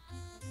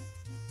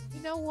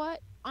 "You know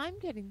what? I'm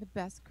getting the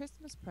best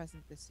Christmas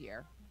present this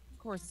year." Of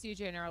course,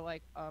 CJ and I are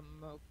like,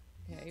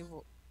 okay,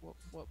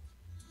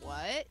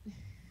 what?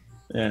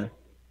 Yeah.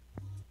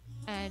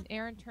 And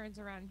Aaron turns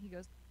around and he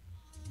goes,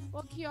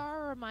 "Well,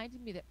 Kiara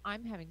reminded me that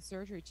I'm having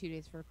surgery 2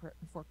 days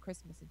before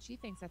Christmas, and she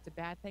thinks that's a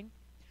bad thing.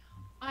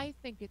 I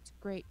think it's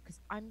great because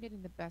I'm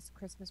getting the best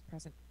Christmas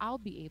present I'll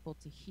be able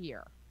to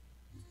hear."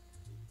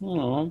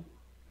 Aww.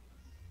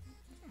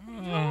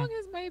 How long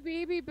has my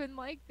baby been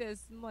like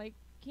this and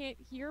can't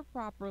hear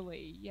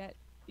properly? Yet,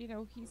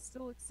 he's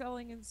still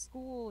excelling in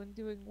school and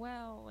doing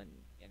well, and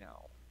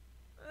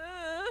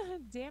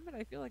damn it,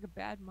 I feel like a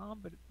bad mom,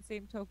 but at the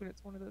same token,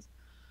 it's one of those,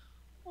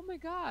 oh my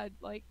God,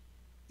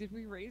 did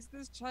we raise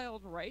this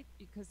child right?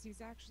 Because he's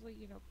actually,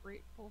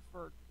 grateful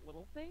for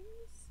little things.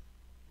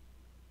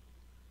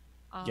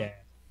 Yeah.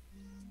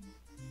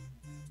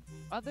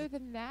 Other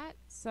than that,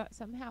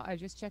 somehow I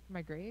just checked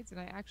my grades and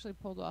I actually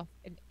pulled off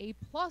an A+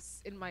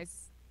 in my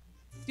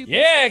Stupid.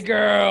 Yeah,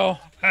 girl.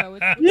 So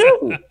it's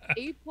You.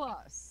 A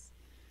plus.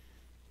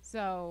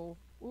 So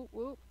whoop,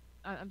 whoop.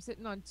 I'm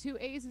sitting on 2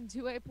 A's and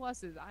 2 A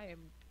pluses. I am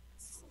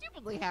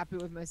stupidly happy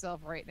with myself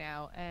right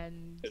now,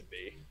 and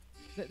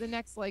the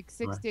next like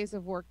 6 days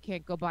of work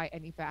can't go by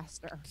any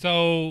faster.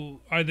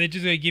 So, are they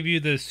just gonna give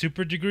you the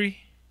super degree?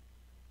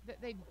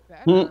 They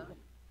better. Mm.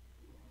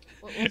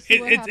 We'll see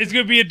what It's happens.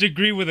 gonna be a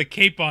degree with a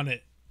cape on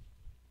it.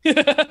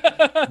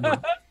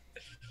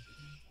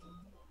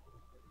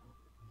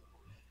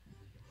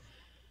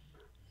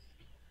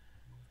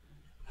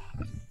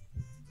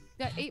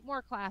 Got 8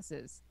 more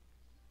classes.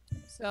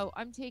 So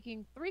I'm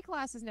taking 3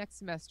 classes next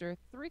semester,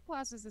 3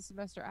 classes the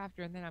semester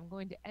after, and then I'm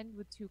going to end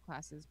with 2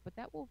 classes. But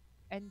that will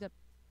end up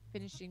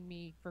finishing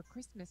me for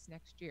Christmas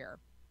next year.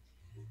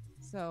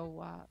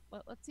 So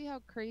let's see how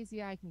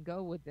crazy I can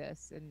go with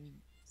this and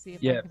see if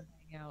I can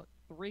bang out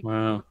 3.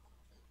 Wow.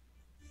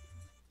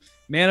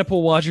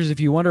 Maniple watchers, if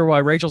you wonder why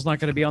Rachel's not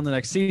going to be on the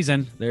next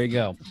season, there you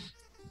go.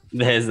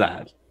 There's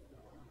that.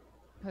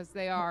 Because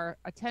they are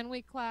a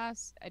 10-week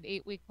class, an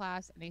 8-week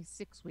class, and a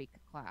 6-week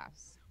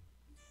class.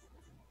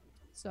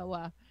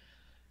 So,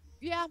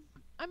 yeah,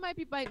 I might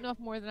be biting off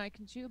more than I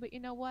can chew, but you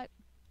know what?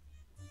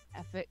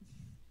 F it.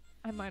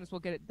 I might as well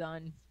get it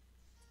done.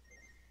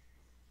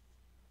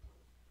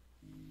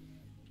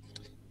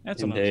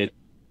 That's Indeed.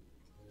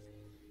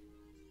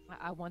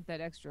 I want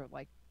that extra,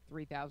 like,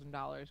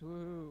 $3,000.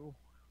 Woo.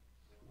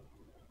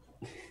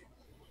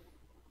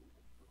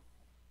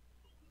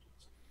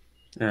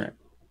 All right.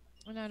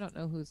 And I don't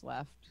know who's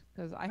left,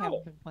 because I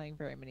haven't been playing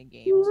very many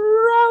games.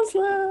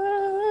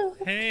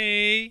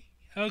 Hey.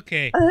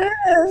 Okay.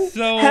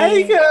 So.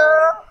 Hey,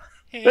 girl.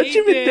 Hey, What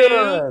you been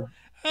Dale. doing?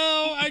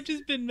 Oh, I've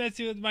just been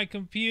messing with my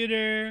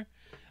computer.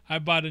 I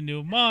bought a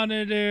new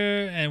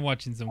monitor and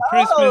watching some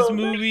Christmas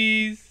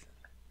movies.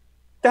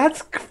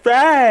 That's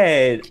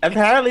great.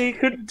 Apparently, you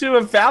couldn't do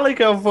a Valley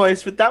Girl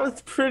voice, but that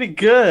was pretty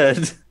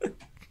good.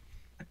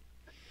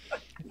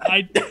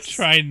 I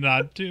try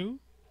not to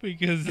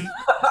because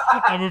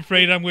I'm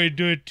afraid I'm going to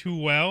do it too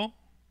well.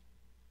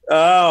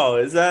 Oh,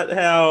 is that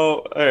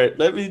how? All right,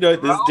 let me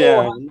note this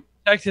down.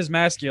 Protect his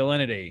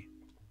masculinity.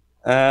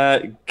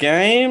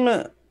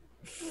 Game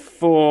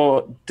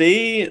for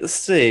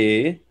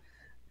DC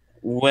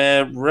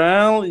where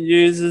Rel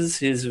uses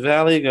his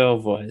Valley Girl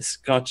voice.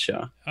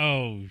 Gotcha.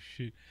 Oh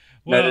shoot.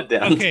 Note Well, it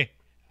down. okay.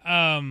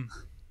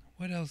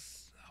 What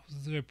else? I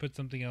was going to put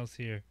something else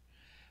here.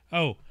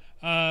 Oh,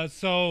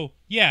 so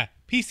yeah,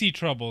 PC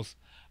troubles.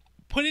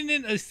 Putting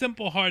in a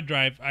simple hard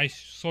drive, I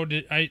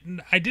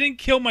didn't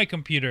kill my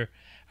computer.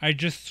 I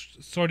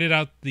just sorted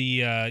out the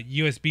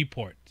USB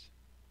port.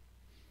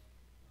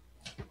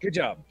 Good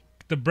job.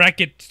 The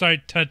bracket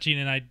started touching,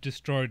 and I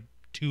destroyed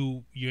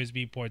 2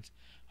 USB ports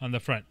on the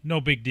front. No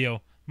big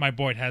deal. My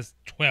board has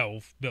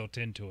 12 built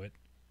into it,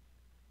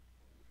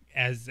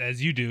 as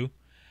you do.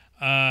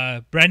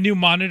 Brand new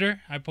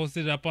monitor. I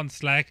posted it up on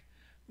Slack.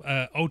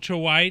 Ultra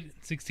wide,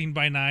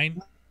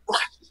 16:9.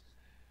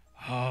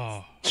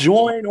 Oh,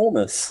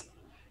 Ginormous.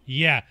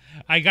 yeah.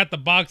 I got the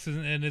box,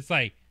 and it's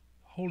like,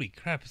 holy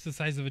crap! It's the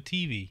size of a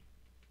TV.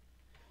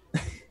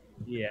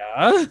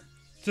 Yeah.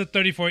 It's a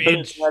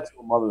 34-inch That's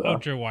a monitor.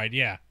 ultra wide.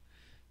 Yeah,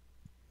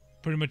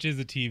 pretty much is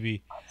a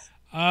TV.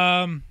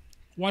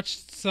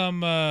 Watched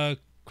some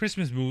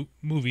Christmas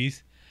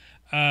movies.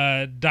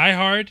 Die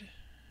Hard,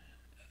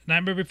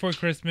 Nightmare Before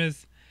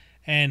Christmas,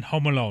 and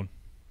Home Alone.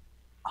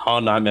 Oh,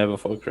 Nightmare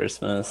Before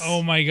Christmas.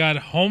 Oh my God,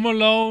 Home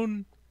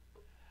Alone.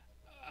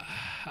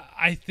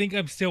 I think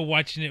I'm still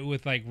watching it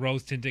with like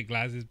rose tinted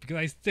glasses because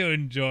I still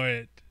enjoy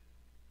it.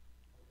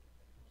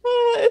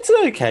 It's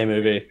an okay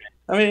movie.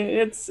 I mean,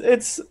 it's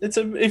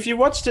a. If you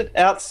watched it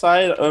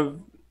outside of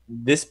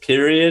this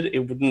period, it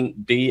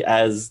wouldn't be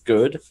as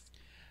good.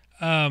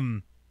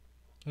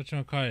 What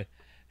you call it?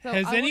 So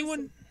Has I wanna anyone?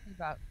 say something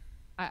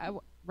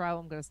about Raul,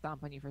 I'm going to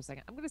stomp on you for a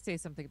second. I'm going to say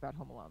something about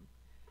Home Alone.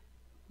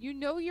 You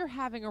know you're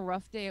having a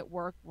rough day at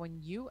work when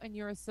you and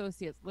your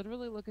associates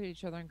literally look at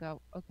each other and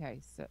go, okay,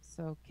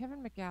 so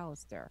Kevin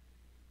McAllister,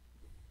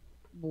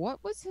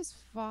 what was his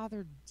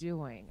father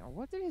doing, or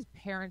what did his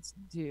parents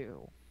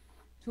do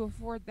to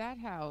afford that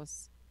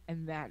house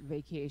and that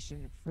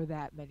vacation for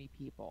that many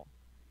people?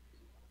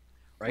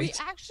 Right. We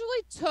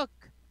actually took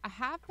a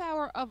half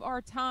hour of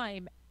our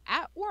time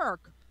at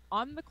work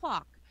on the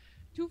clock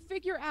to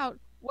figure out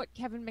what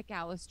Kevin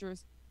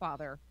McAllister's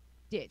father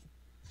did.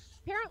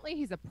 Apparently,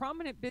 he's a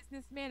prominent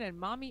businessman, and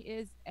mommy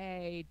is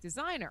a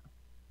designer.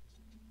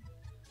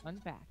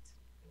 Fun fact.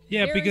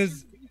 Yeah, There is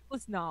because your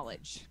useless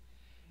knowledge.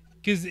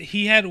 because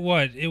he had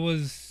what? It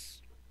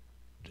was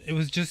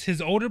just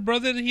his older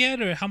brother that he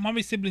had, or how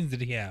many siblings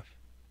did he have?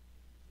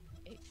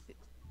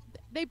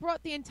 They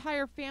brought the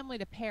entire family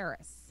to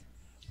Paris.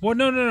 Well,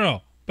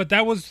 no. But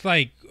that was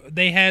like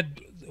they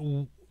had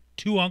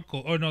 2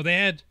 uncles, or no, they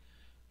had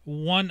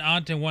 1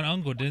 aunt and 1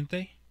 uncle, didn't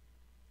they?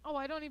 Oh,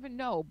 I don't even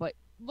know, but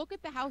look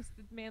at the house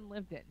this man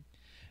lived in.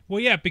 Well,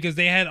 yeah, because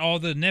they had all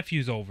the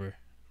nephews over,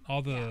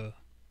 all the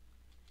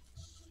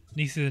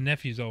nieces and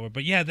nephews over.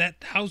 But yeah,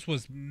 that house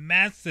was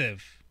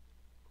massive.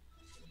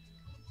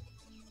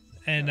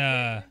 And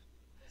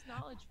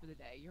knowledge for the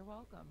day. You're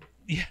welcome.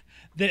 yeah,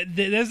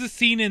 there's a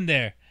scene in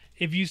there.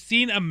 If you've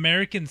seen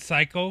American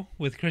Psycho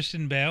with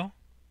Christian Bale,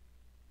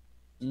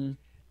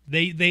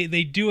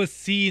 they do a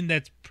scene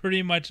that's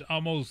pretty much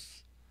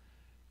almost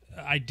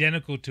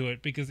identical to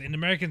it, because in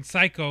American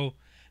Psycho,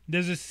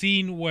 there's a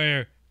scene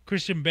where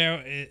Christian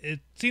Bale, it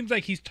seems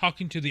like he's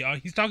talking to the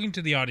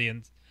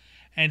audience,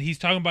 and he's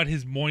talking about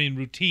his morning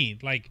routine,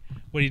 like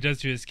what he does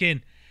to his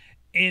skin.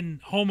 In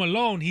Home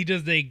Alone, he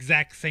does the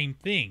exact same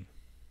thing.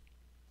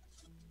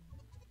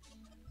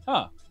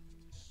 Huh.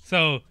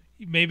 So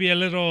maybe a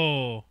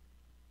little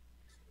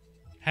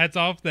hats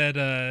off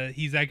that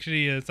he's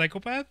actually a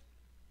psychopath?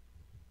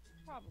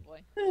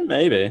 Probably.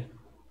 Maybe.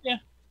 Yeah.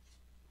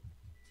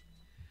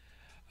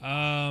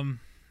 Let's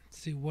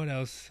see, what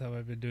else have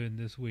I been doing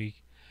this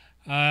week?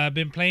 I've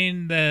been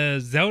playing the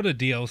Zelda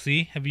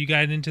DLC. Have you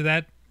gotten into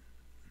that,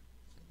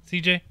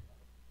 CJ?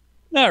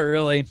 Not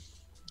really.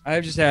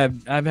 I've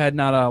had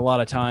not a lot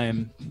of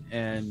time,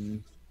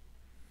 and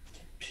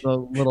the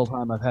little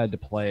time I've had to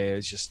play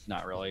has just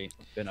not really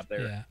been up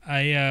there.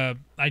 Yeah,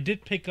 I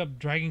did pick up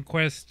Dragon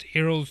Quest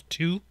Heroes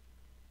 2.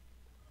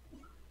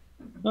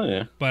 Oh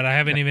yeah. But I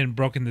haven't even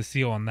broken the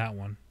seal on that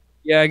one.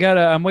 Yeah,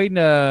 I'm waiting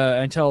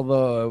until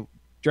the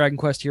Dragon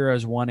Quest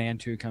Heroes 1 and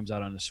 2 comes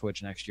out on the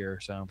Switch next year,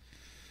 so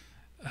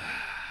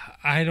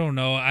I don't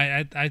know.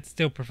 I'd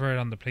still prefer it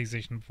on the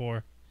PlayStation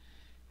 4.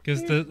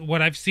 Because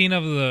what I've seen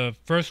of the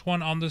first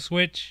one on the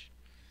Switch,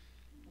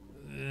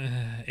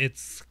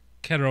 it's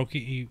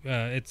karaoke.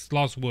 It's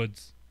Lost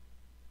Woods.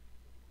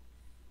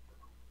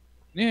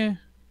 yeah.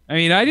 I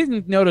mean, I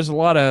didn't notice a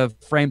lot of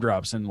frame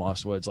drops in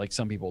Lost Woods like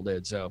some people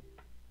did. So,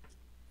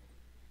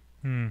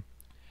 but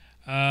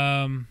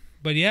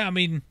yeah, I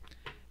mean,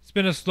 it's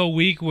been a slow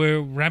week. We're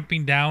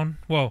ramping down.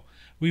 Well,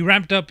 we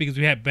ramped up because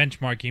we had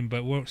benchmarking,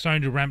 but we're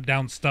starting to ramp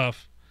down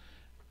stuff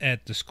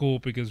at the school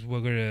because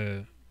we're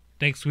gonna.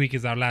 Next week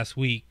is our last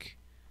week,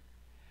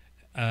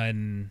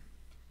 and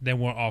then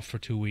we're off for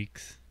 2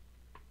 weeks.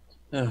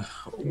 When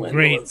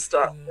Great. will it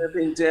start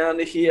moving down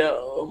here?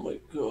 Oh my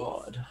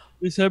god.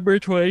 December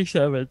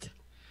 27th.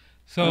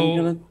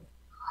 So,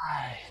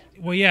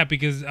 well, yeah,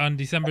 because on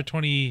December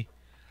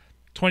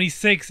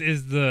 26th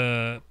is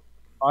the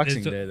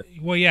Boxing Day.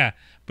 Well, yeah,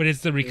 but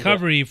it's the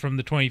recovery from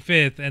the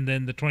 25th, and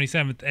then the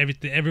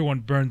 27th. Everyone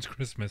burns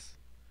Christmas.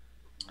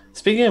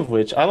 Speaking of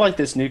which, I like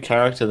this new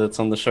character that's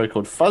on the show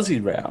called Fuzzy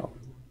Row.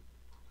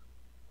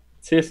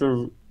 It's here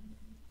for.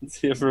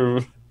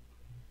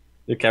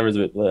 The camera's a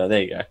bit blurry.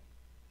 There you go.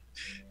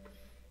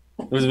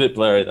 It was a bit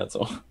blurry, that's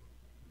all.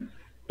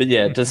 But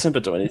yeah,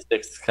 December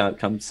 26th can't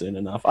come soon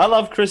enough. I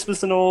love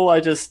Christmas and all.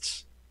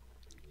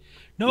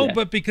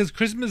 But because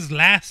Christmas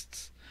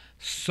lasts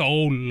so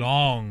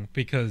long,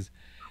 because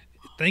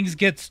things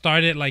get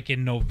started like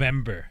in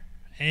November,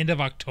 end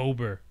of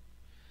October.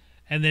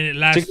 And then it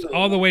lasts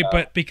all the way,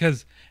 but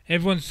because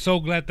everyone's so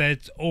glad that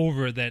it's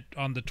over, that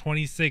on the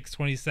 26th,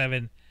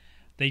 27th,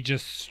 they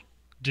just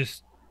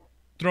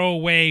throw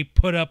away,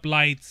 put up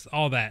lights,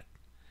 all that.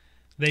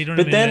 They don't.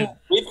 But then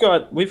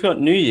we've got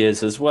New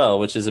Year's as well,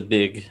 which is a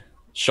big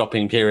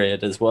shopping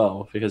period as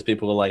well, because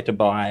people like to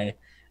buy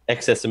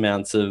excess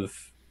amounts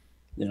of,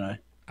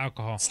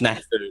 alcohol,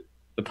 snack food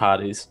for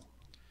parties.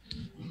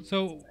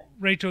 So,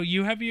 Rachel,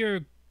 you have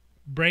your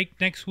break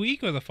next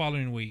week or the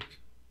following week?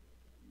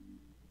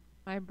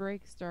 My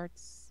break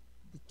starts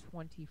the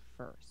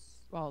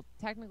 21st. Well,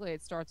 technically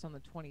it starts on the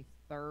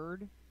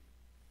 23rd,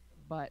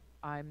 but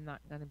I'm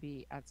not going to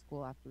be at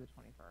school after the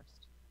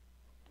 21st.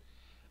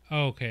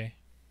 Oh, okay.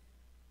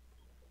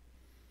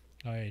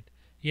 All right.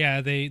 Yeah,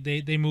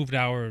 they moved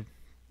our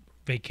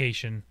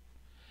vacation.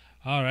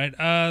 All right.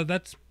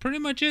 That's pretty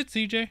much it,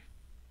 CJ.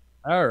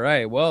 All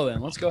right. Well,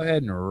 then let's go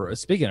ahead and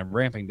speaking of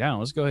ramping down,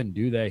 let's go ahead and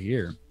do that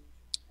here.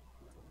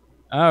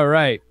 All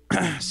right.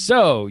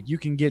 So you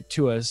can get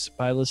to us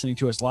by listening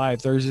to us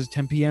live Thursdays,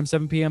 10 p.m.,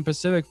 7 p.m.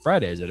 Pacific,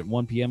 Fridays at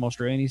 1 p.m.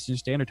 Australian Eastern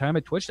Standard Time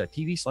at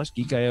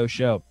twitch.tv/GeekIO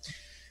Show.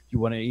 If you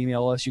want to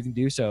email us, you can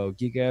do so.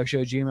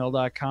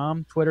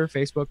 geekioshow@gmail.com, Twitter,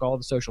 Facebook, all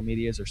the social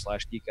medias are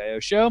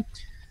 /GeekIO Show.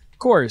 Of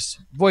course,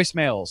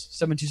 voicemails,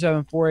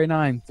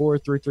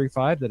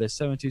 727-489-4335. That is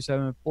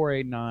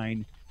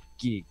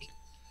 727-489-GEEK.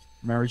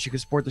 Remember that you can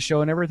support the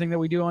show and everything that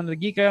we do on the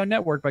Geek.io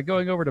network by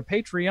going over to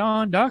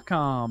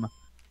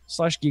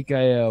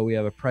patreon.com/GeekIO. We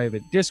have a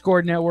private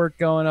Discord network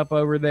going up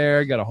over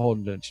there. Got a whole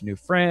bunch of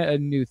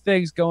new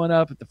things going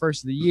up at the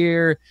first of the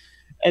year.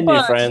 And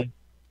new friends.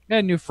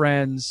 And new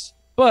friends.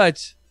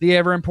 But the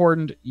ever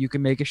important, you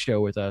can make a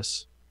show with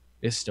us,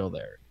 is still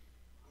there.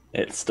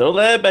 It's still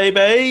there,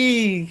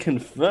 baby.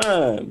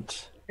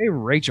 Confirmed. Hey,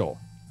 Rachel.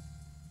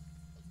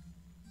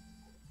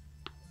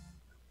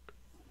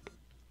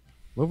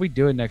 What are we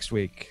doing next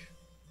week?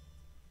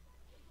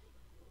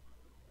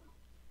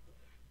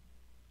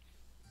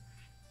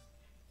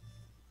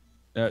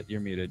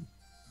 You're muted.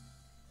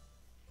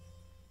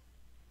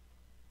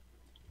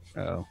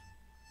 Oh.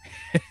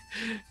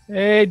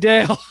 Hey,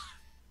 Dale.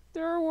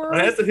 There were.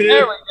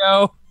 There we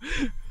go.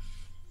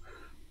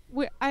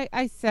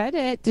 I said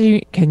it.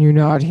 Can you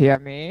not hear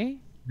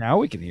me? Now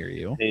we can hear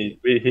you.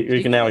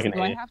 We can now. We can Do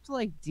hear I you. have to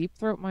like deep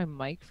throat my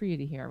mic for you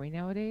to hear me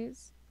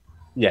nowadays?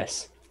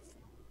 Yes.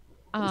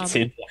 It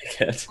seems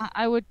like it.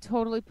 I would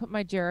totally put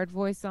my Jared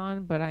voice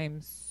on, but I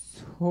am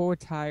so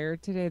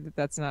tired today that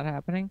that's not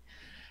happening.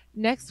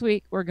 Next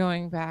week, we're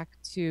going back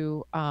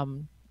to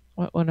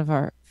one of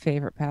our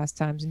favorite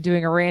pastimes and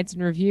doing a rant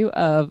and review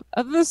of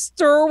the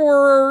Star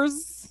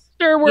Wars.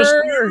 Star Wars.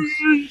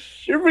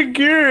 You're be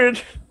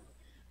good.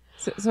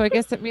 So I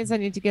guess that means I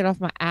need to get off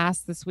my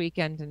ass this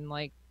weekend and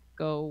like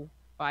go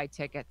buy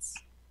tickets.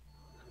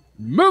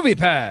 Movie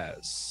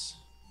Pass.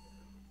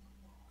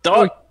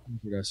 .co.uk.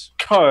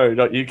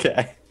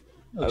 I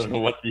don't know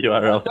what the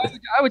URL is.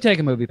 I would take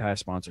a Movie Pass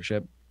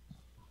sponsorship.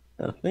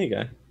 Oh, there you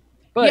go.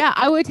 But, yeah,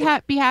 I would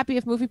be happy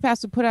if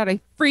MoviePass would put out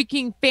a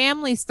freaking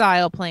family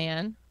style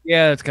plan.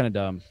 Yeah, that's kind of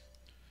dumb.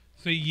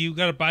 So you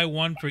got to buy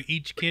one for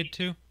each kid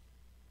too?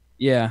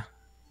 Yeah.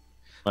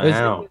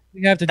 Wow.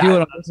 We have to do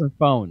it on different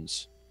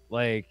phones,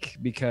 like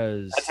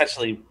because that's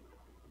actually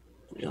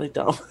really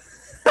dumb.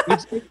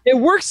 it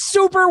works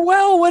super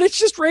well when it's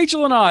just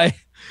Rachel and I.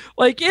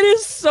 Like it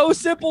is so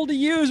simple to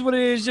use when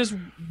it is just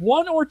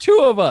one or two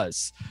of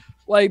us.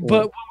 Like,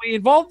 but when we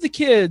involve the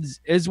kids,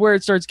 is where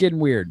it starts getting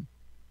weird.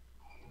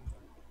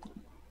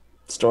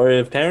 Story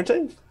of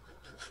parenting?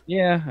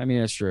 Yeah, I mean,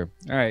 that's true.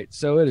 All right,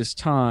 so it is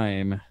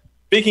time.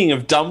 Speaking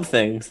of dumb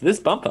things, this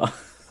bumper.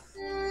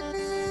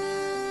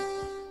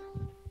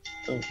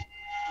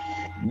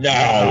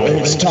 Now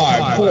it's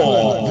time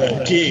for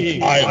the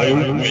Geek I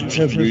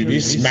Winter Movie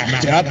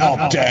Smackdown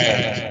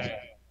Update.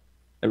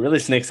 It really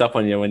sneaks up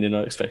on you when you're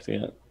not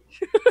expecting it.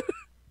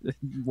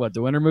 What,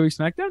 the Winter Movie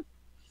Smackdown?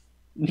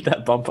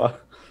 That bumper.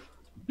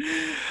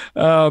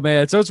 Oh,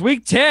 man. So it's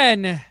week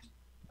 10.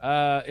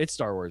 It's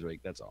Star Wars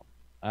week, that's all.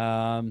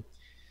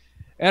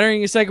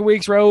 Entering the second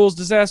week's Raul's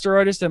Disaster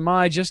Artist and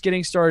my Just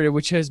Getting Started,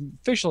 which has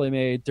officially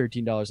made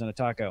 $13 on a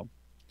taco.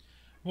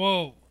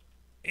 Well,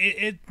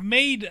 it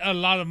made a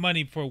lot of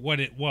money for what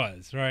it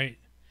was, right?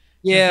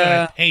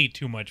 Yeah. I paid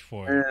too much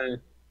for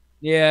it.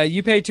 Yeah,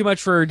 you paid too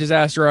much for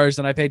Disaster Artist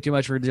and I paid too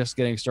much for Just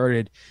Getting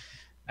Started.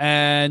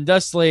 And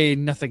thusly,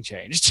 nothing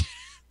changed.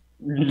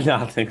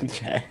 Nothing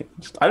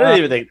changed. I don't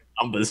even think the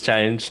numbers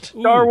changed.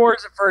 Star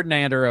Wars and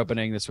Ferdinand are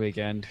opening this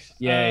weekend.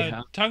 Yay!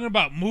 Talking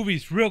about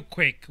movies, real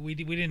quick. We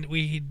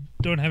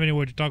don't have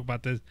anywhere to talk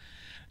about this.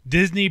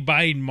 Disney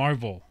buying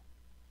Marvel.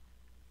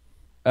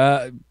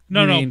 Buying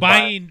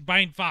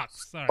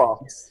Fox. Sorry.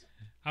 Fox.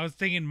 I was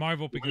thinking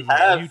Marvel because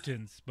of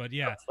mutants, but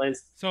yeah.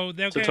 So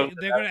they're going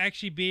to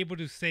actually be able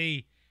to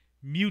say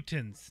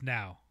mutants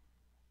now.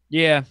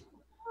 Yeah.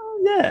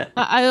 Yeah.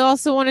 I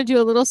also want to do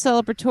a little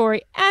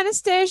celebratory.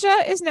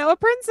 Anastasia is now a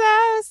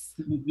princess.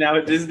 Now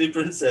a Disney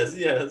princess,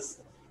 yes.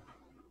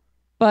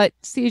 But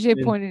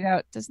CJ pointed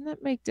out, doesn't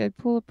that make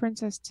Deadpool a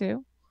princess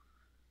too?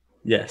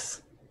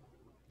 Yes.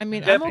 I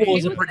mean, Deadpool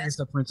is the prettiest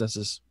of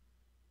princesses.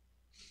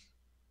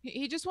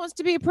 He just wants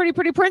to be a pretty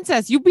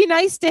princess. You be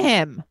nice to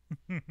him.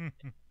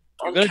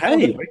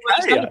 Okay.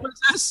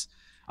 Princess?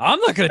 I'm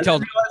not going to tell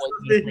Deadpool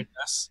he's a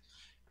princess.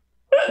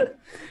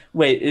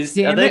 Wait,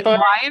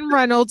 Ryan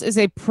Reynolds is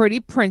a pretty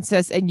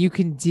princess, and you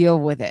can deal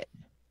with it.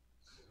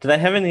 Do they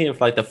have any of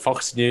like the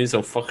Fox News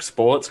or Fox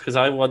Sports? Because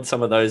I want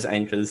some of those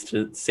anchors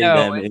to see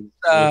them.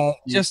 It's,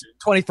 just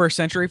 21st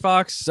Century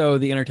Fox, so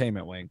the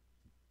entertainment wing.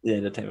 The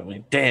entertainment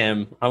wing.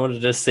 Damn, I wanted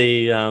to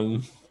see.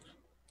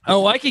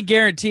 Oh, I can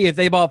guarantee if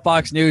they bought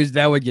Fox News,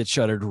 that would get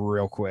shuttered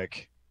real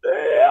quick.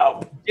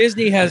 Damn.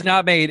 Disney has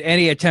not made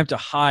any attempt to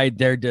hide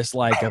their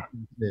dislike of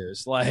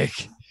news.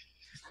 Like.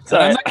 So,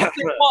 I'm not gonna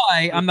say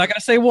why. I'm not gonna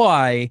say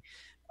why.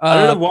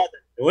 I don't know what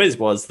the noise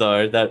was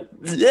though.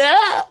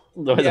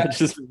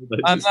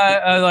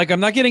 I'm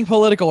not getting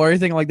political or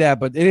anything like that,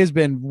 but it has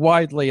been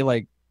widely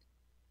like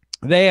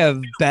they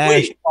have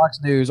bashed Fox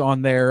News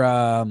on their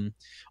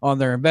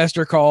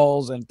investor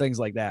calls and things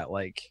like that.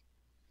 Like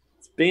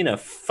it's been a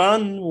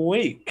fun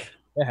week.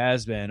 It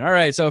has been. All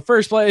right, so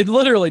first play,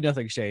 literally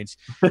nothing's changed.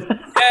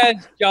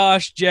 Ed,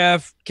 Josh,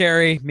 Jeff,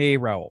 Carrie, me,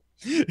 Raul.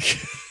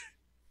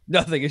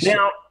 Nothing is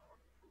now.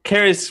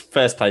 Carrie's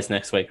first place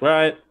next week,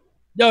 right?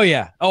 Oh,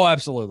 yeah. Oh,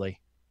 absolutely.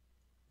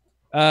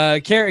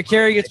 Carrie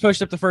gets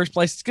pushed up to first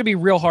place. It's going to be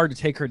real hard to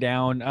take her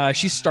down.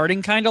 She's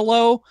starting kind of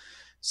low,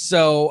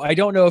 so I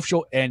don't know if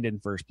she'll end in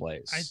first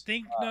place. I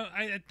think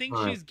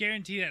she's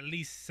guaranteed at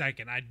least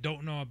second. I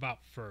don't know about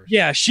first.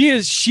 Yeah, she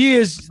is. She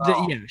is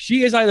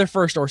either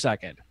first or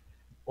second.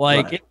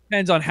 Like, It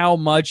depends on how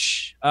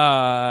much.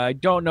 I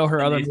don't know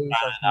her other moves.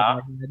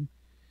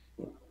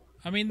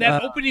 I mean,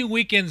 that opening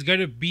weekend's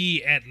going to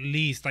be at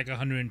least like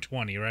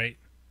 120, right?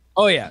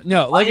 Oh, yeah.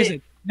 No, like I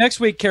said, next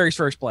week Carrie's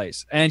first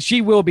place, and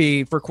she will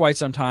be for quite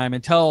some time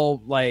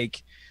until,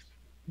 like,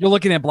 you're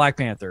looking at Black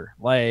Panther,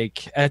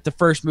 like, at the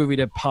first movie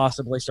to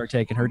possibly start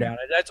taking her down.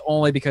 And that's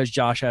only because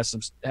Josh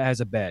has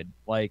a bed.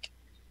 Like,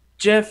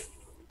 Jeff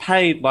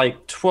paid,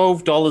 like,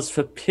 $12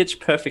 for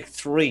Pitch Perfect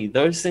 3.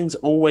 Those things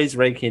always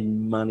rake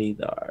in money,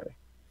 though.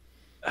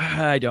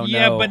 I don't know.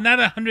 Yeah, but not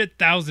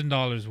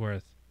 $100,000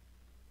 worth.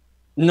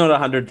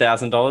 Not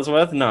 $100,000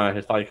 worth. No,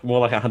 it's like more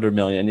like 100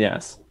 million.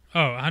 Yes.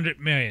 Oh, 100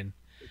 million.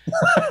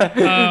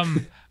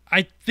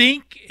 I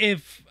think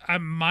if I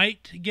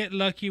might get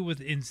lucky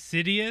with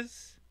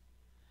Insidious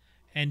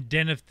and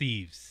Den of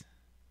Thieves.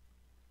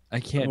 I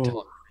can't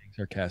tell if I'm being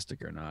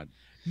sarcastic or not.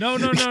 No.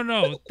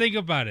 Think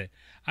about it.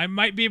 I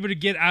might be able to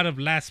get out of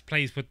last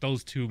place with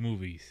those two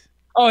movies.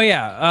 Oh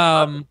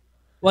yeah.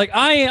 Like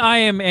I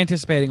am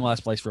anticipating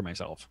last place for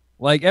myself.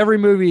 Like every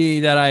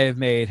movie that I have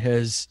made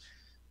has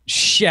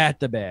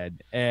shat the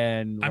bed,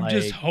 and I'm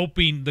just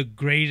hoping The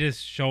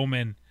Greatest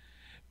Showman,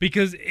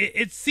 because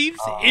it seems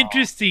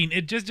interesting.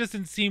 It just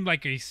doesn't seem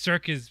like a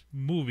circus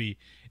movie.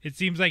 It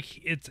seems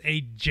like it's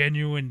a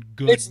genuine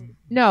good.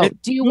 Do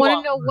you want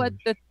to know what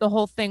the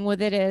whole thing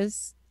with it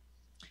is?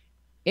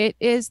 It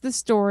is the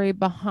story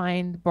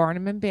behind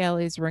Barnum and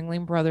Bailey's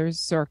Ringling Brothers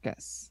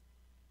Circus.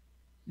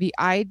 The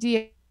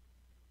idea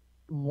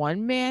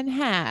one man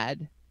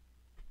had,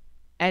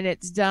 and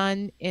it's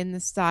done in the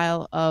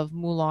style of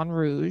Moulin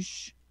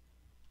Rouge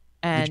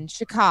and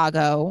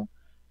Chicago,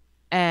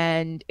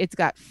 and it's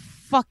got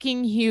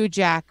fucking Hugh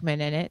Jackman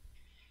in it.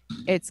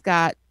 It's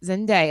got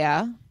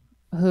Zendaya,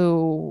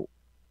 who...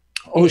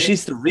 Oh,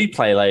 she's the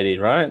Replay lady,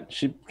 right?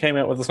 She came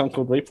out with a song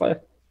called Replay.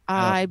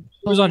 I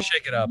was on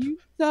Shake It Up.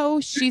 So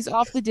she's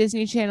off the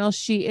Disney Channel.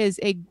 She is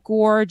a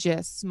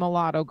gorgeous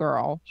mulatto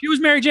girl. She was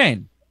Mary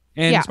Jane.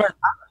 And yeah,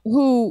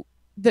 who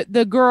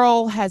the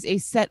girl has a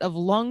set of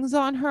lungs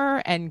on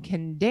her and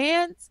can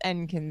dance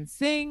and can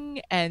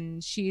sing,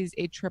 and she's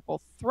a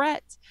triple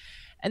threat.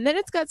 And then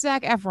it's got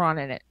Zac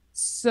Efron in it.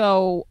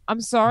 So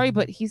I'm sorry,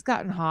 but he's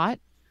gotten hot.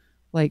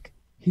 Like,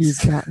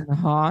 he's gotten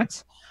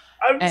hot.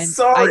 I'm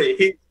sorry.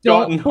 I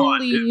don't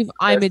believe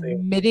I'm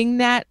admitting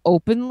that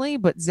openly,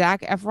 but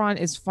Zac Efron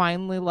is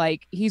finally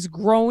like, he's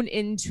grown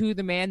into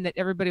the man that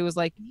everybody was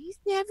like, he's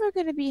never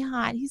going to be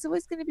hot. He's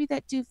always going to be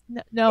that dude.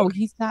 No,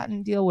 he's gotten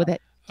to deal with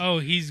it. Oh,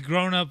 he's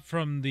grown up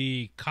from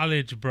the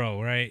college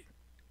bro, right?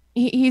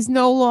 He's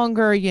no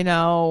longer,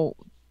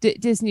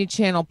 Disney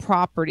Channel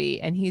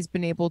property, and he's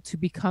been able to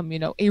become,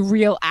 a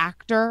real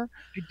actor.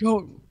 I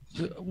don't...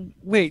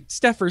 Wait,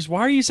 Steffers, why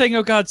are you saying,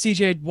 oh God,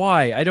 CJ,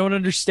 why? I don't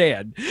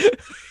understand.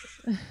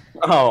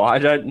 Oh, I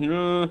don't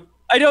know.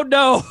 I don't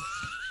know.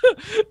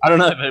 I don't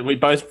know, but we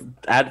both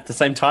added the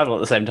same title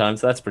at the same time,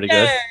 so that's pretty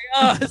good.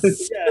 Us.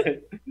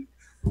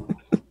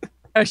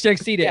 Hashtag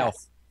CDale.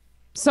 Yes.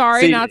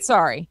 Sorry, CD. not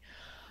sorry.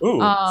 Ooh,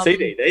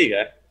 CD, there you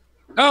go.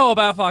 Oh,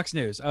 about Fox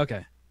News.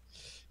 Okay.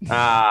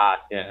 Yeah.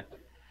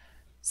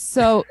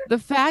 So the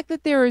fact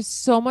that there is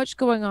so much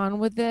going on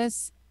with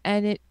this,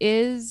 and it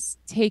is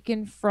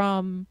taken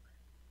from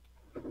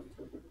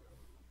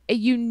a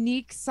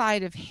unique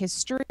side of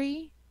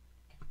history,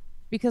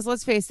 because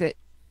let's face it,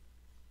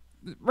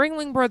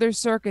 Ringling Brothers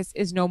Circus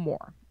is no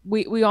more.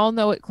 We all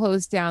know it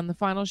closed down. The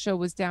final show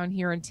was down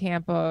here in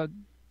Tampa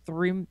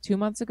 3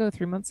 months ago.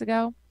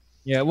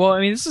 Yeah, well,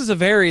 I mean, this is a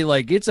very,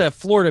 it's a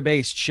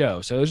Florida-based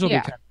show, so this will be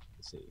kind of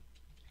to see.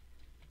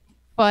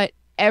 But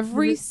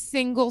every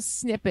single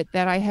snippet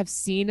that I have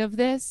seen of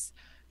this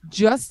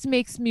just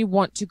makes me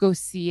want to go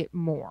see it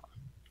more.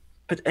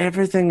 But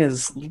everything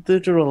is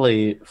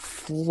literally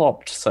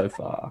flopped so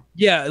far.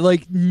 Yeah,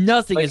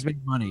 nothing has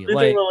made money.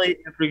 Literally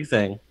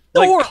everything.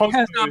 Thor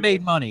has not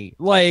made money.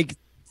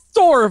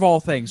 Thor of all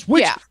things,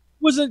 which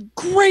was a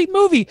great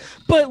movie,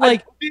 but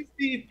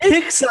the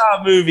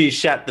Pixar movie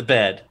shat the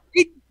bed.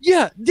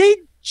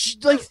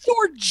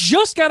 Thor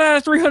just got out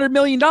of $300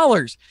 million.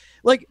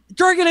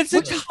 During its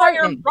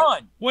entire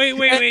run.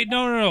 Wait.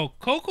 No.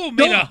 Coco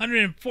made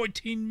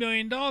 $114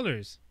 million.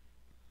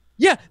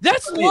 Yeah,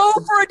 that's low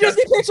for a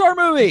Disney Pixar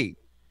movie.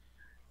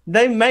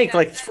 They make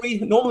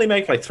normally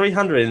make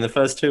 300 in the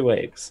first 2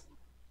 weeks.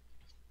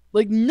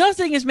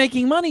 Nothing is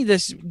making money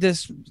this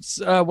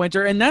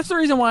winter, and that's the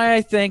reason why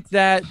I think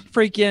that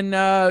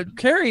freaking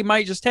Carrie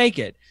might just take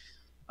it.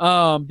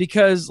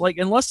 Because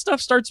unless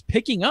stuff starts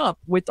picking up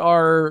with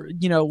our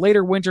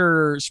later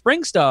winter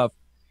spring stuff,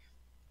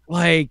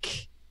 I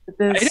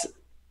think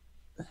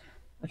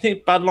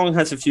Budlong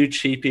has a few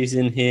cheapies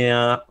in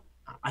here.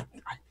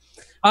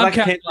 I'm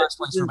counting last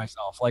place for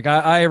myself.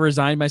 I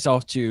resigned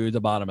myself to the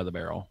bottom of the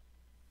barrel.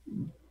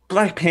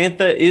 Black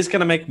Panther is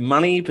going to make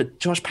money, but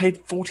Josh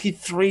paid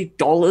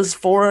 $43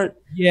 for it.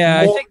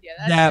 Yeah, I think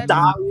that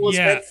Star Wars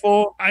went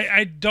for.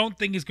 I don't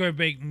think it's going to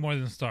make more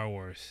than Star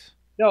Wars.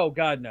 No,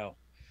 God, no.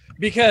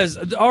 Because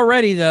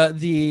already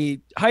the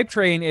hype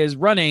train is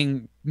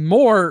running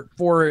more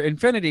for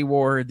Infinity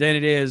War than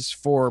it is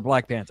for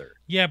Black Panther.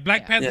 Yeah,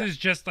 Black Panther is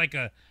just like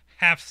a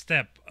half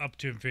step up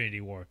to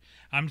Infinity War.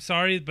 I'm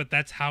sorry, but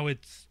that's how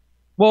it's...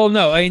 Well,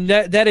 no, I mean,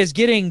 that is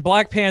getting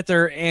Black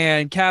Panther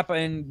and Cap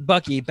and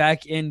Bucky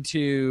back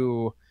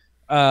into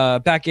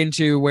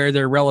where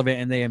they're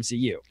relevant in the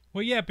MCU.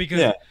 Well, yeah,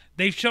 because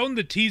they've shown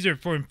the teaser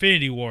for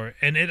Infinity War,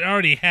 and it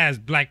already has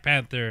Black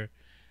Panther,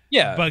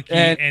 Bucky,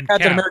 and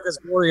Captain Cap. America's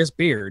glorious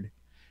beard.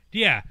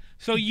 Yeah,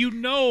 so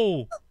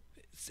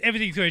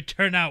everything's going to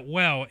turn out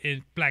well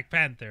in Black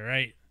Panther,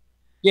 right?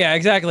 Yeah,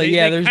 exactly.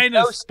 They kind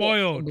of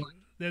spoiled.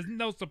 There's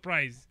no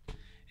surprise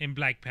in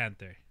Black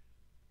Panther.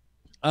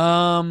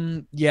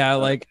 Pat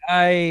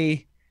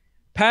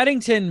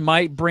Paddington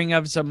might bring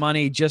up some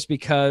money just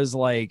because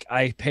like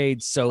I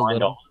paid so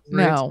little.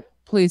 No,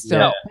 please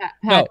don't. Yeah.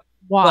 Pat,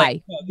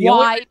 why? The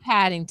Why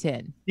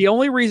Paddington? The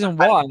only reason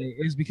why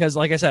is because,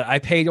 like I said, I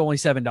paid only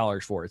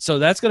 $7 for it, so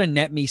that's going to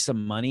net me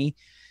some money.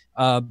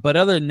 But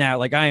other than that,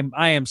 like I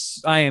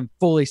am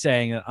fully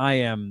saying that I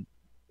am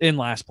in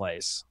last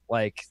place.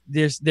 Like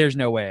there's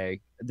no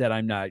way that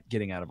I'm not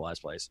getting out of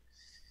last place.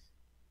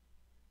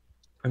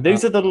 And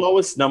these are the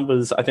lowest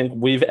numbers I think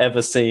we've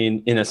ever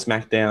seen in a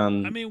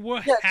SmackDown. I mean,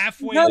 we're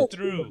halfway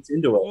through.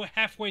 We're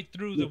halfway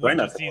through the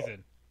winter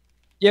season.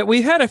 Yeah,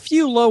 we've had a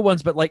few low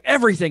ones, but like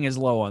everything is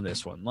low on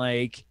this one.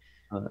 Like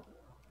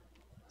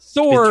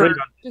Thor,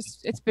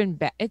 it's been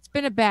bad. It's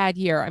been a bad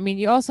year. I mean,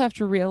 you also have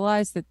to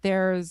realize that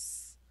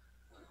there's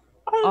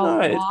a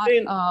lot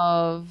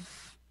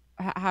of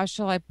how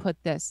shall I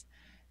put this?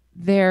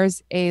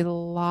 There's a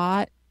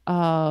lot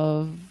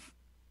of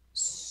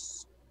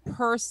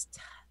purse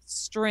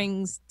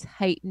strings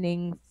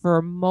tightening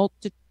for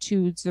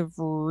multitudes of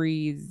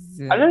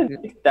reasons. I don't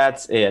think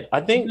that's it. I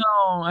think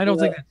no, I don't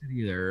think that's it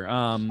either.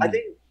 I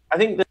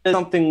think there's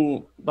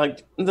something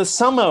like the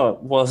summer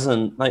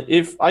wasn't like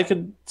if I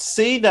could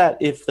see that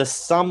if the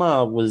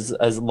summer was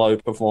as low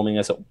performing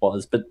as it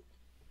was, but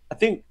I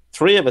think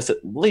three of us at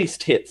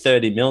least hit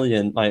 30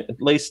 million, like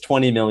at least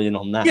 20 million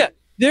on that. Yeah,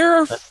 there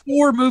are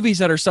 4 movies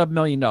that are sub $1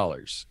 million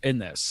in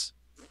this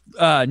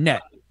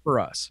net for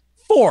us.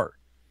 4.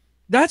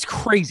 That's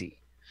crazy.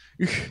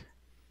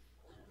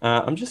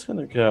 I'm just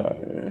gonna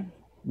go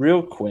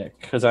real quick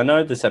because I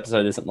know this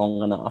episode isn't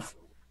long enough.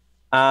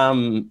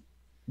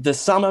 The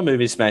summer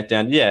movie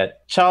SmackDown, yeah,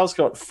 Charles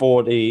got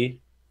 40.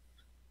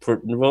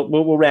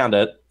 We'll round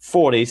it.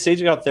 40.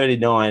 CJ got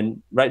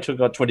 39. Rachel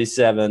got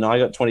 27. I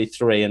got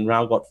 23, and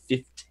Raul got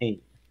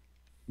 15.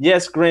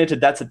 Yes,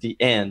 granted, that's at the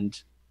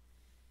end,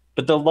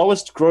 but the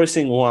lowest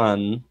grossing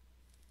one,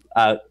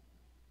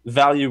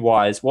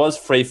 value-wise, was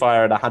Free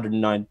Fire at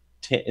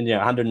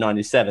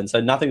 197. So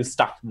nothing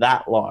stuck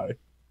that low.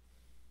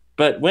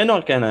 But we're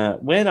not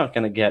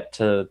gonna get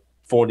to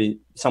 40.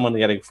 Someone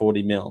getting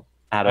 40 mil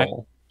at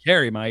all.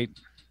 Carrie might.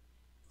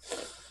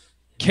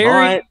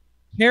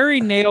 Carrie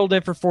nailed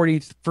it for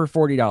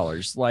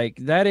 $40. Like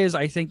that is,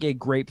 I think, a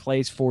great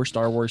place for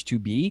Star Wars to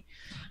be,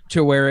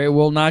 to where it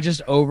will not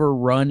just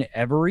overrun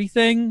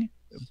everything,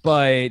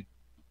 but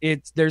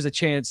there's a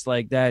chance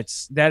like that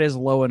is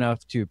low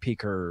enough to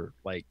peak her,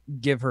 like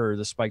give her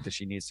the spike that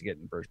she needs to get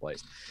in first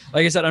place.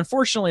 Like I said,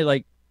 unfortunately,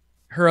 like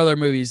her other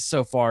movies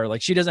so far,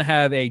 like she doesn't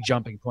have a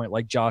jumping point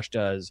like Josh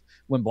does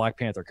when Black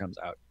Panther comes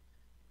out.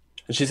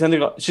 She's only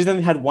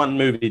had one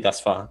movie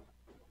thus far.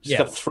 She's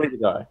got 3 to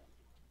go.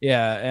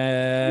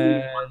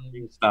 Yeah,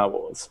 Star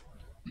Wars.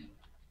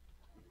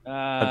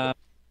 Yeah,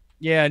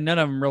 none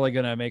of them really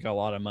gonna make a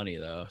lot of money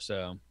though.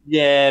 So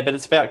yeah, but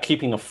it's about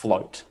keeping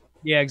afloat.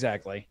 Yeah,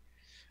 exactly.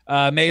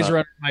 Maze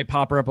Runner might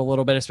pop her up a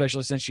little bit,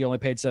 especially since she only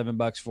paid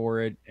 $7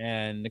 for it,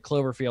 and the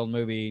Cloverfield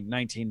movie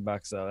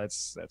 $19 though.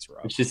 That's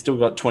rough. She's still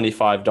got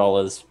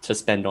 $25 to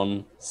spend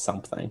on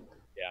something.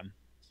 Yeah.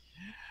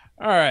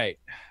 All right.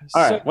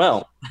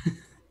 Well,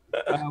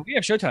 we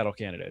have show title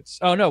candidates.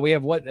 Oh no, we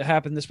have what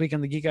happened this week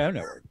on the Geek I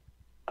Network.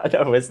 I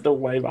know we're still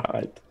way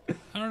behind.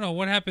 I don't know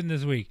what happened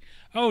this week.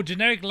 Oh,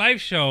 Generic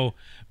Live Show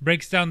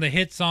breaks down the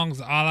hit songs.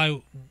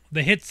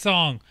 The hit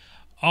song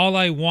 "All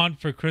I Want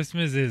for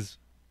Christmas Is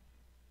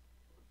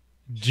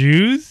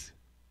Jews."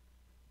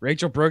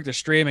 Rachel broke the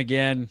stream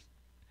again,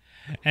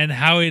 and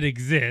how it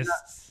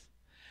exists.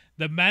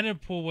 The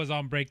Manipool was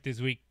on break this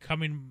week.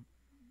 Coming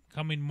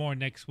more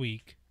next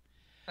week.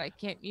 I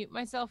can't mute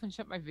myself and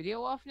shut my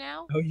video off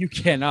now? Oh, you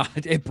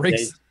cannot. It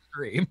breaks the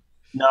stream.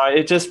 No,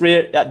 it just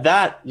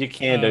that you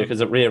can do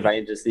because it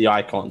rearranges the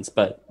icons.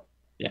 But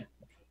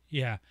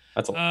yeah,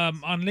 that's all.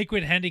 On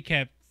Liquid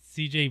Handicap,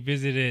 CJ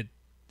visited.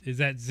 Is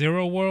that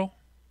Zero World?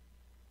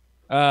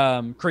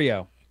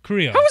 Creo. How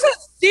was that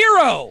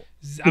Zero?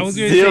 I was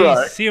going to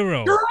say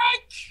Zero.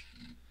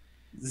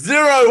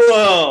 Zero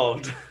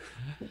World.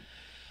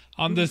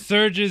 On the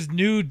Surge's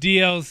new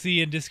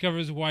DLC and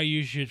discovers why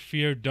you should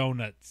fear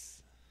donuts.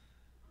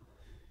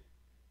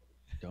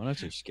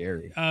 Donuts are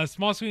scary.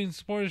 Small Screen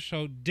Sports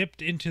Show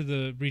dipped into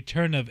the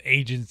return of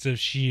Agents of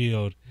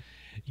S.H.I.E.L.D.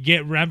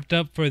 Get ramped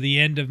up for the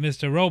end of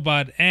Mr.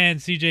 Robot, and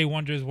CJ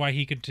wonders why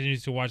he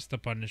continues to watch The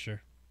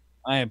Punisher.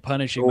 I am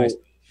punishing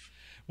myself.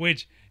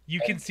 Which,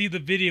 you can see the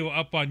video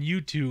up on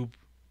YouTube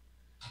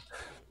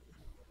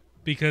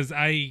because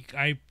I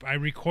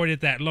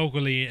recorded that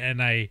locally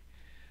and I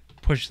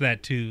pushed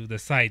that to the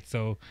site,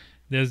 so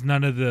there's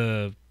none of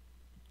the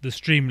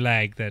stream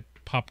lag that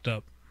popped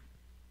up.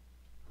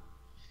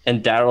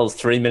 And Darrell's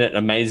 3-minute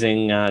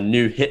amazing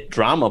new hit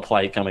drama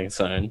play coming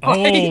soon.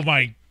 Oh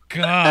my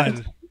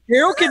god!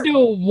 Darrell can do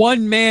a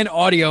 1-man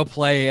audio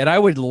play, and I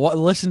would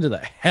listen to the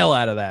hell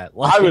out of that.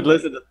 I would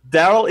listen to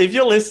Darrell if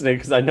you're listening,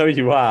 because I know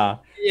you are.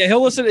 Yeah,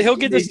 he'll listen. He'll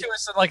get this to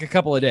us in like a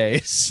couple of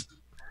days.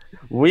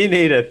 We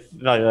need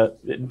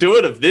do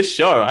it of this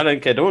show. I don't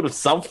care. Do it of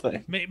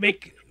something.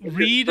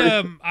 Read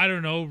I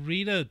don't know.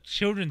 Read a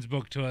children's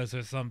book to us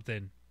or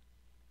something.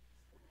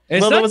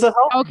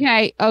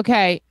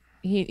 Okay.